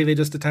cocktail party they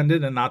just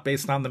attended and not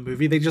based on the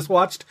movie they just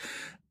watched,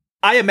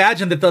 I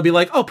imagine that they'll be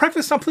like, oh,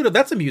 Breakfast on Pluto,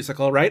 that's a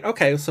musical, right?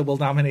 Okay, so we'll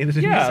nominate it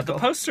in musical. Yeah, the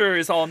poster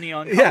is all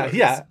neon colors.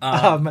 Yeah.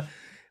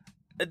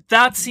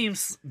 That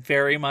seems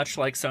very much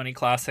like Sony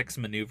Classics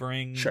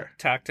maneuvering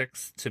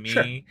tactics to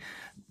me.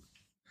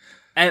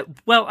 Sure.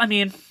 Well, I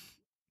mean,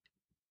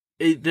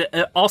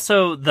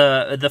 also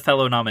the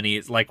fellow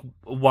nominees, like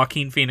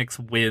Joaquin Phoenix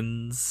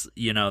wins,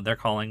 you know, they're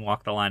calling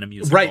Walk the Line a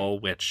musical,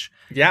 which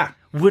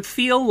would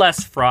feel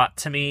less fraught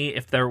to me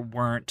if there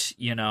weren't,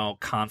 you know,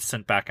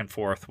 constant back and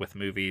forth with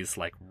movies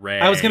like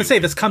Ray. I was going to say,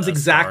 this comes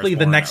exactly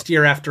the next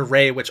year after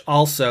Ray, which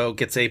also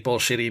gets a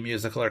bullshitty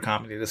musical or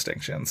comedy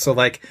distinction. So,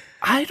 like,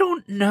 I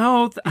don't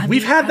know.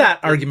 We've had that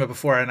argument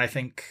before, and I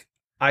think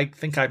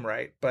I'm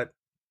right, but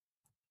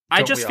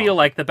I just feel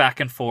like the back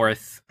and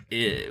forth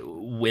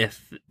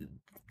with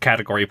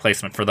category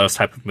placement for those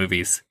type of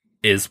movies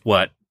is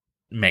what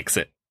makes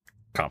it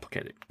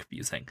complicated,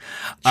 confusing.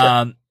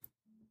 Sure.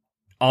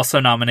 Also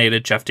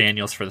nominated Jeff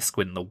Daniels for The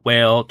Squid and the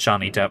Whale,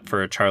 Johnny Depp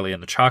for Charlie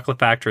and the Chocolate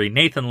Factory,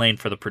 Nathan Lane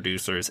for The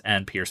Producers,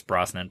 and Pierce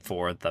Brosnan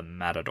for The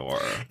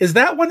Matador. Is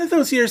that one of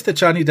those years that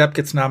Johnny Depp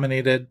gets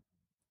nominated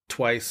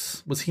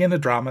twice? Was he in a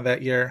drama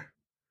that year?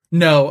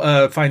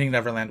 No, Finding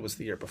Neverland was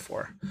the year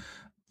before.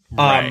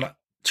 Right.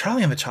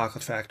 Charlie and the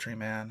Chocolate Factory,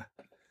 man.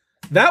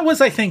 That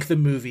was, I think, the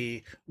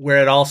movie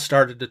where it all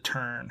started to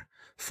turn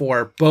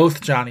for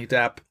both Johnny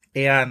Depp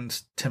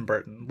and Tim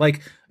Burton.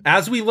 Like,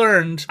 as we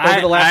learned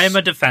over the last... I'm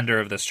a defender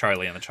of this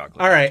Charlie and the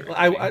Chocolate All right,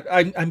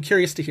 Factory. I'm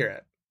curious to hear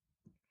it.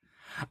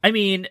 I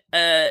mean,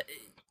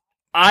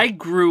 I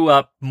grew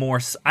up more...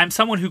 I'm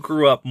someone who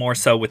grew up more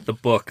so with the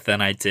book than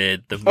I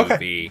did the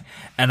movie. Okay.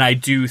 And I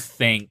do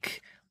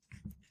think,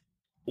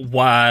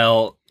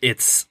 while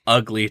it's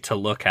ugly to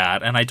look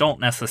at, and I don't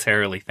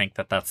necessarily think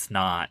that that's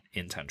not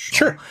intentional.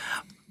 Sure.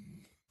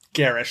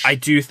 Garish. I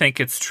do think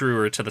it's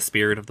truer to the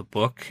spirit of the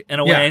book in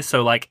a way.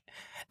 So, like...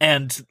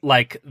 And,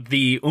 like,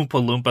 the Oompa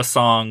Loompa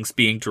songs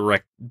being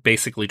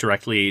basically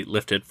directly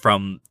lifted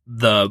from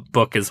the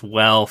book as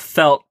well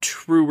felt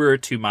truer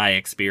to my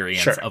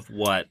experience of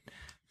what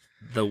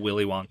the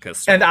Willy Wonka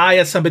story And I,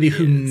 as somebody is.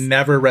 who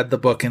never read the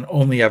book and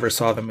only ever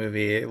saw the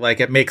movie, like,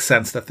 it makes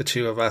sense that the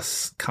two of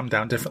us come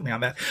down differently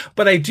on that.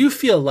 But I do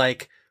feel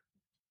like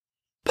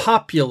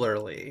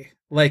popularly,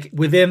 like,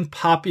 within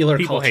popular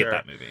People culture, hate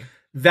that movie.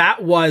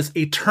 That was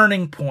a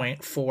turning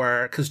point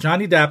for... Because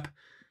Johnny Depp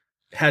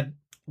had...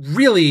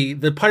 Really,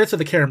 the Pirates of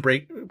the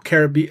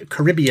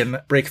Caribbean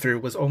breakthrough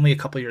was only a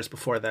couple years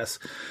before this.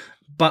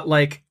 But,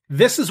 like,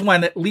 this is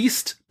when at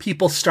least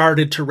people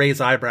started to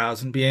raise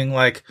eyebrows and being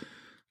like,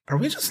 are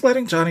we just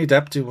letting Johnny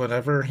Depp do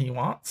whatever he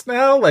wants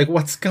now? Like,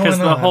 what's going on? Because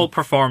the whole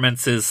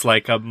performance is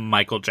like a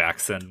Michael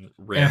Jackson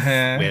riff,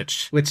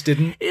 which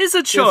didn't... Is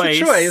a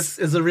choice.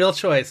 Is a real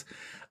choice.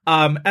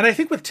 And I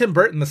think with Tim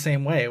Burton the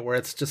same way, where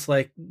it's just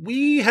like,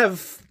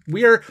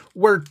 we're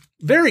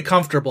very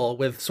comfortable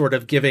with sort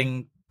of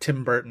giving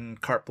Tim Burton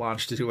carte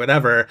blanche to do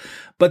whatever,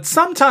 but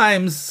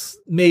sometimes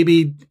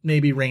maybe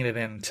rein it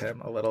in, Tim,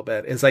 a little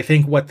bit, is I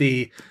think what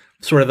the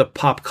sort of the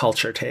pop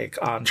culture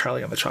take on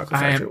Charlie and the Chocolate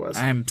Factory was.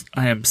 I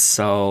am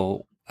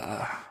so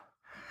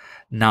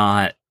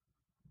not.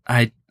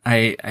 I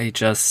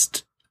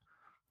just...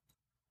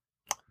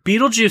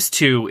 Beetlejuice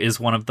 2 is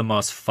one of the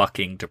most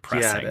fucking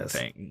depressing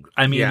things.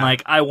 I mean,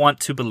 like, I want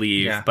to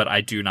believe, but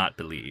I do not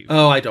believe.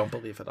 Oh, I don't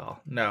believe at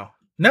all. No.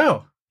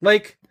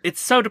 Like,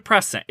 it's so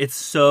depressing. It's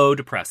so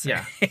depressing.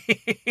 Yeah.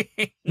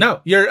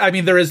 No,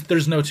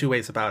 there's no two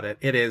ways about it.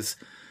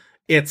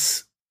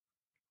 It's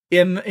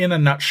in a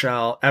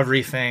nutshell,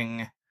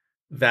 everything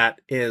that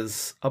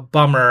is a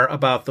bummer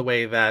about the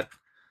way that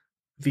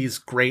these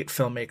great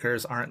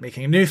filmmakers aren't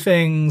making new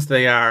things.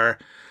 They are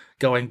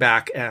going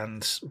back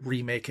and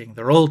remaking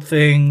their old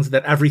things,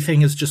 that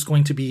everything is just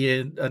going to be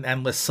an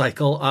endless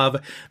cycle of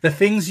the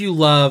things you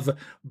love,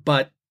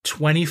 but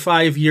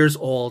 25 years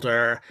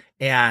older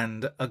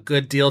and a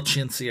good deal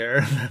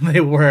chintzier than they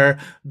were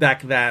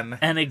back then.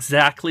 And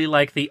exactly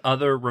like the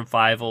other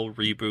revival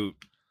reboot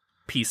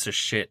piece of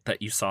shit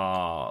that you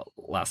saw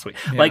last week.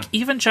 Yeah. Like,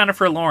 even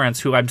Jennifer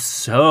Lawrence, who I'm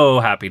so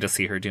happy to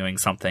see her doing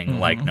something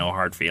like No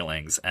Hard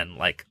Feelings and,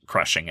 like,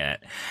 crushing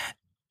it,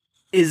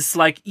 is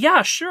like,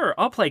 yeah, sure,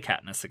 I'll play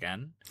Katniss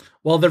again.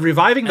 Well, they're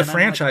reviving the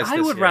franchise like,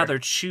 I would year. Rather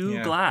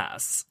chew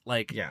glass.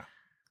 Like, yeah.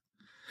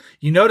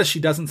 You notice she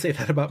doesn't say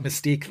that about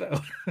Mystique,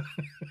 though.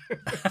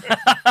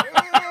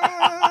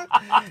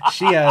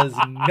 She has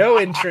no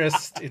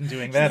interest in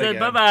doing that again.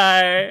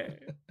 Bye-bye.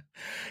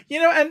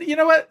 And you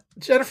know what?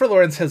 Jennifer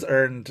Lawrence has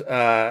earned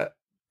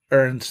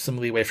some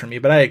leeway from me,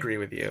 but I agree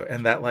with you.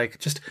 And that, like,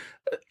 just...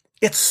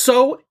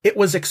 it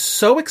was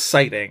so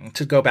exciting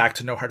to go back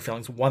to No Hard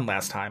Feelings one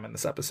last time in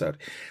this episode.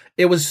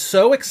 It was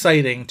so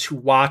exciting to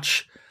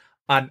watch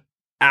an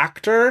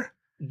actor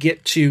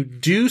get to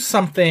do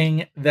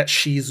something that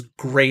she's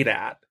great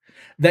at,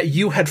 that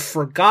you had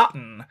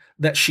forgotten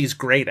that she's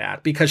great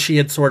at because she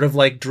had sort of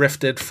like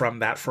drifted from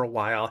that for a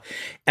while,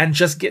 and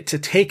just get to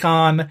take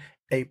on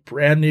a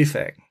brand new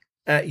thing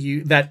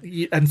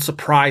and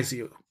surprise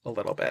you a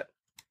little bit.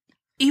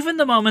 Even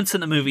the moments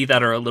in the movie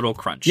that are a little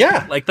crunchy.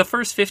 Yeah. Like the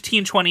first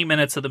 15, 20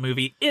 minutes of the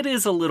movie, it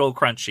is a little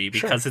crunchy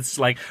because it's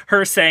like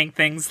her saying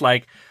things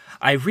like,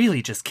 I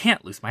really just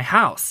can't lose my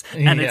house.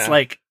 And it's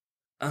like,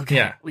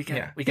 okay, we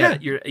get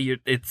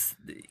it.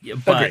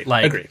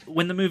 But Agreed.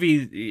 When the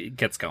movie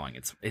gets going,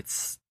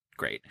 it's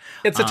great.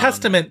 It's a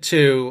testament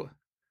to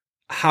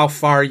how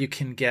far you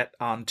can get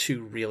on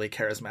two really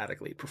charismatic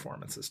lead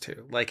performances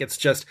too. Like, it's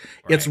just,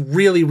 it's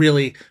really,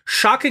 really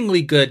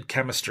shockingly good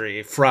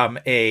chemistry from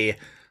a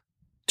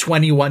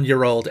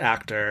 21-year-old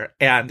actor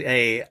and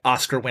a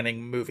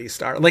Oscar-winning movie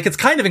star. Like, it's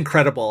kind of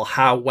incredible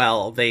how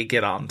well they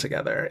get on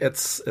together.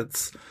 It's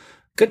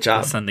good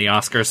job. Listen, the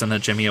Oscars and the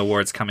Jimmy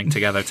Awards coming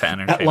together to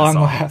entertain At long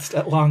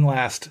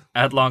last.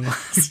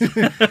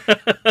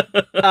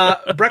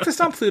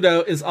 Breakfast on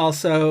Pluto is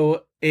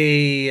also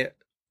a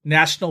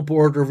National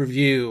Board of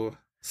Review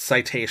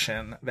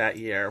citation that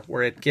year,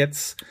 where it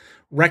gets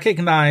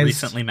recognized...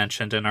 Recently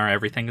mentioned in our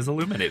Everything is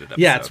Illuminated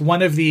episode. Yeah, it's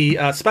one of the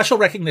special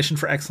recognition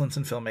for excellence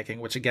in filmmaking,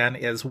 which again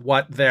is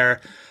what their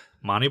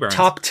Monty Burns.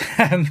 top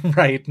 10,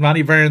 right,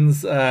 Monty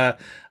Burns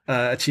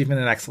Achievement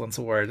and Excellence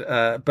Award.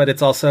 But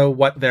it's also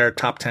what their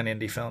top 10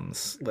 indie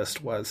films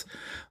list was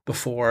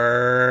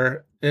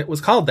before it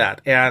was called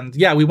that. And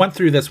yeah, we went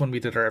through this when we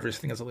did our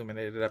Everything is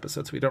Illuminated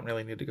episode, so we don't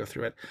really need to go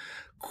through it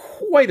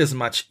quite as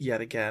much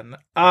yet again.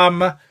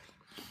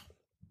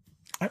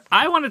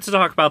 I wanted to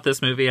talk about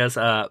this movie as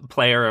a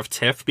player of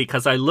TIFF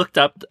because I looked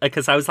up,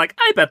 because I was like,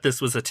 I bet this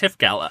was a TIFF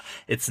gala.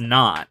 It's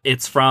not.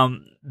 It's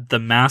from the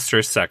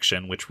Masters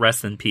section, which,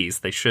 rest in peace,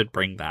 they should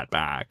bring that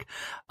back.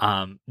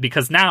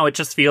 Because now it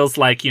just feels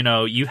like, you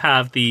know, you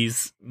have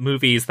these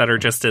movies that are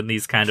just in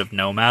these kind of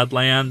nomad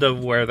land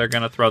of where they're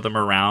going to throw them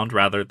around,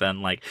 rather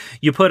than like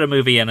you put a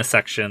movie in a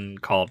section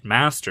called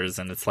Masters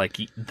and it's like,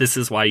 this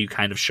is why you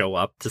kind of show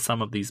up to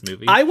some of these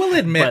movies. I will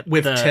admit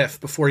with TIFF,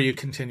 before you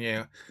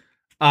continue,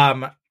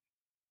 I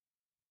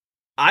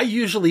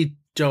usually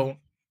don't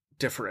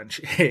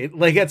differentiate.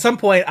 Like at some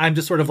point I'm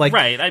just sort of like,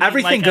 right.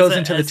 everything goes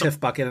into the TIFF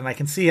bucket and I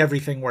can see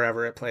everything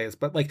wherever it plays.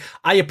 But like,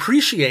 I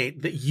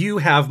appreciate that you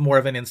have more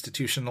of an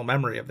institutional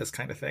memory of this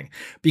kind of thing,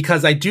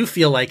 because I do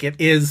feel like it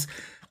is,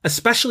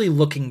 especially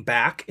looking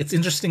back, it's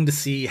interesting to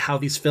see how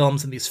these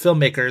films and these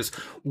filmmakers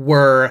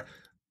were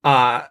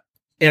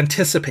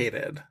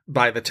anticipated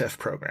by the TIFF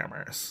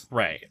programmers.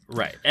 Right.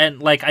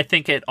 And like, I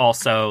think it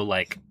also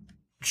like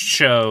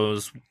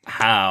shows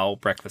how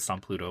Breakfast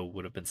on Pluto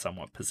would have been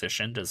somewhat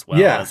positioned as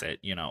well as it,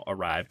 you know,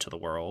 arrived to the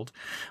world.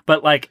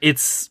 But like,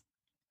 it's,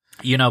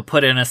 you know,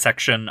 put in a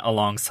section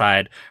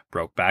alongside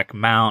Brokeback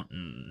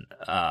Mountain,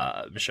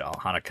 Michelle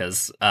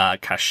Haneke's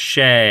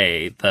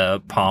Cachet,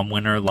 the Palme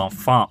winner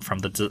L'Enfant from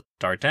the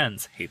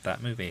Dardennes. Hate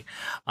that movie.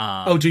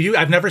 Oh, do you?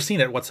 I've never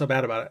seen it. What's so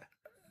bad about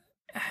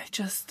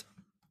it?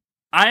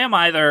 I am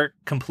either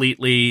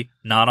completely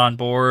not on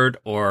board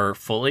or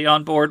fully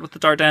on board with the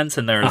Dardennes,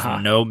 and there is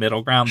no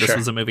middle ground. This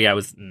was a movie I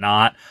was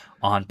not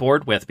on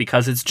board with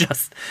because it's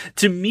just,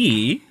 to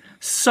me,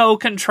 so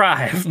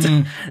contrived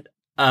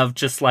of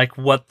just like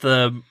what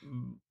the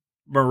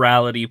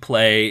morality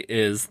play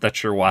is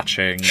that you're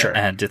watching. Sure.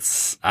 And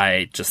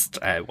I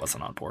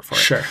wasn't on board for it.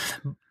 Sure.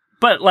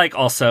 But like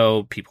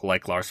also people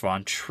like Lars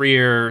von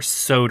Trier,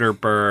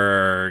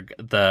 Soderbergh,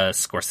 the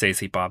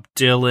Scorsese Bob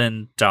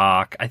Dylan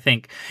doc. I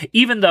think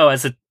even though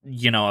as a,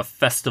 you know, a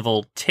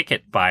festival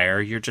ticket buyer,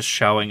 you're just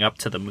showing up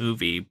to the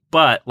movie.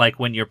 But like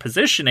when you're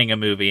positioning a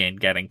movie and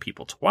getting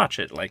people to watch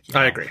it, like, you know,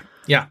 I agree.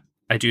 Yeah.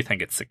 I do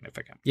think it's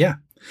significant. Yeah.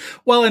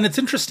 Well, and it's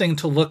interesting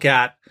to look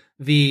at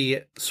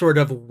the sort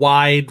of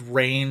wide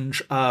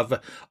range of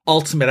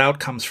ultimate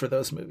outcomes for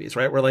those movies,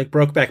 right? Where like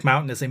Brokeback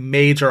Mountain is a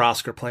major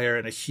Oscar player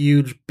and a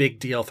huge big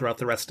deal throughout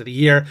the rest of the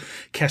year.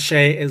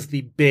 Cachet is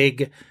the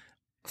big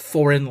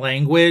foreign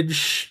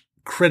language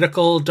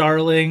critical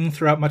darling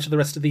throughout much of the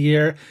rest of the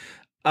year.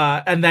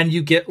 And then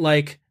you get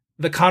like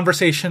the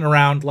conversation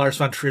around Lars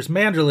von Trier's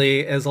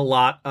Manderley is a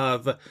lot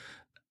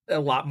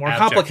more Abject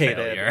complicated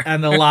failure.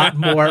 and a lot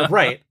more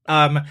right.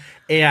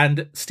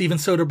 And Steven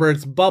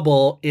Soderbergh's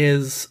Bubble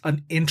is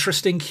an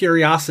interesting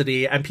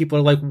curiosity, and people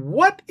are like,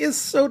 what is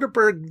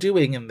Soderbergh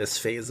doing in this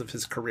phase of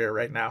his career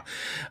right now?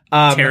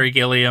 Terry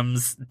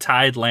Gilliam's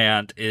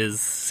Tideland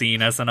is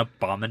seen as an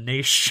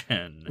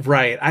abomination.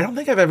 Right. I don't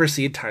think I've ever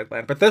seen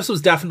Tideland, but this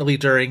was definitely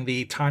during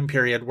the time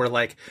period where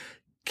like,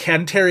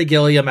 can Terry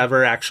Gilliam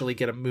ever actually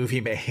get a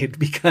movie made?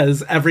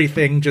 Because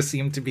everything just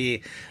seemed to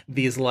be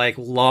these like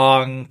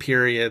long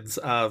periods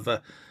of,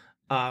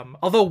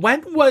 although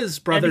when was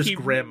Brothers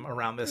Grimm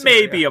around this?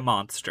 Maybe area? a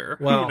monster.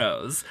 Well, who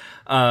knows?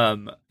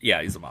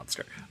 Yeah, he's a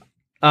monster.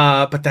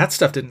 But that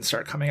stuff didn't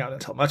start coming out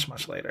until much,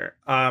 much later.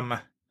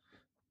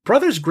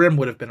 Brothers Grimm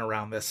would have been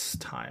around this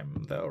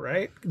time though,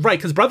 right? Right.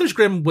 Because Brothers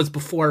Grimm was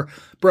before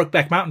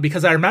Brokeback Mountain,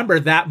 because I remember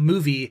that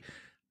movie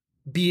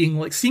being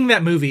like, seeing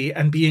that movie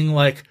and being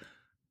like,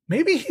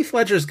 maybe Heath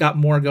Ledger's got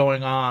more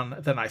going on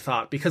than I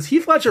thought, because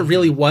Heath Ledger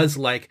really was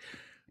like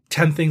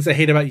 10 Things I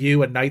Hate About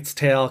You, A Knight's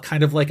Tale,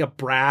 kind of like a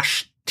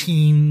brash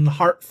teen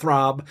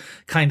heartthrob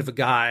kind of a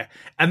guy.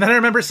 And then I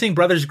remember seeing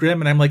Brothers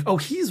Grimm and I'm like, oh,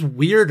 he's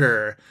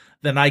weirder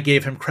than I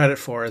gave him credit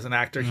for as an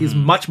actor. He's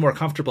much more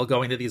comfortable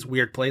going to these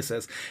weird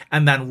places.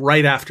 And then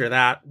right after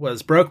that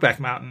was Brokeback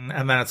Mountain.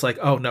 And then it's like,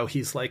 oh no,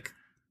 he's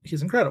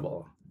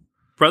incredible.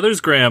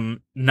 Brothers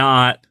Grimm,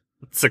 not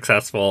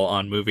successful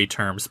on movie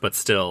terms, but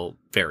still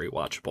very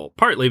watchable,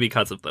 partly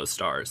because of those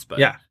stars. But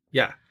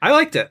yeah, I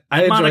liked it.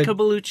 And Monica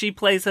Bellucci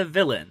plays a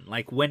villain.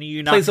 Like, when are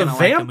you not plays a like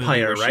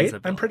vampire, a movie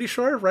right? I'm pretty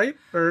sure, right,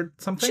 or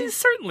something. She's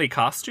certainly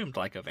costumed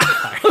like a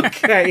vampire.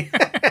 Okay,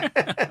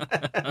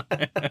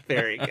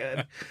 very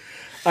good.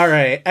 All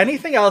right.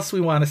 Anything else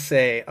we want to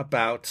say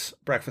about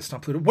Breakfast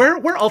on Pluto?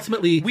 Where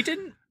ultimately we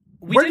didn't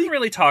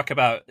really talk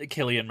about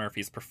Cillian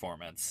Murphy's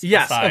performance.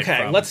 Yes,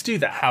 okay, let's do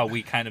that. How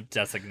we kind of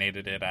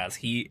designated it as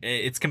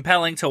it's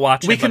compelling to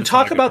watch. We can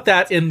talk about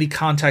that in the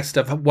context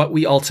of what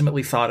we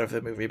ultimately thought of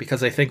the movie,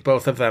 because I think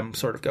both of them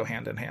sort of go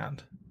hand in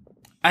hand.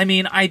 I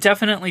mean, I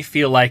definitely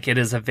feel like it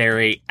is a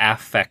very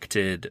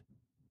affected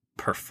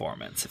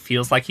performance. It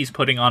feels like he's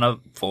putting on a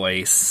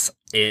voice.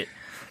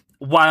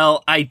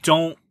 While I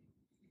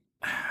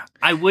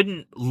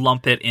wouldn't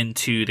lump it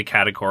into the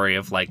category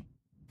of like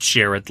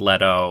Jared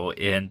Leto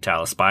in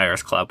Dallas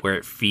Buyers Club, where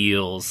it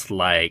feels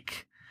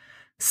like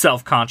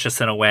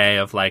self-conscious in a way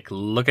of like,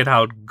 look at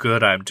how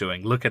good I'm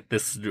doing. Look at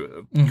this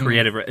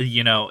creative,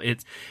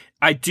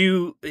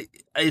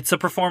 it's a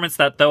performance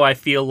that, though I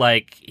feel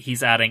like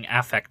he's adding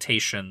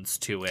affectations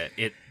to it,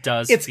 it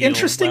does It's feel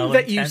interesting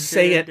that you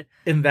say it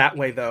in that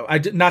way, though.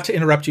 Not to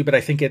interrupt you, but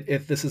I think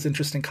if this is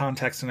interesting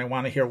context, and I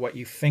want to hear what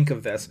you think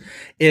of this,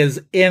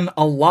 is in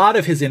a lot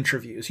of his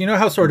interviews, you know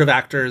how sort of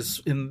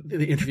actors in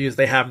the interviews,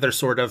 they have their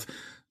sort of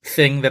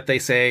thing that they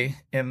say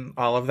in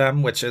all of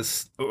them, which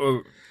is...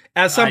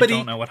 As somebody, I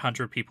don't know what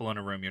 100 people in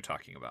a room you're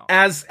talking about.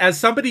 As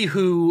somebody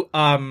who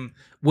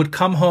would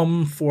come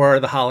home for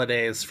the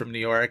holidays from New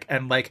York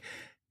and like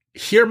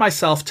hear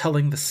myself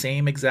telling the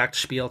same exact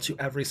spiel to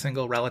every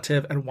single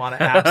relative and want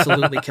to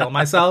absolutely kill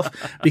myself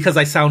because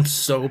I sound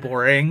so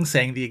boring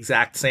saying the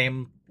exact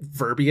same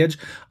verbiage.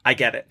 I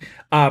get it.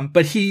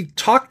 But he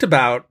talked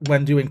about,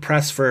 when doing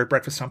press for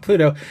Breakfast on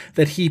Pluto,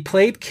 that he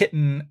played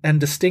Kitten and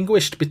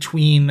distinguished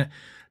between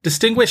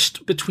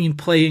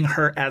playing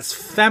her as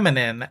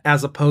feminine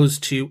as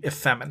opposed to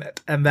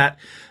effeminate, and that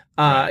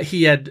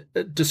he had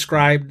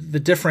described the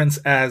difference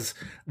as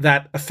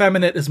that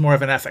effeminate is more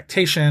of an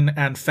affectation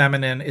and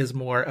feminine is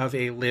more of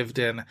a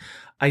lived-in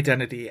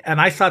identity.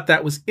 And I thought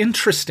that was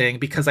interesting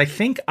because I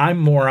think I'm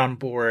more on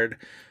board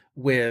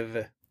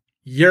with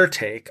your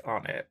take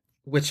on it,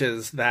 which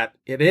is that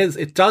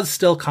it does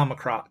still come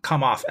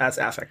off as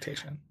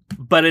affectation.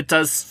 But it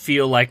does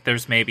feel like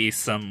there's maybe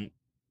some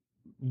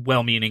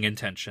well-meaning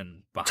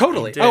intention behind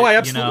totally. it. Oh, I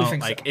absolutely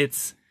think like so.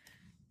 It's,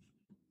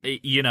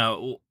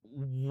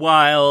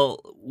 while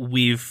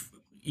we've,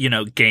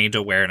 gained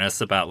awareness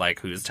about like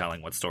who's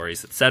telling what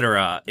stories,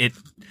 etc.,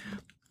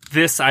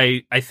 this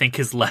I think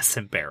is less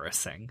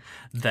embarrassing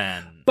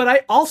than. But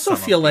I also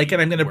feel like,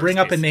 and I'm going to bring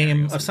up a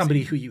name of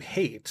somebody who you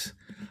hate,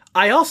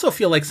 I also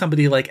feel like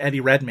somebody like Eddie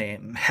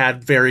Redmayne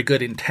had very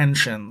good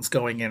intentions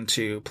going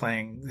into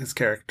playing his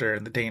character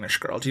in The Danish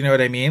Girl. Do you know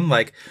what I mean?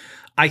 Like,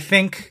 I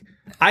think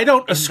I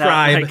don't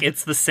ascribe... like,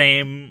 it's the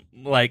same,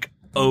 like,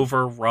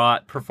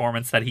 overwrought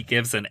performance that he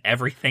gives in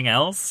everything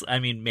else. I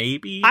mean,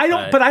 maybe.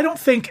 But I don't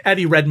think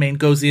Eddie Redmayne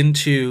goes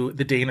into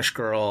The Danish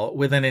Girl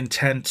with an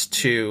intent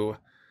to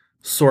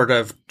sort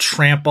of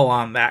trample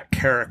on that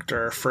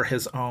character for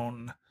his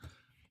own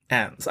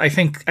ends. I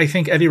think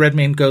Eddie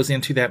Redmayne goes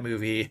into that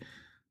movie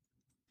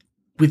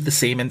with the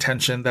same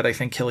intention that I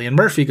think Cillian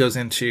Murphy goes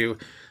into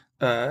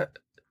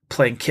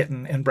playing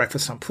Kitten in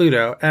Breakfast on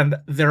Pluto. And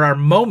there are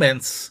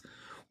moments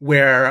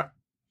where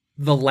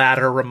the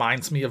latter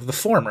reminds me of the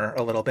former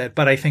a little bit.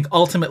 But I think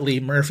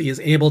ultimately Murphy is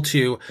able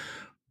to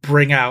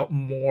bring out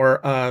more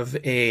of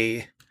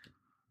a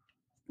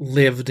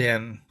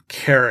lived-in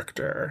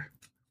character,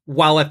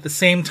 while at the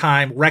same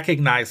time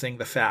recognizing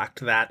the fact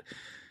that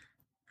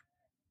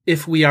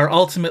if we are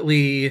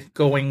ultimately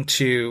going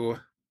to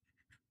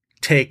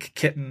take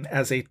Kitten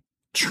as a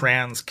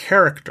trans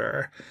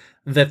character,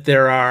 that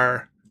there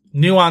are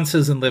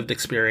nuances in lived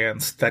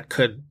experience that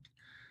could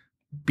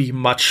be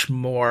much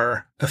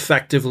more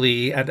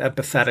effectively and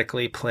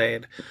empathetically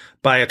played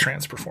by a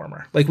trans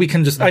performer. Like, we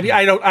can just, I mean,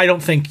 I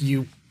don't think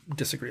you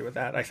disagree with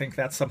that. I think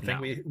that's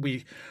something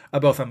we are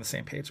both on the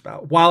same page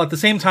about, while at the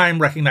same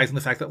time recognizing the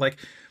fact that, like,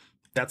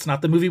 that's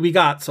not the movie we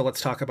got, so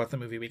let's talk about the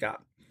movie we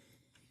got.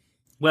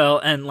 Well,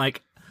 and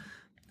like,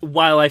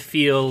 while I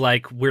feel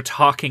like we're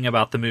talking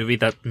about the movie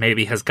that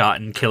maybe has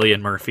gotten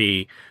Cillian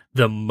Murphy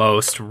the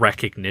most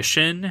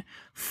recognition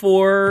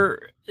for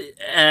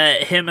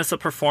him as a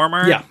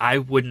performer, I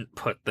wouldn't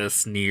put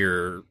this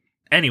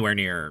anywhere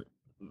near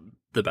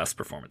the best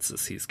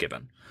performances he's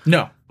given.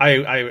 No, I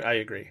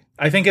agree.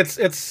 I think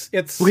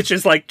it's which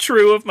is like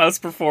true of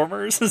most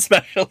performers,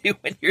 especially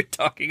when you're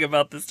talking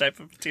about this type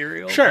of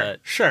material.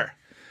 Sure.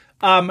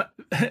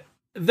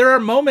 There are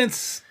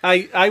moments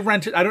I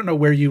rented. I don't know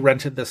where you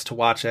rented this to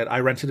watch it. I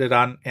rented it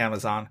on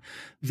Amazon.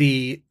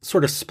 The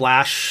sort of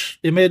splash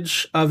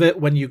image of it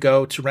when you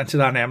go to rent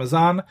it on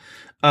Amazon,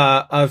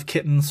 of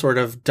Kitten sort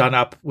of done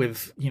up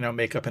with,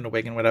 makeup and a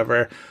wig and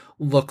whatever,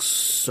 looks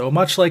so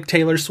much like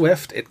Taylor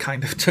Swift. It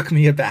kind of took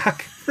me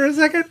aback for a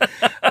second,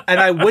 and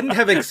I wouldn't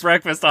have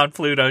Breakfast on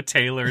Pluto,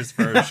 Taylor's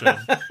version.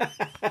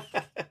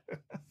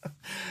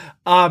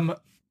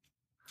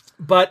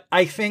 But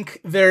I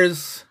think there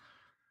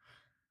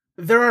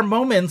are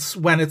moments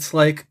when it's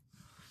like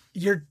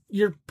you're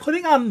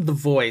putting on the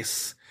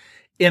voice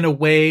in a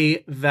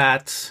way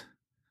that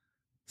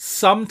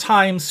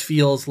sometimes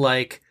feels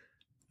like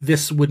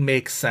this would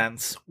make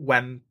sense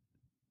when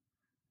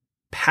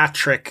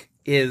Patrick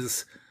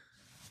is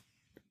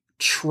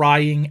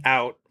trying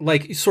out,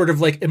 like, sort of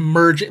like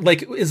emerging,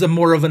 like, is a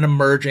more of an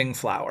emerging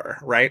flower,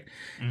 right?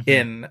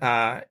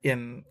 Mm-hmm.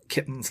 In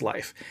Kitten's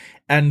life.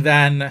 And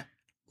then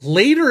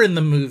later in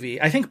the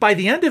movie, I think by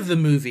the end of the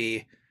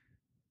movie,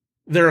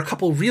 there are a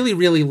couple really,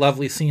 really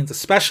lovely scenes,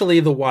 especially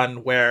the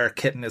one where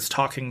Kitten is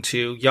talking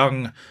to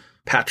young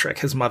Patrick,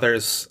 his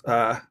mother's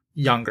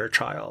younger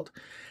child,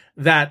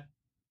 that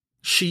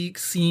she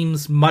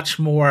seems much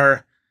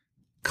more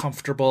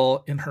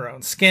comfortable in her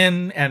own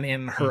skin and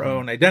in her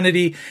own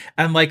identity.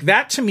 And like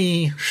that to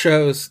me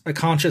shows a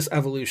conscious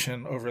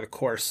evolution over the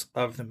course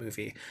of the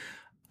movie.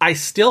 I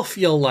still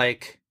feel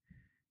like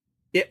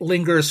it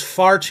lingers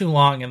far too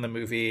long in the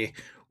movie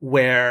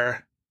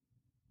where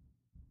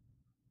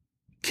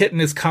Kitten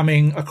is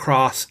coming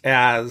across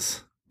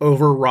as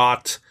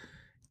overwrought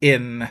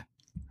in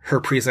her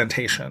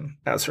presentation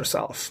as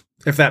herself,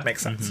 if that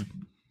makes sense.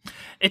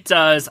 It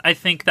does. I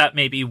think that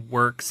maybe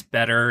works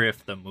better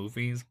if the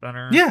movie's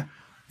better. Yeah.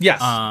 Yes.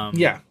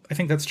 Yeah, I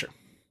think that's true.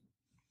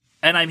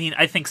 And I mean,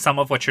 I think some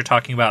of what you're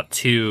talking about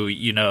too,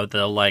 you know,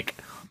 the like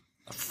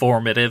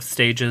formative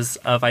stages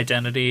of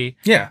identity.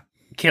 Yeah.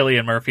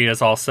 Cillian Murphy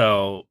is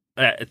also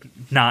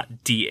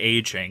not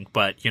de-aging,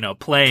 but, you know,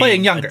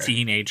 playing younger. a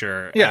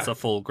teenager Yeah. as a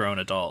full-grown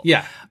adult.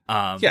 Yeah.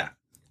 Yeah.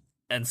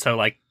 And so,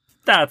 like,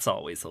 that's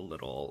always a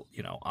little,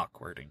 you know,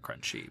 awkward and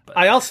crunchy. But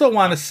I also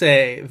want to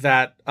say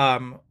that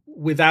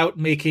without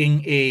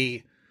making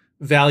a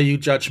value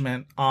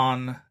judgment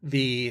on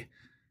the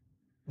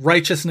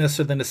righteousness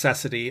or the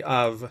necessity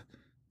of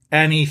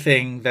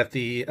anything that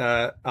the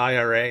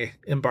IRA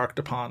embarked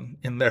upon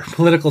in their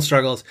political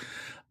struggles,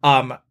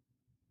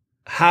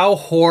 how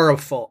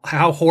horrible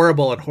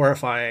and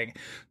horrifying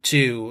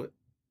to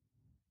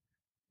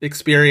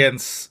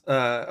experience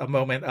a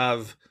moment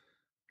of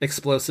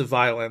explosive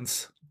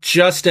violence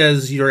just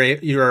as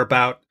you're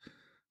about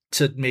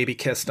to maybe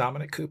kiss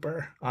Dominic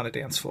Cooper on a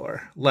dance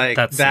floor. Like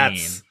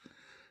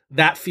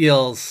that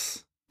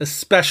feels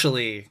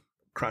especially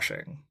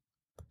crushing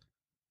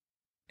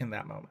in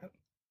that moment.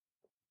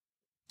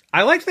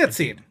 I liked that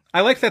scene.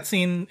 I like that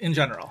scene in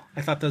general.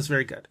 I thought that was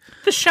very good.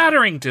 The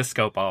shattering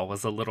disco ball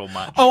was a little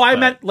much. Oh, I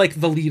meant like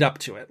the lead up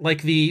to it.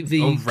 Like the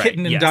right.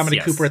 Kitten and Yes, Dominic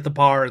yes. Cooper at the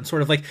bar, and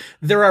sort of like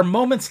there are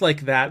moments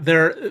like that.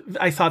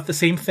 I thought the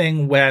same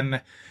thing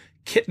when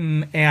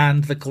Kitten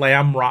and the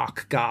glam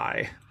rock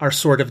guy are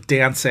sort of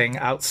dancing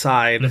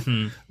outside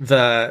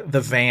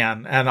the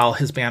van, and all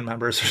his band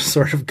members are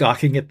sort of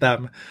gawking at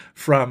them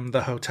from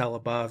the hotel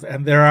above.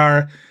 And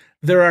there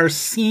are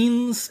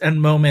scenes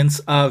and moments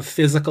of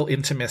physical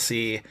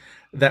intimacy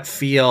that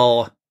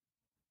feel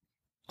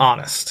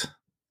honest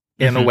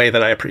in a way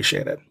that I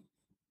appreciate it.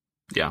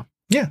 Yeah.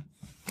 Yeah.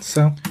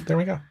 So there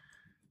we go.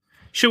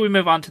 Should we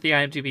move on to the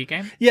IMDb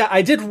game? Yeah,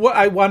 I did.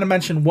 I want to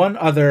mention one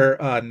other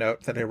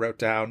note that I wrote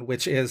down,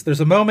 which is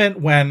there's a moment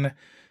when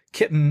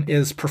Kitten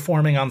is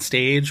performing on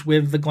stage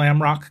with the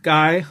glam rock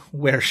guy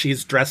where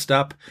she's dressed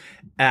up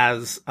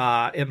as,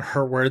 in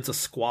her words, a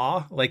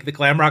squaw. Like the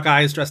glam rock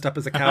guy is dressed up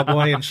as a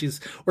cowboy and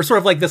or sort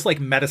of like this like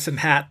medicine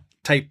hat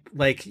type,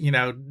 like, you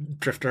know,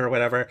 drifter or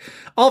whatever.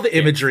 All the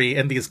imagery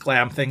in these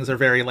glam things are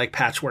very like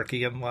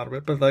patchworky and a lot of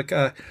it, but like,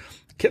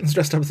 Kitten's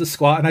dressed up as a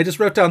squaw, and I just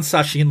wrote down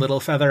Sasheen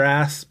Littlefeather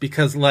ass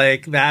because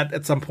like that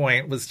at some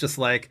point was just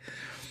like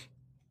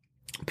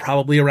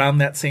probably around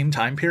that same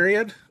time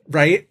period,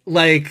 right?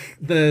 Like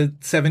the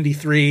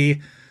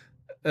 73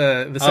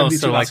 the 72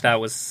 so like Oscar. that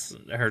was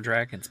her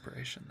drag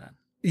inspiration then.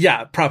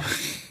 Yeah, probably.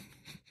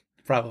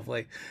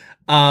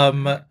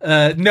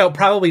 No,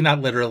 probably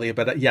not literally,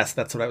 but yes,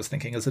 that's what I was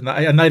thinking. Is a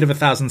Night of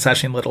 1,000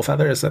 Sasheen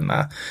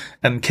Littlefeathers,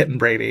 and Kitten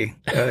Brady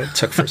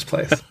took first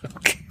place.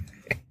 Okay.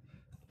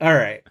 All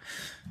right.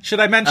 Should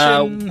I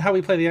mention how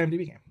we play the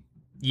IMDb game?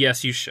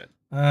 Yes, you should.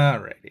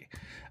 Alrighty.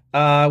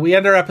 We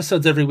end our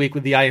episodes every week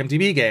with the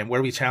IMDb game,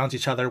 where we challenge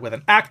each other with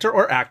an actor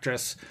or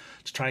actress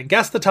to try and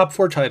guess the top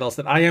 4 titles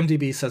that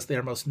IMDb says they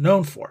are most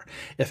known for.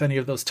 If any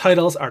of those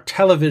titles are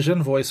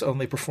television,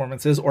 voice-only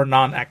performances, or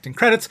non-acting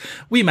credits,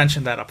 we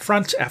mention that up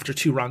front. After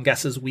 2 wrong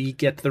guesses, we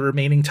get the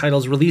remaining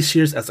titles' release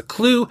years as a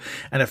clue,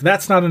 and if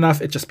that's not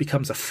enough, it just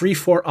becomes a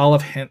free-for-all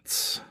of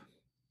hints.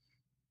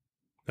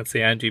 That's the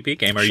IMDb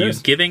game. Are Sure. you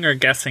giving or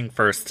guessing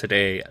first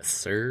today,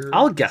 sir?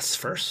 I'll guess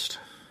first.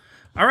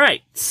 All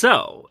right.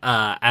 So,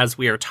 as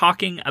we are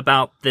talking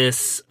about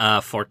this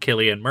for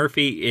Cillian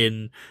Murphy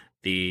in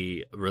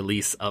the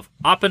release of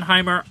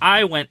Oppenheimer,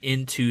 I went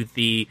into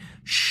the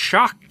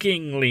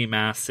shockingly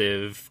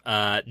massive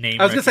name.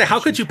 I was going to say,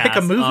 how could you pick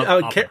a movie?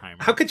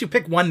 How could you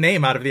pick one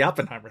name out of the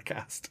Oppenheimer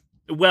cast?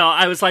 Well,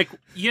 I was like,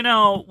 you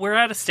know, we're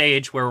at a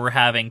stage where we're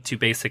having to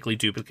basically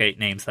duplicate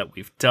names that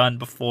we've done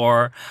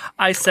before.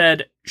 I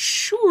said,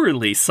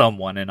 surely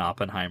someone in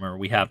Oppenheimer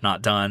we have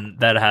not done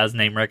that has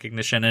name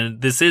recognition,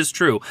 and this is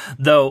true.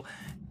 Though,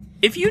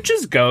 if you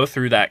just go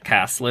through that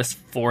cast list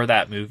for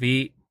that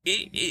movie,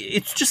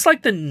 it's just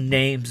like the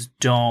names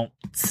don't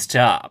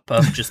stop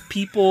of just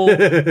people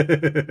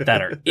that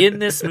are in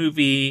this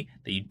movie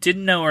that you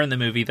didn't know are in the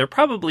movie. They're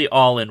probably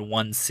all in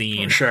one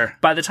scene. Sure.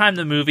 By the time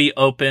the movie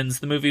opens,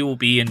 the movie will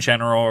be in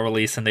general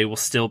release, and they will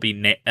still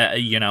be,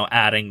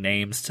 adding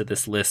names to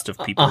this list of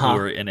people who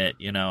are in it.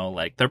 You know,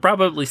 like they're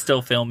probably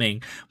still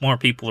filming more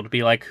people to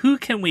be like, who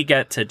can we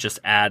get to just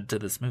add to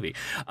this movie?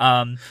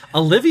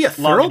 Olivia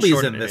Thirlby's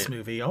short in of this it.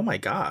 movie. Oh my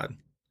god.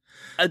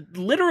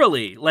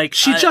 Literally, like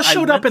She just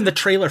showed up in the the.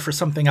 trailer for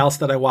something else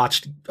that I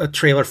watched a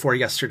trailer for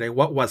yesterday.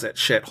 What was it?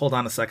 Shit, hold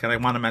on a second. I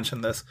want to mention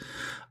this.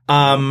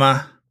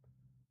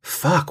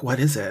 Fuck, what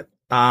is it?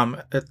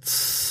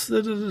 It's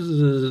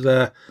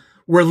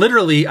where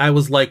literally I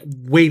was like,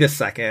 wait a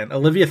second,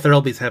 Olivia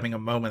Thirlby's having a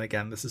moment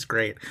again. This is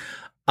great.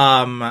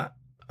 Sorry,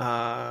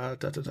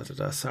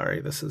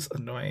 this is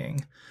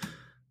annoying.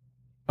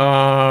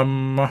 I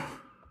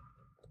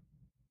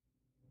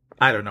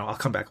don't know. I'll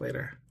come back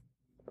later.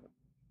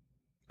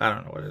 I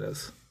don't know what it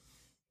is.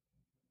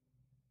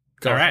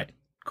 All right,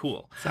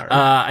 cool. Sorry.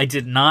 I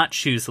did not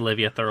choose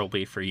Olivia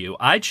Thirlby for you.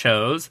 I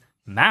chose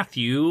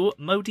Matthew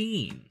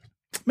Modine.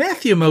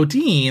 Matthew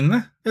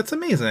Modine. That's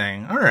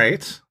amazing. All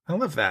right. I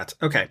love that.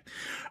 Okay.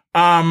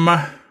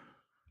 All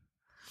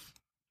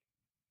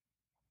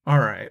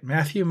right.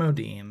 Matthew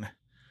Modine.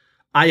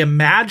 I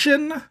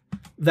imagine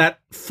that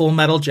Full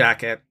Metal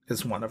Jacket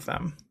is one of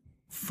them.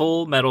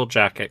 Full Metal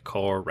Jacket,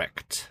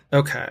 correct.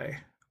 Okay.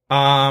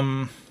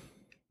 No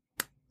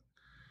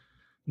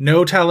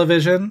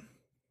television.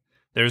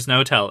 There's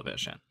no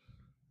television.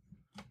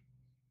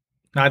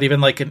 Not even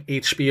like an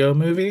HBO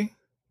movie.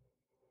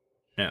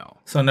 No.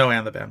 So no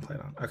And the Band Played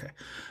On. Okay.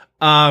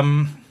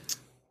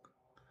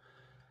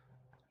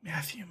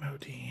 Matthew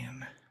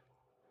Modine.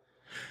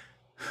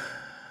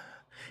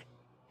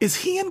 Is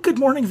he in Good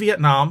Morning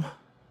Vietnam?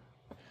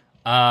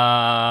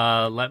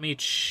 Let me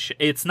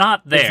it's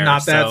not there. It's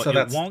not that, so it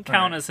that's, won't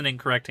count right. as an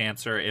incorrect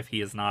answer if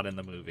he is not in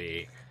the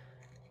movie.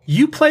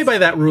 You play by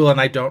that rule and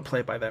I don't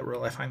play by that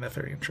rule. I find that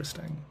very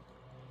interesting.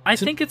 I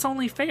think it's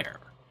only fair.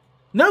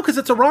 No, because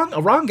it's a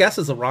wrong guess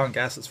is a wrong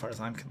guess as far as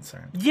I'm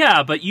concerned.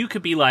 Yeah, but you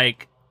could be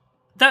like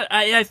that.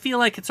 I feel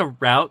like it's a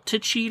route to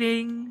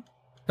cheating.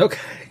 Okay.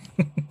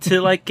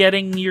 To like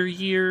getting your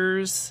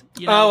years.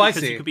 You know, I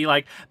because see. you could be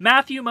like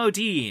Matthew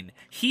Modine.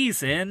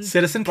 He's in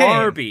Citizen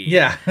Barbie. Kane.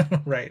 Yeah.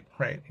 right.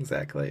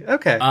 Exactly.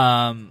 Okay.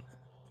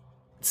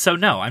 So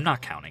no, I'm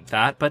not counting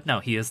that. But no,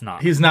 he is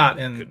not. He's not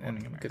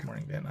in Good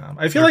Morning Vietnam.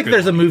 I feel like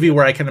there's a movie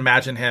where I can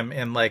imagine him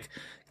in like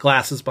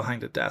glasses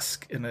behind a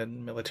desk in a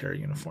military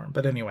uniform.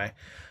 But anyway,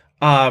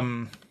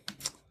 you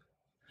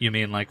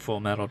mean like Full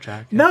Metal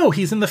Jacket? No,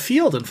 he's in the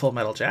field in Full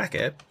Metal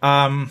Jacket.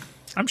 I'm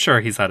sure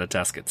he's at a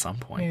desk at some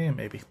point. Yeah,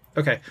 maybe.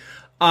 Okay.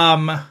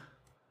 All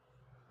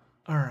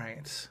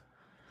right.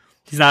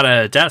 He's not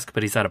at a desk,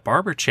 but he's at a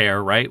barber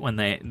chair, right? When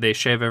they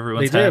shave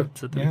everyone's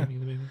heads at the beginning of the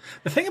movie.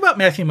 The thing about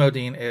Matthew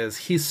Modine is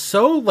he's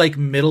so like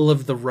middle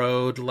of the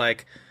road,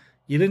 like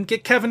you didn't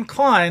get Kevin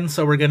Kline,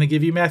 so we're going to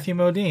give you Matthew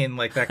Modine,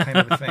 like that kind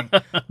of a thing.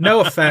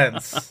 No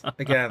offense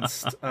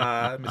against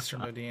Mr.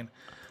 Modine.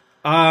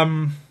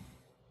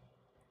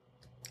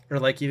 Or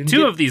like you didn't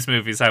Two of these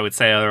movies, I would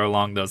say, are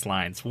along those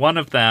lines. One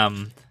of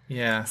them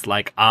is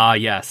like,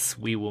 yes,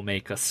 we will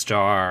make a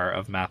star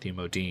of Matthew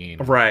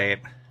Modine. Right.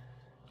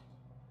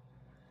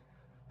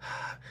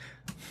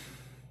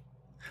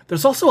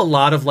 There's also a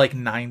lot of like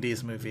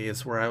 90s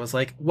movies where I was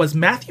like, was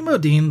Matthew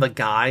Modine the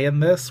guy in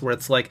this? Where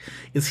it's like,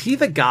 is he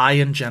the guy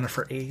in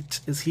Jennifer 8?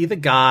 Is he the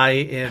guy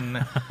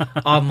in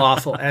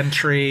Unlawful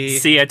Entry?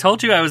 See, I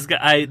told you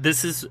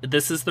this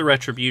is the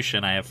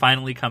retribution. I have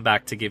finally come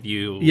back to give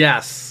you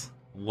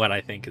what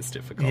I think is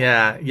difficult.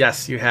 Yeah,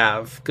 yes, you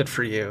have. Good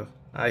for you.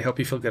 I hope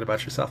you feel good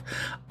about yourself.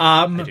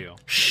 I do.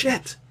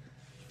 Shit.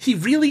 He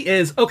really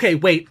is. Okay,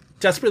 wait.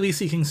 Desperately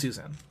Seeking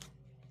Susan.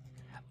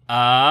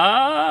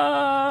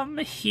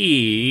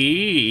 He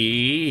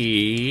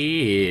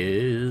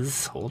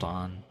is. Hold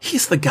on.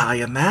 He's the guy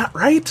in that,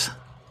 right?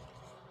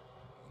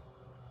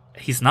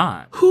 He's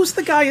not. Who's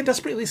the guy in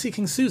Desperately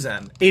Seeking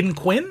Susan? Aidan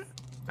Quinn?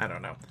 I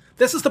don't know.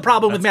 This is the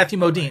problem with Matthew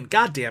Modine.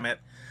 God damn it.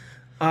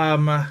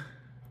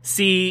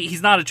 See,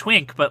 he's not a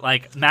twink, but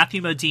like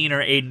Matthew Modine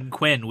or Aidan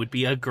Quinn would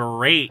be a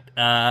great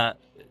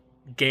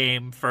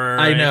game for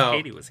if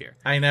Katie was here.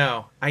 I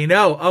know.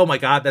 Oh my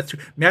god, that's true.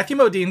 Matthew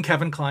Modine,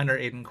 Kevin Kline, or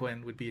Aidan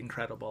Quinn would be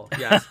incredible.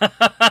 Yes.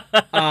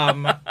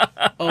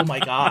 Oh my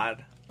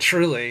god.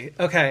 Truly.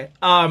 Okay.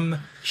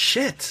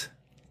 Shit.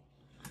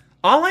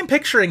 All I'm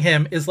picturing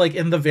him is like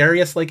in the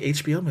various like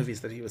HBO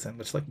movies that he was in,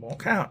 which like won't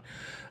count.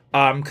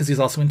 Because he's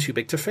also in Too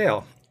Big to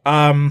Fail.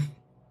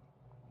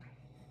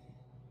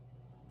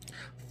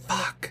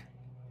 Fuck.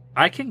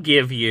 I can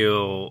give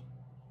you.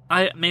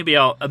 I'll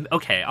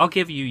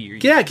give you your.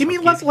 Yeah, give me.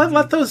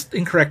 Let those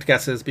incorrect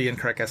guesses be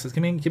incorrect guesses.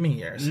 Give me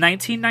years.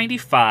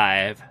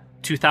 1995,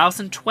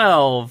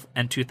 2012,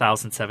 and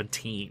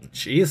 2017.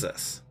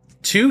 Jesus,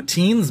 2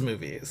 teens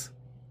movies.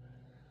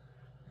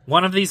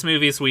 One of these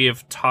movies we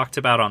have talked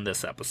about on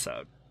this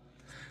episode.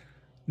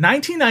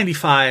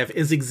 1995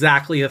 is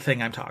exactly the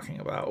thing I'm talking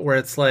about, where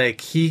it's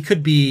like he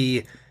could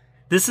be.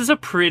 This is a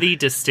pretty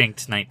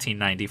distinct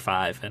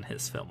 1995 in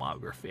his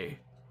filmography.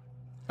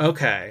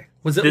 Okay.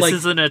 Was it This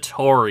is a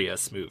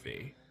notorious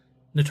movie.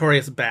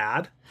 Notorious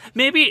bad?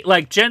 Maybe,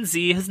 like, Gen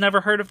Z has never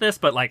heard of this,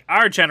 but, like,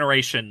 our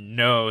generation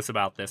knows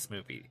about this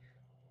movie.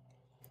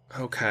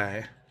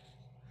 Okay.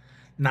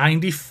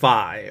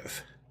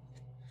 95.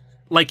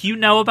 Like, you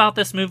know about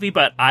this movie,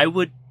 but I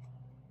would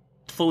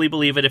fully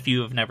believe it if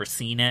you have never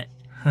seen it.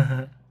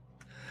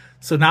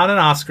 So not an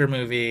Oscar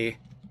movie.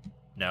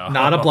 No.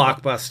 Not a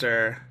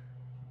blockbuster.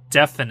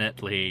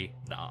 Definitely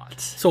not.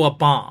 So a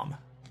bomb.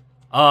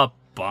 A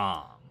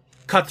bomb.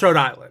 Cutthroat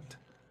Island.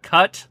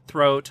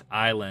 Cutthroat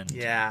Island.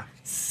 Yeah.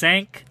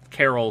 Sank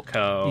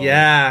Carolco.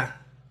 Yeah.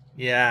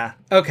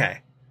 Okay.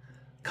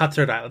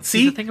 Cutthroat Island.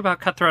 See, the thing about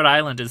Cutthroat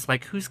Island is,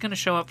 like, who's going to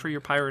show up for your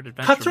pirate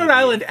adventure? Cutthroat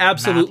Island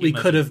absolutely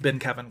could have been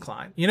Kevin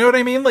Kline. You know what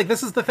I mean? Like,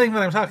 this is the thing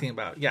that I'm talking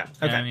about. Yeah.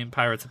 Okay. I mean,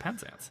 Pirates of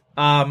Penzance.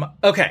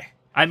 Okay.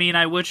 I mean,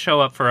 I would show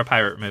up for a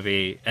pirate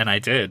movie, and I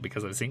did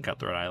because I've seen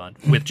Cutthroat Island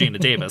with Gina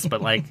Davis.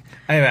 But, like,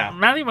 I know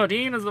Matthew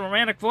Modine is the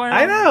romantic foil.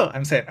 I know.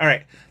 I'm saying, all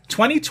right.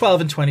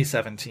 2012 and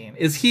 2017.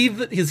 Is he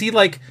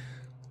like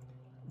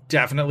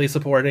definitely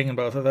supporting in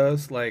both of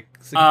those? Like,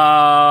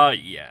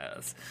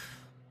 yes.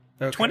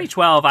 Okay.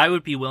 2012, I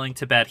would be willing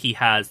to bet he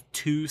has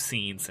 2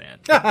 scenes in.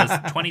 Because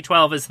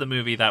 2012 is the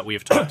movie that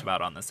we've talked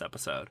about on this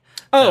episode.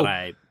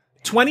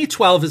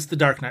 2012 is The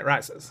Dark Knight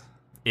Rises.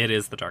 It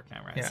is The Dark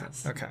Knight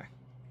Rises. Yeah, okay.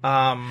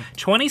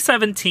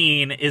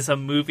 2017 is a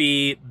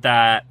movie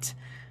that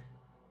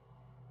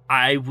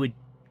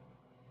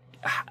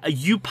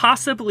you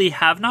possibly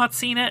have not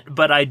seen it,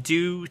 but I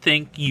do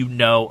think you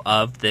know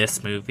of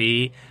this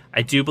movie.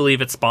 I do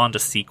believe it spawned a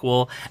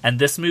sequel, and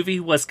this movie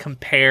was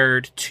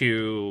compared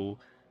to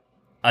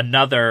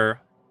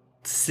another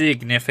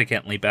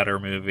significantly better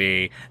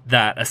movie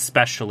that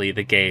especially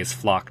the gays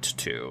flocked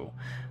to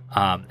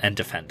and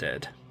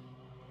defended.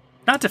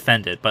 Not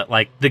defended, but,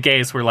 like, the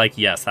gays were like,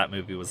 yes, that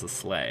movie was a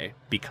slay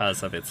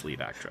because of its lead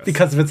actress.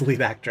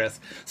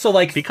 So,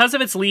 like... Because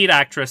of its lead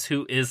actress,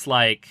 who is,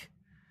 like,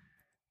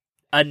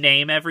 a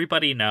name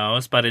everybody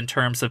knows, but in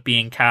terms of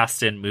being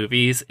cast in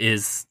movies,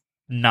 is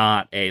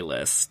not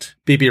A-list.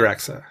 Bibi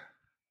Rexha.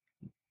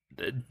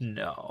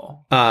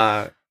 No.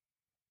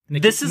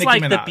 This is Nicki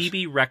like Minaj. the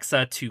Bibi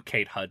Rexha to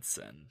Kate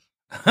Hudson.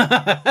 What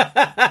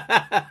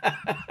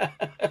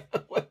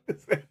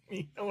does that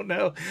mean? Oh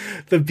no.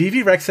 The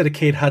Bibi Rexha to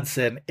Kate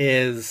Hudson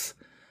is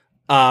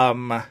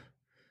Britney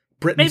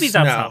Maybe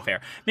Snow. that's not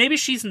fair. Maybe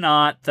she's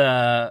not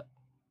the...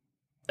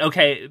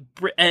 Okay,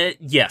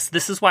 yes,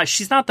 this is why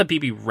she's not the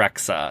Bibi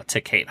Rexha to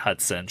Kate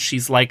Hudson.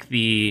 She's like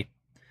the...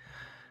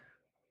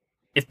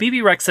 If Bibi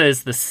Rexha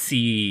is the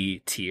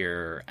C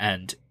tier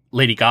and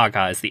Lady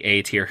Gaga is the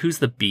A tier, who's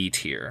the B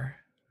tier?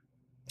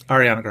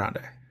 Ariana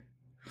Grande.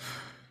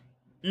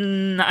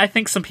 I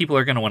think some people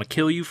are going to want to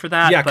kill you for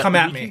that. Yeah, but come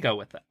at we me. Can go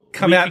with that.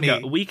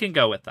 We can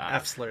go with that.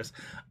 F-slurs.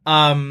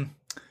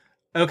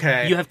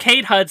 Okay. You have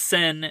Kate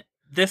Hudson,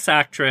 this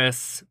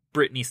actress,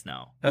 Britney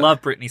Snow.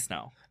 Love Britney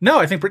Snow. No,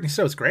 I think Britney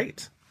Snow is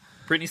great.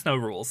 Britney Snow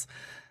rules.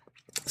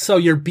 So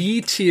your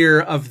B tier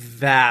of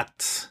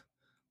that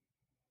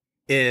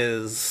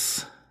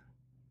is...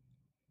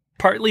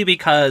 Partly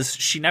because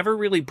she never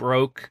really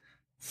broke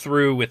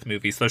through with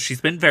movies, though she's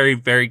been very,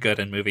 very good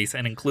in movies,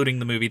 and including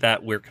the movie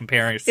that we're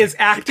comparing. Is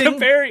acting...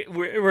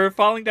 We're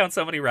falling down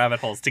so many rabbit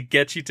holes to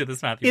get you to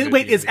this Matthew.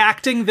 Wait, is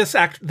acting this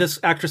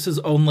actress's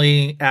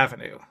only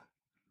avenue?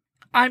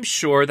 I'm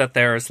sure that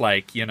there's,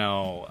 like, you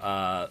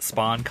know,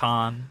 Spawn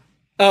Con.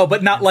 Oh,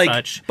 but not like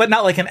such. But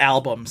not like an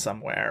album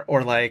somewhere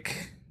or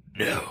like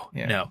No.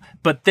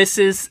 But this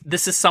is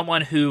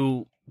someone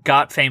who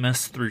got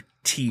famous through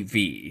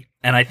TV,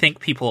 and I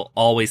think people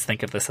always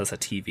think of this as a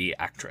TV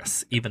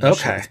actress, even though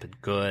she's been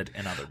good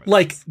in other movies.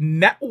 Like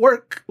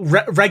network,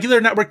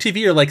 regular network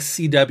TV, or like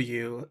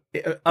CW, a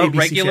ABC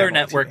regular Family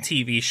network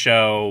TV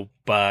show,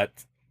 but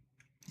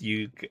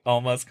you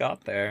almost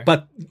got there.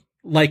 But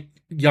like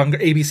younger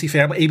ABC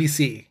Family,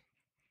 ABC.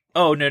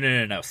 Oh no,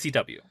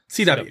 CW.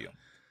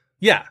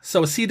 Yeah,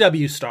 so a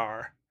CW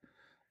star.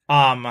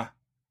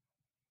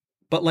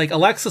 But like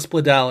Alexis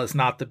Bledel is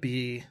not the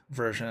B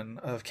version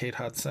of Kate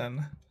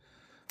Hudson.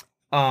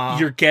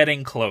 You're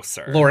getting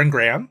closer. Lauren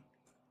Graham?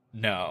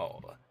 No.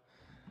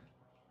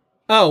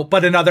 Oh,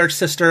 but another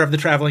sister of the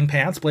Traveling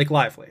Pants, Blake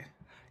Lively.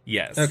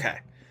 Yes. Okay.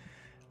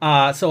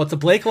 So it's a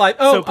Blake Lively.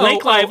 So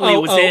Blake Lively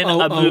was in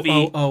a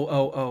movie.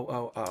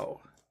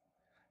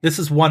 This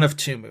is one of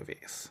 2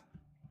 movies,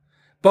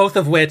 both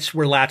of which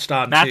were latched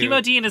on. Matthew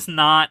Modine is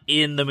not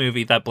in the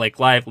movie that Blake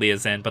Lively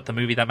is in, but the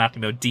movie that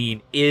Matthew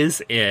Modine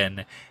is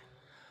in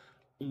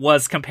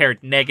was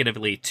compared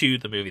negatively to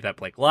the movie that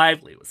Blake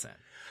Lively was in.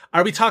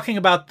 Are we talking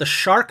about the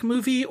Shark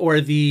movie or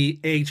the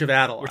Age of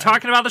Adeline? We're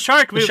talking about the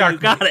Shark movie. You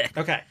got it.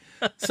 Okay.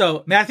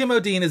 So Matthew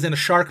Modine is in a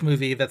shark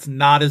movie that's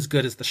not as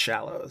good as The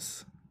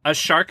Shallows. A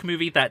shark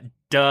movie that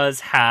does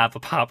have a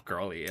pop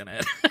girlie in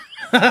it.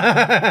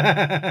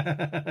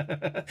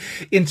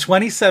 In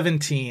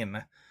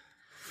 2017,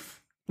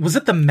 was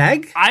it The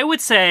Meg? I would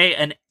say,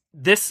 and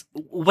this,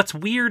 what's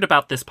weird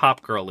about this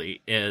pop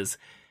girlie is,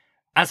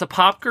 as a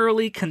pop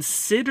girlie,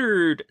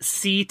 considered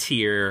C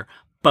tier,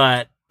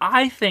 but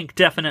I think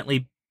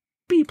definitely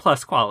B+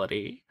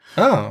 quality.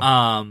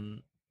 Oh.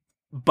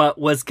 But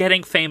was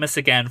getting famous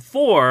again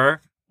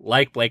for,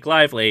 like Blake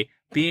Lively,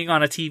 being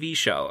on a TV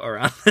show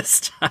around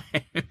this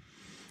time.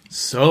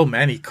 So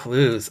many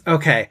clues.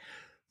 Okay.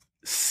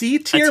 C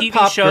tier TV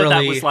pop show girlie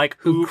that was like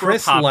who uber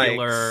Chris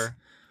popular. Likes.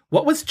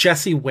 What was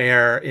Jessie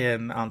Ware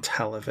in on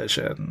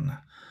television?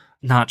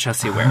 Not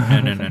Jessie Ware.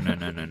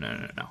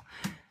 No.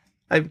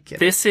 I'm kidding.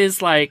 This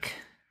is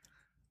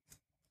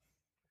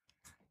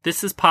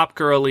pop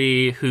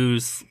girly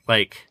who's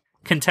like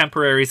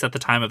contemporaries at the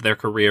time of their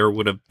career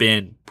would have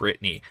been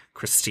Britney,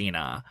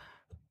 Christina,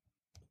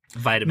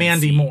 Vitamin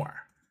Mandy C.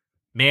 Moore.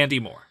 Mandy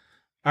Moore.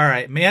 All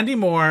right, Mandy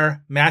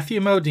Moore, Matthew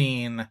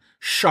Modine,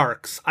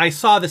 Sharks. I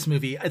saw this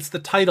movie. It's the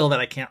title that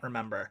I can't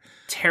remember.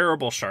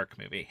 Terrible shark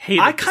movie.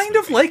 Hated I this kind movie.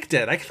 of liked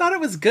it. I thought it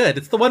was good.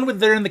 It's the one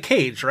with they're in the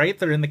cage, right?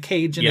 They're in the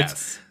cage and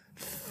it's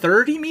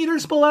 30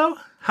 meters below?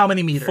 How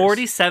many meters?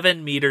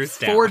 47 meters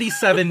down.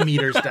 47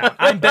 meters down.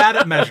 I'm bad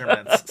at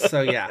measurements,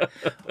 so yeah.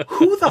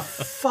 Who the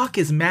fuck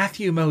is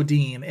Matthew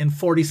Modine in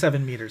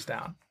 47 meters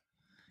down?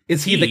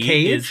 Is he the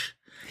cage?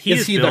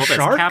 Is he the billed as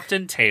shark?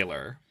 Captain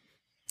Taylor.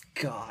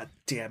 God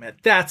damn it.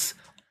 That's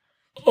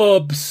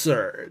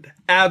absurd.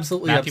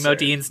 Absolutely Matthew absurd.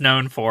 Modine's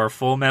known for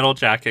Full Metal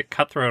Jacket,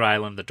 Cutthroat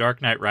Island, The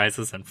Dark Knight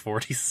Rises, and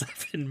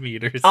 47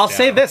 meters I'll down.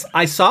 say this.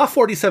 I saw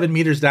 47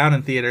 meters down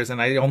in theaters,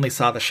 and I only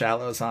saw The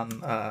Shallows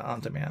on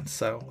demand,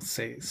 so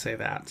say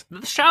that.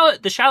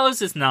 The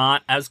Shallows is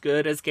not as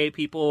good as gay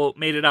people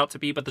made it out to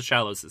be, but The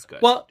Shallows is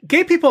good. Well,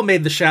 gay people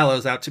made The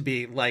Shallows out to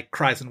be like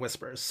Cries and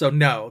Whispers, so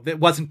no, it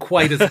wasn't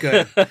quite as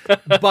good,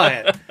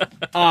 but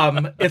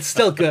it's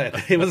still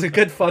good. It was a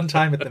good fun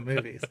time at the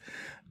movies.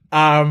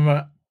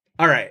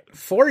 All right,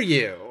 for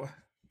you,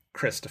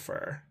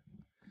 Christopher.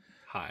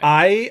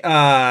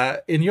 Hi.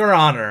 In your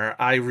honor,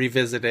 I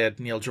revisited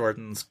Neil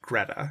Jordan's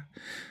Greta.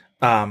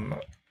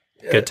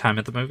 Good time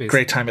at the movies.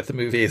 Great time at the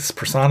movies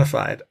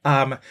personified.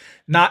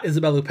 Not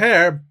Isabelle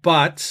Huppert,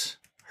 but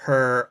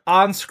her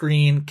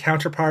on-screen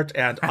counterpart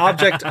and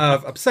object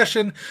of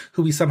obsession,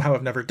 who we somehow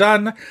have never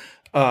done,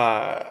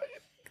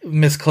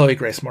 Miss Chloe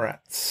Grace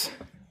Moretz.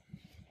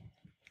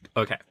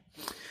 Okay.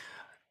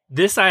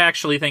 This I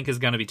actually think is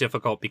going to be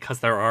difficult because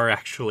there are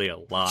actually a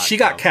lot. She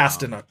got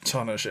cast in a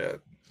ton of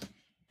shit.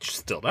 She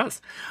still does.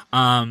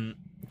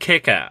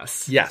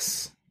 Kick-Ass.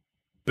 Yes.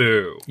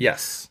 Boo.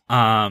 Yes.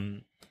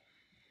 500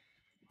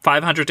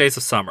 Days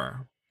of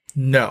Summer.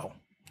 No.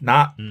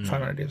 Not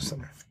 500 Days of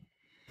Summer.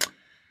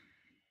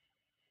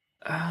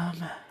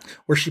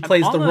 Where she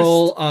plays the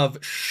role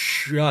of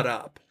Shut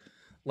Up.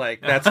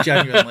 Like, that's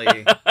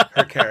genuinely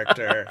her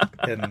character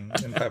in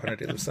 500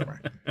 Days of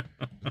Summer.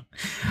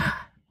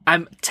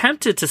 I'm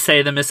tempted to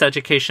say the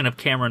miseducation of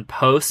Cameron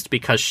Post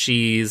because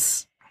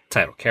she's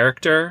title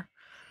character.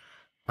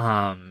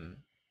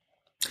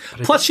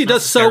 Plus, she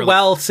does so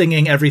well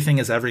singing "Everything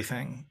Is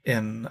Everything"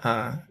 in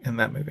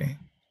that movie.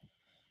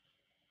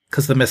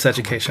 Because the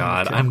miseducation.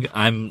 Oh God,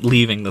 I'm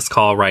leaving this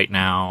call right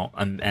now.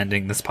 I'm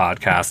ending this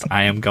podcast.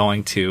 I'm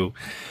going to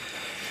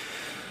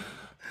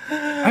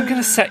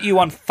set you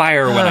on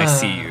fire when I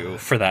see you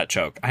for that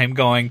joke. I'm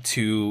going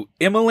to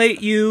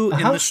immolate you in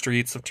the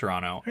streets of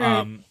Toronto.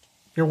 Right.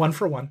 You're 1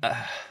 for 1.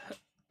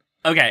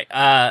 Okay.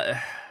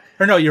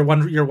 Or no, you're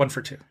one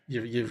for 2.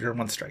 You're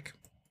 1 strike.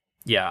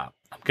 Yeah,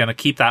 I'm gonna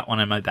keep that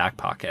one in my back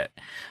pocket.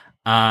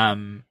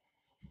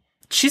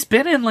 She's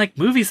been in like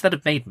movies that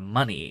have made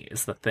money.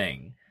 Is the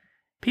thing.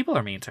 People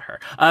are mean to her.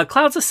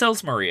 Clouds of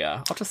Sils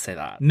Maria. I'll just say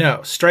that.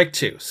 No, strike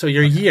 2. So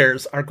your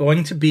years are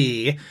going to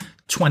be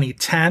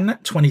 2010,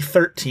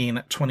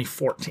 2013,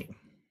 2014.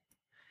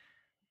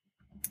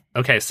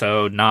 Okay,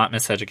 so not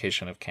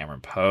Miseducation of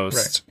Cameron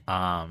Post.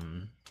 Right.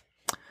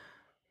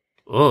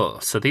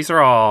 So these are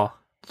all.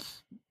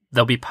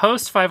 They'll be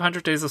post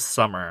 500 Days of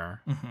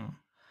Summer. Mm-hmm.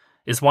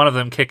 Is one of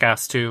them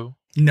Kick-Ass 2?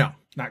 No,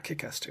 not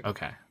Kick-Ass 2.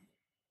 Okay.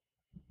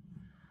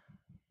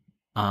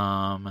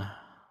 I'll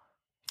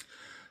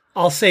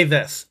say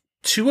this.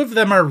 2 of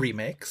them are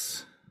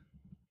remakes.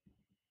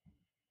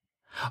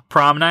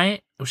 Prom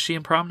Night? Was she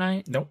in Prom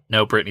Night? Nope.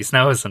 No, Brittany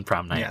Snow is in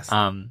Prom Night. Yes.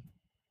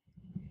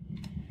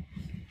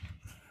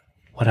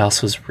 What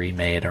else was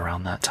remade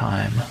around that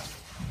time?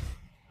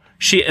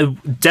 She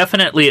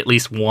definitely at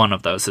least one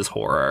of those is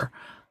horror.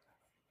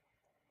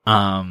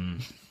 I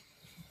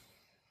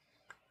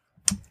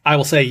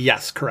will say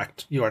yes,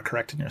 correct. You are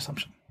correct in your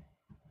assumption.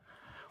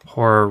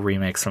 Horror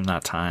remakes from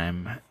that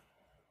time.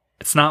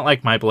 It's not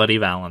like My Bloody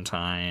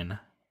Valentine.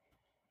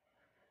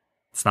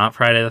 It's not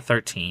Friday the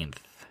 13th.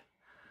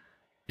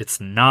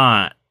 It's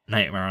not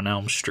Nightmare on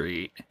Elm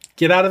Street.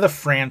 Get out of the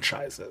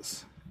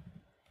franchises.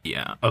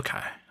 Yeah,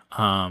 okay.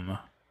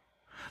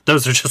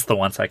 Those are just the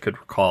ones I could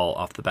recall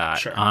off the bat.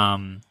 Sure.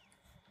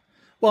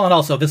 Well, and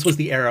also, this was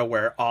the era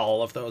where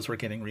all of those were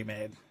getting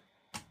remade.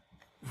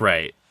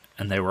 Right.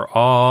 And they were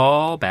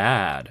all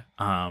bad.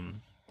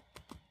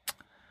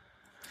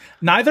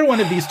 Neither one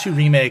of these 2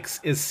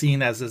 remakes is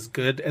seen as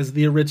good as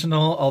the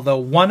original, although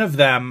one of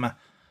them,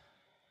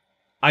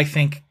 I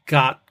think,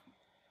 got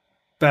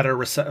better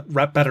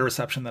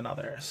reception than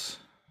others.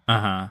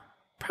 Uh-huh.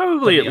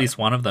 Probably at least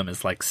one of them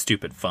is, like,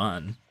 stupid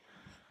fun.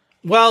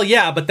 Well,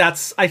 yeah, but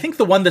I think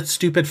the one that's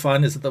stupid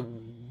fun is the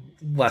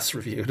less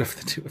reviewed of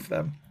the 2 of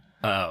them.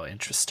 Oh,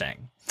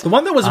 interesting. The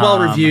one that was well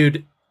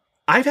reviewed,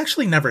 I've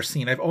actually never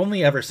seen. I've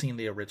only ever seen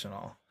the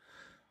original.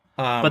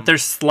 But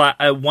there's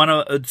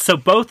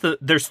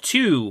there's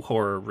 2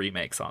 horror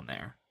remakes on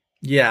there.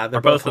 Yeah,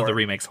 they're both horror. of the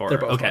remakes horror. They're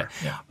both okay. horror,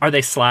 yeah. Are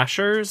they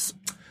slashers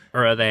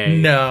or are they?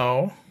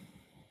 No.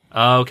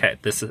 Okay,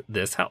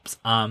 this helps.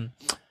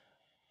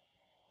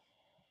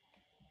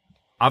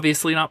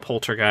 Obviously not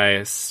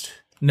Poltergeist.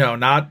 No,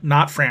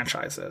 not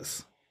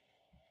franchises.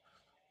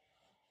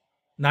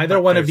 Neither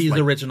But one of there's, these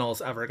like-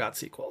 originals ever got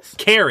sequels.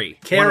 Carrie.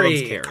 One of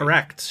them's Carrie,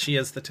 correct. She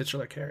is the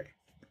titular Carrie.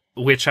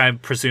 Which I'm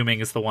presuming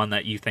is the one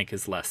that you think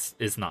is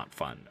not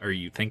fun, or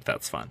you think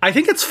that's fun. I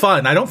think it's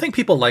fun. I don't think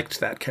people liked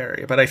that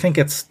Carrie, but I think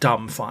it's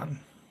dumb fun.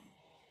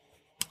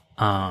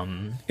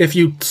 If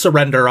you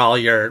surrender all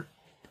your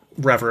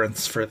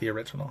reverence for the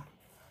original.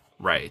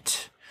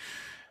 Right.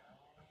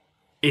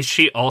 Is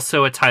she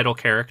also a title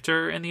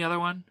character in the other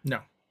one? No.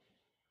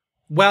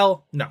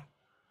 Well, no.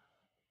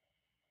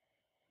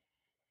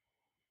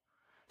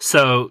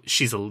 So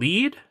she's a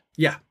lead,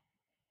 Yeah.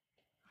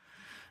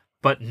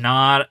 but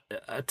not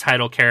a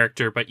title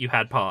character, but you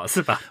had pause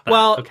about that.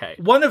 Well, okay.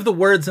 one of the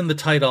words in the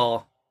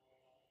title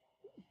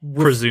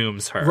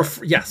Presumes her.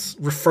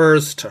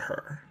 refers to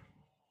her.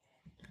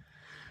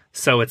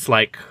 So it's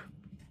like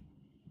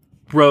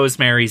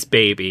Rosemary's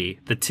Baby.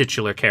 The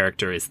titular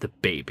character is the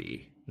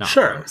baby, not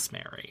Sure.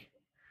 Rosemary.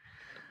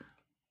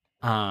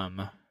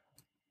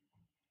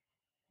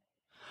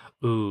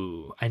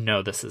 Ooh, I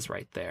know this is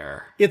right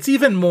there. It's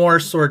even more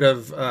sort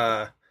of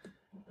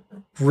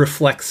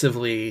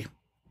reflexively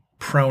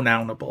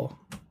pronounable.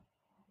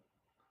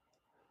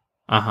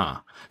 Uh-huh.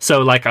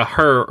 So like a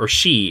her or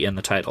she in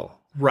the title.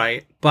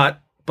 Right.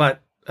 But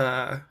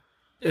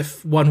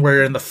if one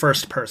were in the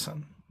first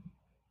person.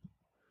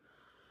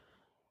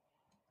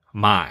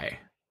 My.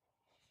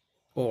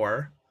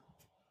 Or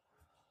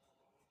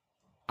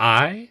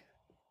I?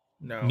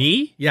 no.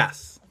 Me?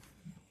 Yes.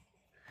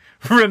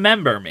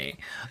 Remember Me.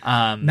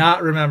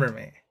 Not Remember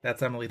Me.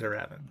 That's Emily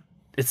DeRavin.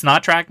 It's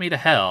not Drag Me to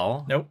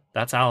Hell. Nope.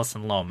 That's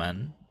Alison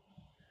Lohman.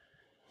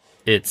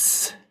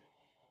 It's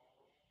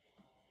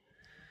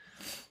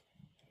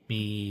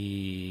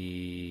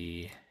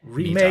Me.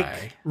 Me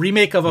Die.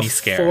 Remake of a Me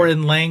Scared.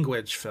 foreign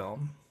language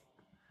film.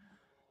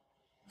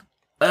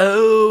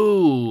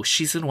 Oh,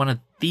 she's in one of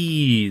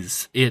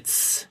these.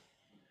 It's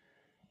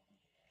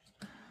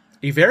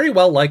A very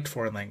well liked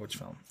foreign language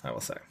film, I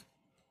will say.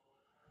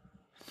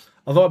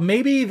 Although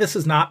maybe this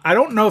is not. I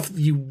don't know if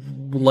you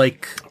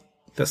like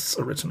this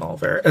original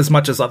as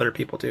much as other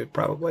people do.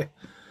 Probably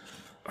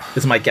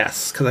is my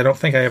guess, because I don't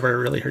think I ever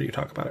really heard you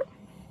talk about it.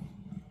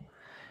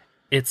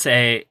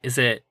 Is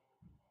it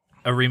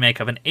a remake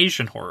of an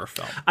Asian horror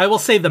film? I will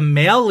say the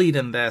male lead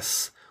in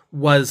this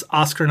was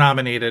Oscar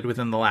nominated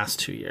within the last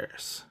 2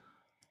 years.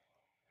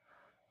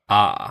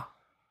 Ah.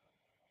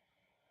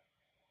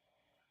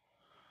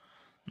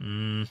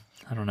 I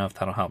don't know if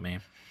that'll help me.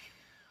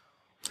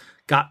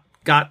 Got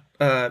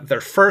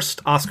their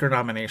first Oscar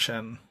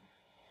nomination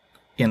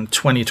in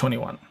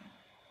 2021,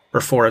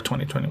 or for a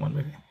 2021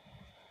 movie.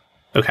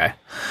 Okay.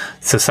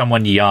 So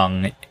someone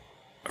young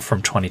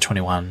from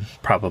 2021,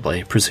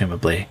 probably,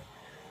 presumably.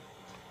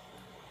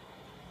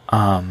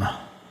 Chloe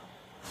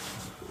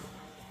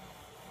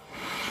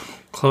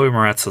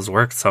Moretz has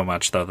worked so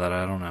much, though, that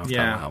I don't know if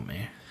that'll help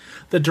me.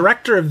 The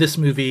director of this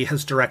movie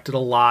has directed a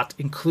lot,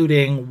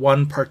 including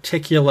one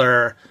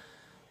particular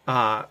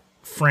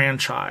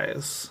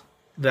franchise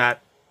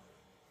that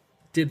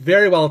did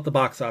very well at the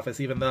box office,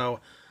 even though,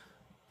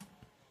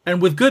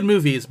 and with good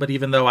movies, but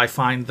even though I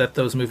find that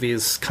those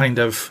movies kind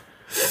of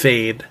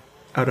fade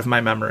out of my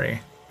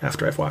memory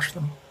after I've watched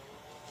them.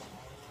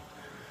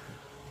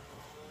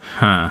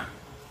 Huh.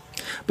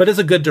 But as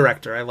a good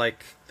director, I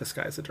like this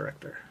guy as a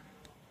director.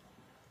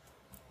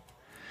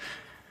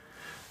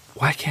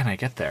 Why can't I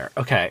get there?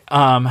 Okay.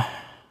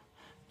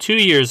 2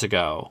 years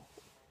ago,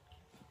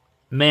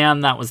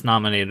 man that was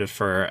nominated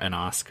for an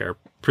Oscar,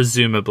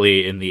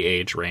 presumably in the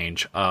age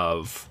range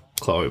of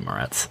Chloe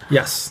Moretz.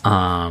 Yes.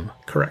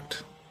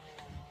 Correct.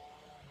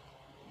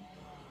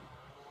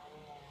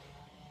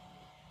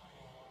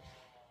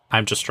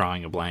 I'm just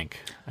drawing a blank.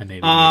 I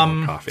maybe need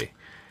more coffee.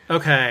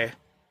 Okay.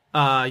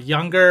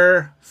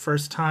 Younger,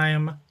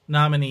 first-time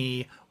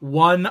nominee,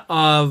 one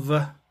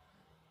of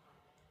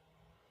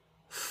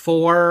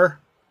 4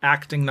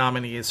 acting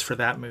nominees for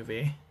that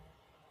movie.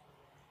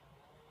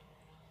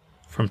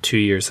 From 2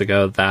 years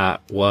ago,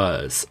 that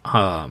was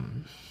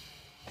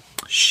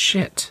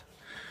shit.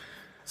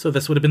 So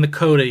this would have been the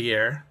Coda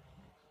year.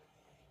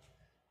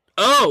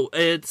 Oh,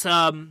 it's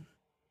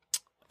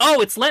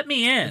it's Let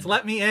Me In. It's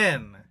Let Me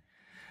In.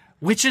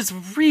 Which is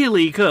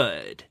really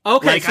good.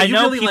 Okay, like, so I you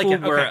know really like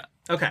people it. were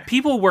Okay.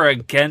 people were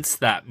against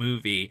that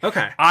movie.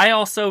 Okay. I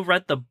also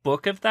read the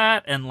book of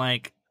that, and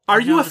like, Are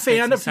I you know a this makes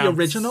fan me of the sound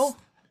original?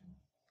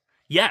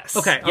 Yes.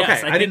 Okay,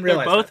 Yes. I I didn't think they're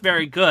realize both that.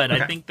 very good.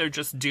 Okay. I think they're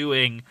just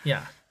doing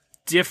Yeah.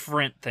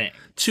 different things.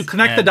 To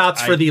connect the And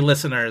dots for the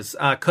listeners,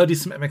 Cody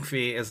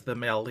Smith-McPhee is the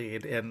male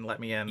lead in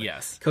Let Me In.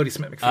 Yes. Cody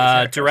Smith-McPhee. is the actor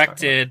I was talking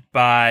directed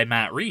by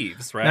Matt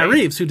Reeves, right? about. Matt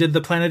Reeves, who did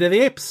the Planet of the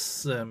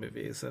Apes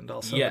movies and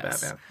also Yes.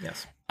 the Batman.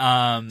 Yes.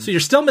 So you're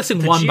still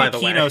missing one, by the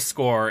way. Giacchino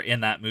score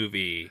in that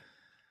movie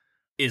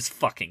is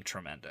fucking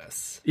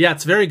tremendous. Yeah,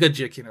 it's very good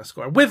Giacchino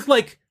score with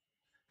like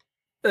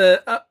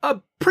a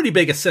pretty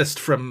big assist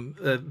from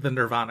the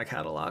Nirvana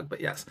catalog.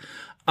 But yes,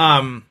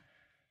 all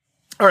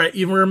right,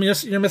 you're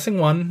missing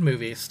one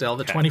movie still,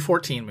 the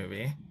 2014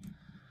 movie,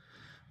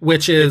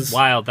 which is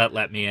wild that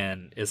Let Me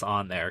In is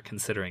on there,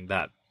 considering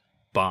that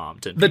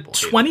bombed. And the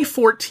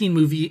 2014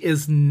 movie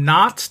is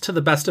not, to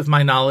the best of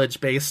my knowledge,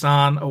 based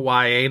on a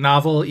YA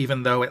novel,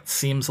 even though it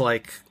seems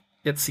like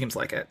it.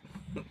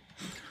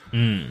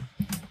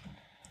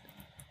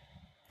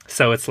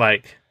 So it's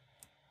like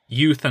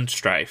youth and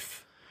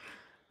strife.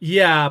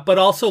 Yeah, but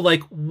also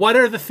like, what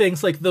are the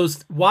things like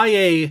those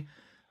YA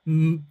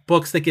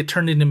books that get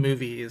turned into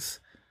movies?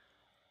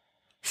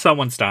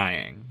 Someone's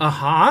dying.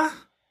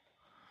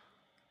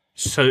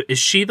 So is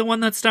she the one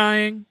that's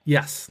dying?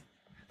 Yes.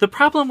 The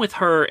problem with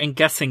her in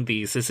guessing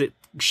these is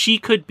she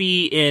could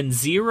be in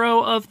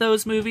 0 of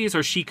those movies,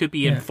 or she could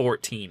be in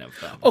 14 of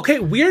them. Okay,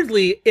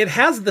 weirdly, it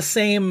has the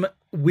same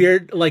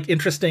weird, like,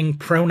 interesting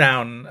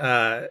pronoun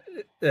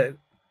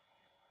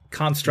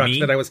construct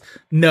Me? that I was...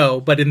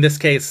 No, but in this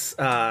case...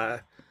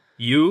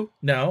 You?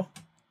 No.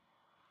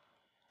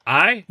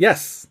 I?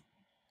 Yes.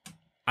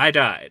 I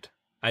died.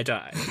 I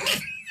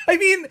I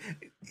mean,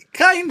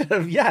 kind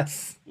of,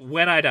 yes.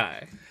 When I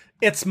die.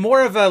 It's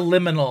more of a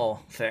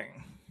liminal thing.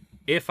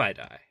 If I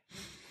die.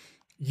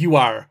 You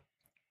are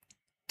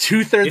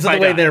 2/3 of the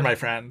way there, my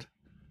friend.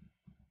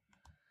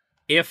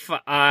 If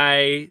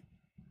I...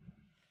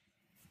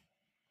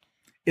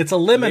 It's a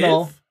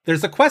liminal. Live?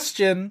 There's a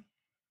question.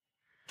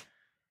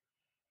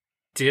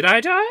 Did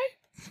I die?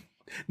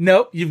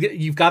 No,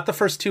 you've got the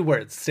first 2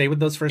 words. Stay with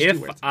those first 2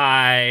 words. If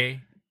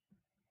I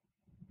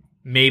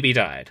maybe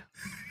died.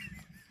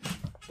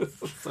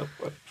 This is so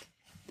funny.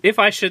 If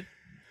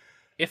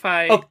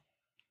I... Oh.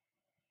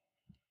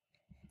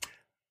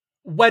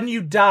 When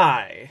you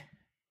die,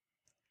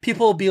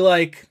 people will be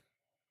like,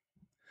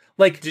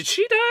 did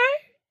she die?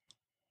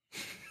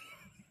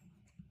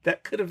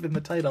 That could have been the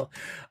title.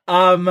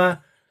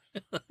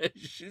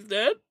 She's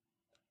dead?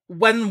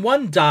 When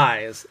one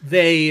dies,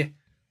 they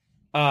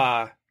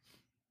don't,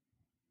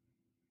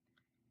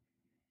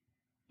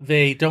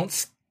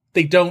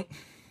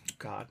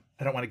 God,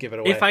 I don't want to give it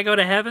away. If I go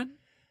to heaven?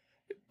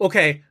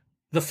 Okay,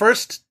 the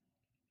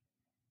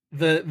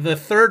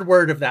third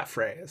word of that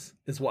phrase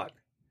is what?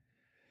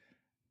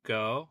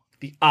 Go.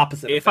 The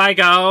opposite. If I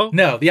go?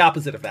 No, the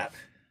opposite of that.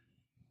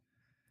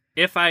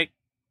 If I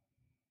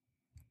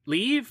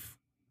leave?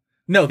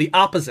 No, the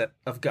opposite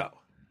of go.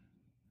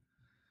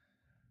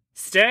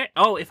 Stay?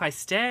 Oh, if I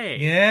stay.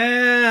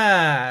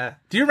 Yeah.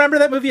 Do you remember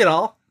that movie at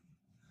all?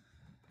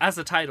 As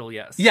a title,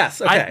 yes.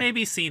 Yes, okay. I've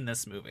maybe seen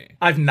this movie.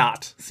 I've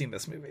not seen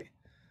this movie.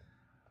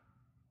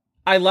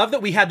 I love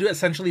that we had to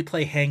essentially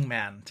play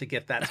Hangman to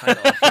get that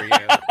title for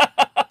you.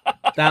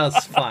 That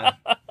was fun.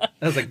 That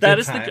was a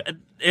good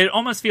time. It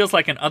almost feels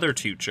like an Other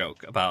Two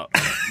joke about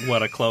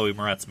what a Chloe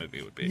Moretz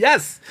movie would be.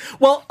 Yes.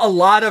 Well,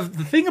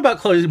 the thing about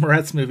Chloe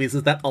Moretz movies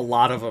is that a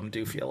lot of them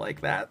do feel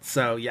like that.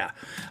 So, yeah.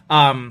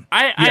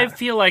 I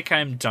feel like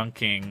I'm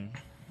dunking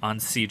on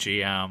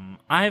CGM.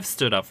 I've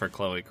stood up for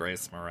Chloe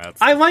Grace Moretz.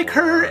 I like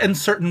her in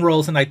certain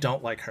roles, and I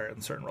don't like her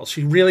in certain roles.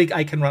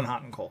 I can run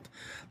hot and cold.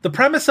 The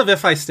premise of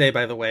If I Stay,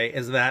 by the way,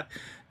 is that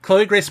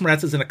Chloe Grace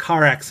Moretz is in a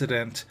car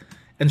accident,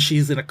 and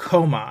she's in a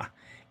coma.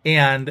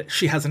 And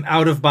she has an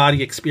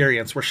out-of-body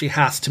experience where she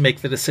has to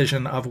make the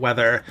decision of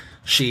whether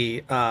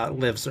she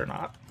lives or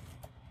not.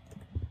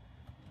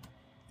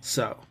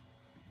 So.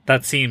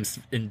 That seems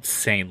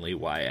insanely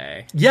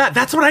YA. Yeah,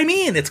 that's what I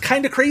mean. It's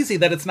kind of crazy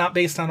that it's not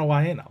based on a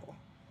YA novel.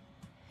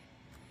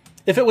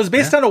 If it was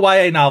based on a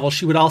YA novel,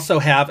 she would also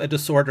have a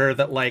disorder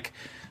that, like,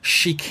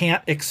 she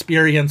can't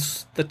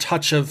experience the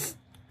touch of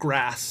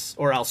grass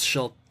or else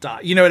she'll die.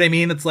 You know what I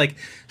mean? It's like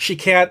she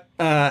can't...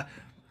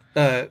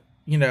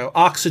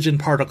 oxygen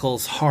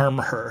particles harm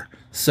her,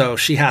 so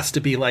she has to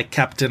be like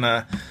kept in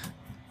a,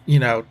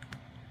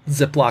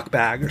 Ziploc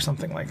bag or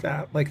something like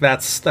that. Like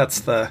that's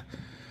the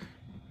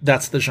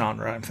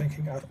genre I'm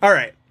thinking of. All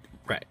right.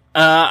 Right.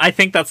 I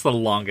think that's the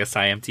longest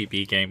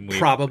IMDb game we've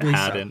Probably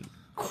had so. in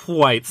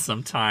quite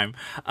some time.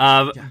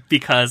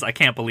 Because I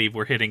can't believe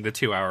we're hitting the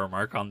 2-hour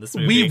mark on this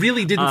movie. We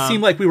really didn't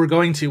seem like we were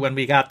going to when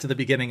we got to the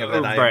beginning of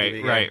that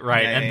IMDb game.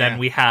 Right. Yeah, then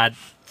we had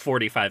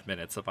 45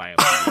 minutes of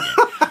IMDb game.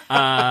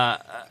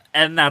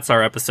 And that's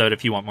our episode.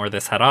 If you want more of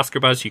This Had Oscar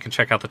Buzz, you can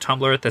check out the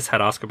Tumblr at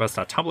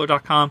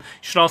thishadoscarbuzz.tumblr.com. You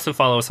should also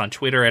follow us on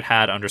Twitter at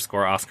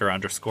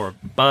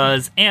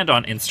had_Oscar_Buzz and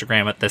on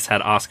Instagram at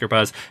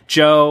thishadoscarbuzz.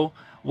 Joe,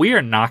 we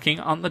are knocking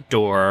on the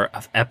door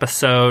of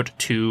episode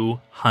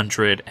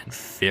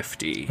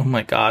 250. Oh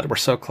my God, we're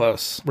so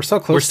close. We're so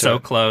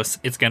close.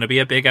 It's going to be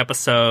a big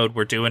episode.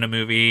 We're doing a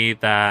movie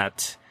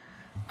that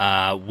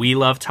we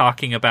love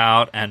talking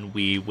about, and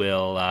we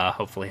will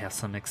hopefully have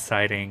some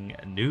exciting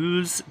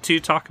news to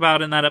talk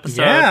about in that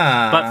episode.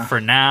 Yeah. But for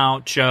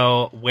now,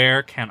 Joe,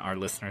 where can our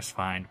listeners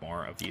find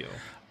more of you?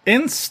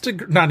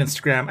 Not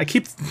Instagram. I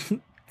keep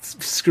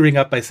screwing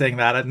up by saying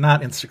that.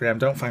 Not Instagram.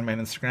 Don't find my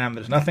Instagram.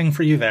 There's nothing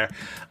for you there.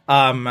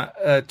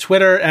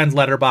 Twitter and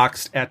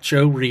Letterboxd at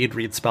Joe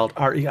Reed spelled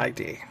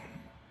REID.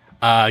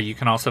 You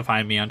can also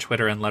find me on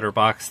Twitter and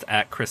Letterboxd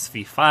at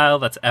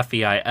ChrisVFile. That's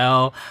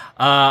FEIL.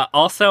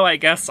 Also, I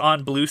guess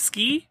on Blue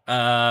Ski.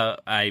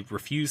 I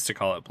refuse to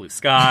call it Blue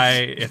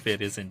Sky if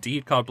it is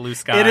indeed called Blue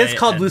Sky. It is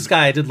called Blue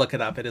Sky. I did look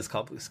it up. It is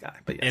called Blue Sky.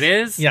 But yes. It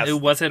is? Yes.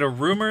 Was it a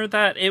rumor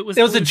that it was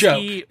It was Blue a joke.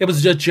 Ski? It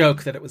was a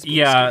joke that it was Blue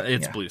Yeah, Ski.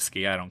 it's Blue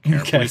Ski. I don't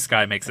care. Okay. Blue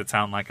Sky makes it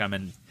sound like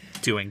I'm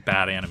doing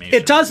bad animation.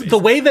 It does. movies. The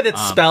way that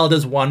it's spelled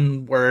as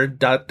one word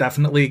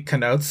definitely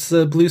connotes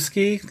Blue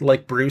Ski,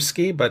 like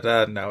Brewski, but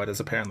no, it is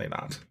apparently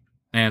not.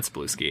 It's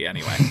Blue Ski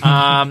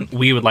anyway.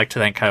 We would like to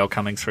thank Kyle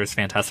Cummings for his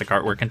fantastic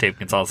artwork and Dave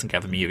Gonzalez and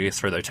Kevin Mutius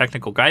for their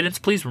technical guidance.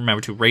 Please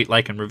remember to rate,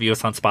 like, and review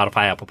us on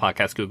Spotify, Apple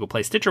Podcasts, Google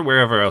Play, Stitcher,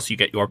 wherever else you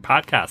get your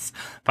podcasts.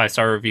 A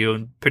 5-star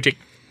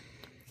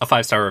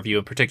review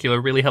in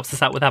particular really helps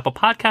us out with Apple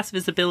Podcast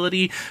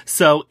visibility.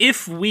 So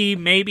if we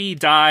maybe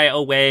die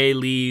away,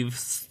 leave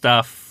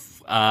stuff,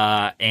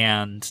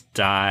 and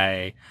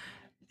die,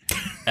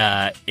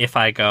 if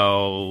I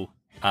go,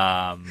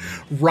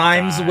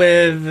 Rhymes die,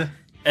 with...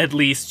 at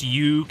least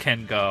you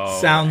can go.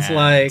 Sounds and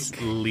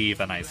like... leave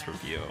a nice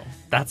review.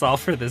 That's all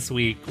for this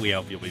week. We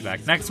hope you'll be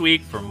back next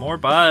week for more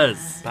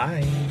buzz.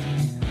 Bye.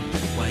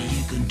 Well,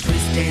 you can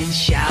twist and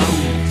shout.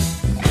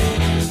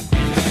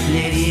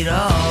 Let it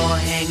all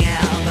hang.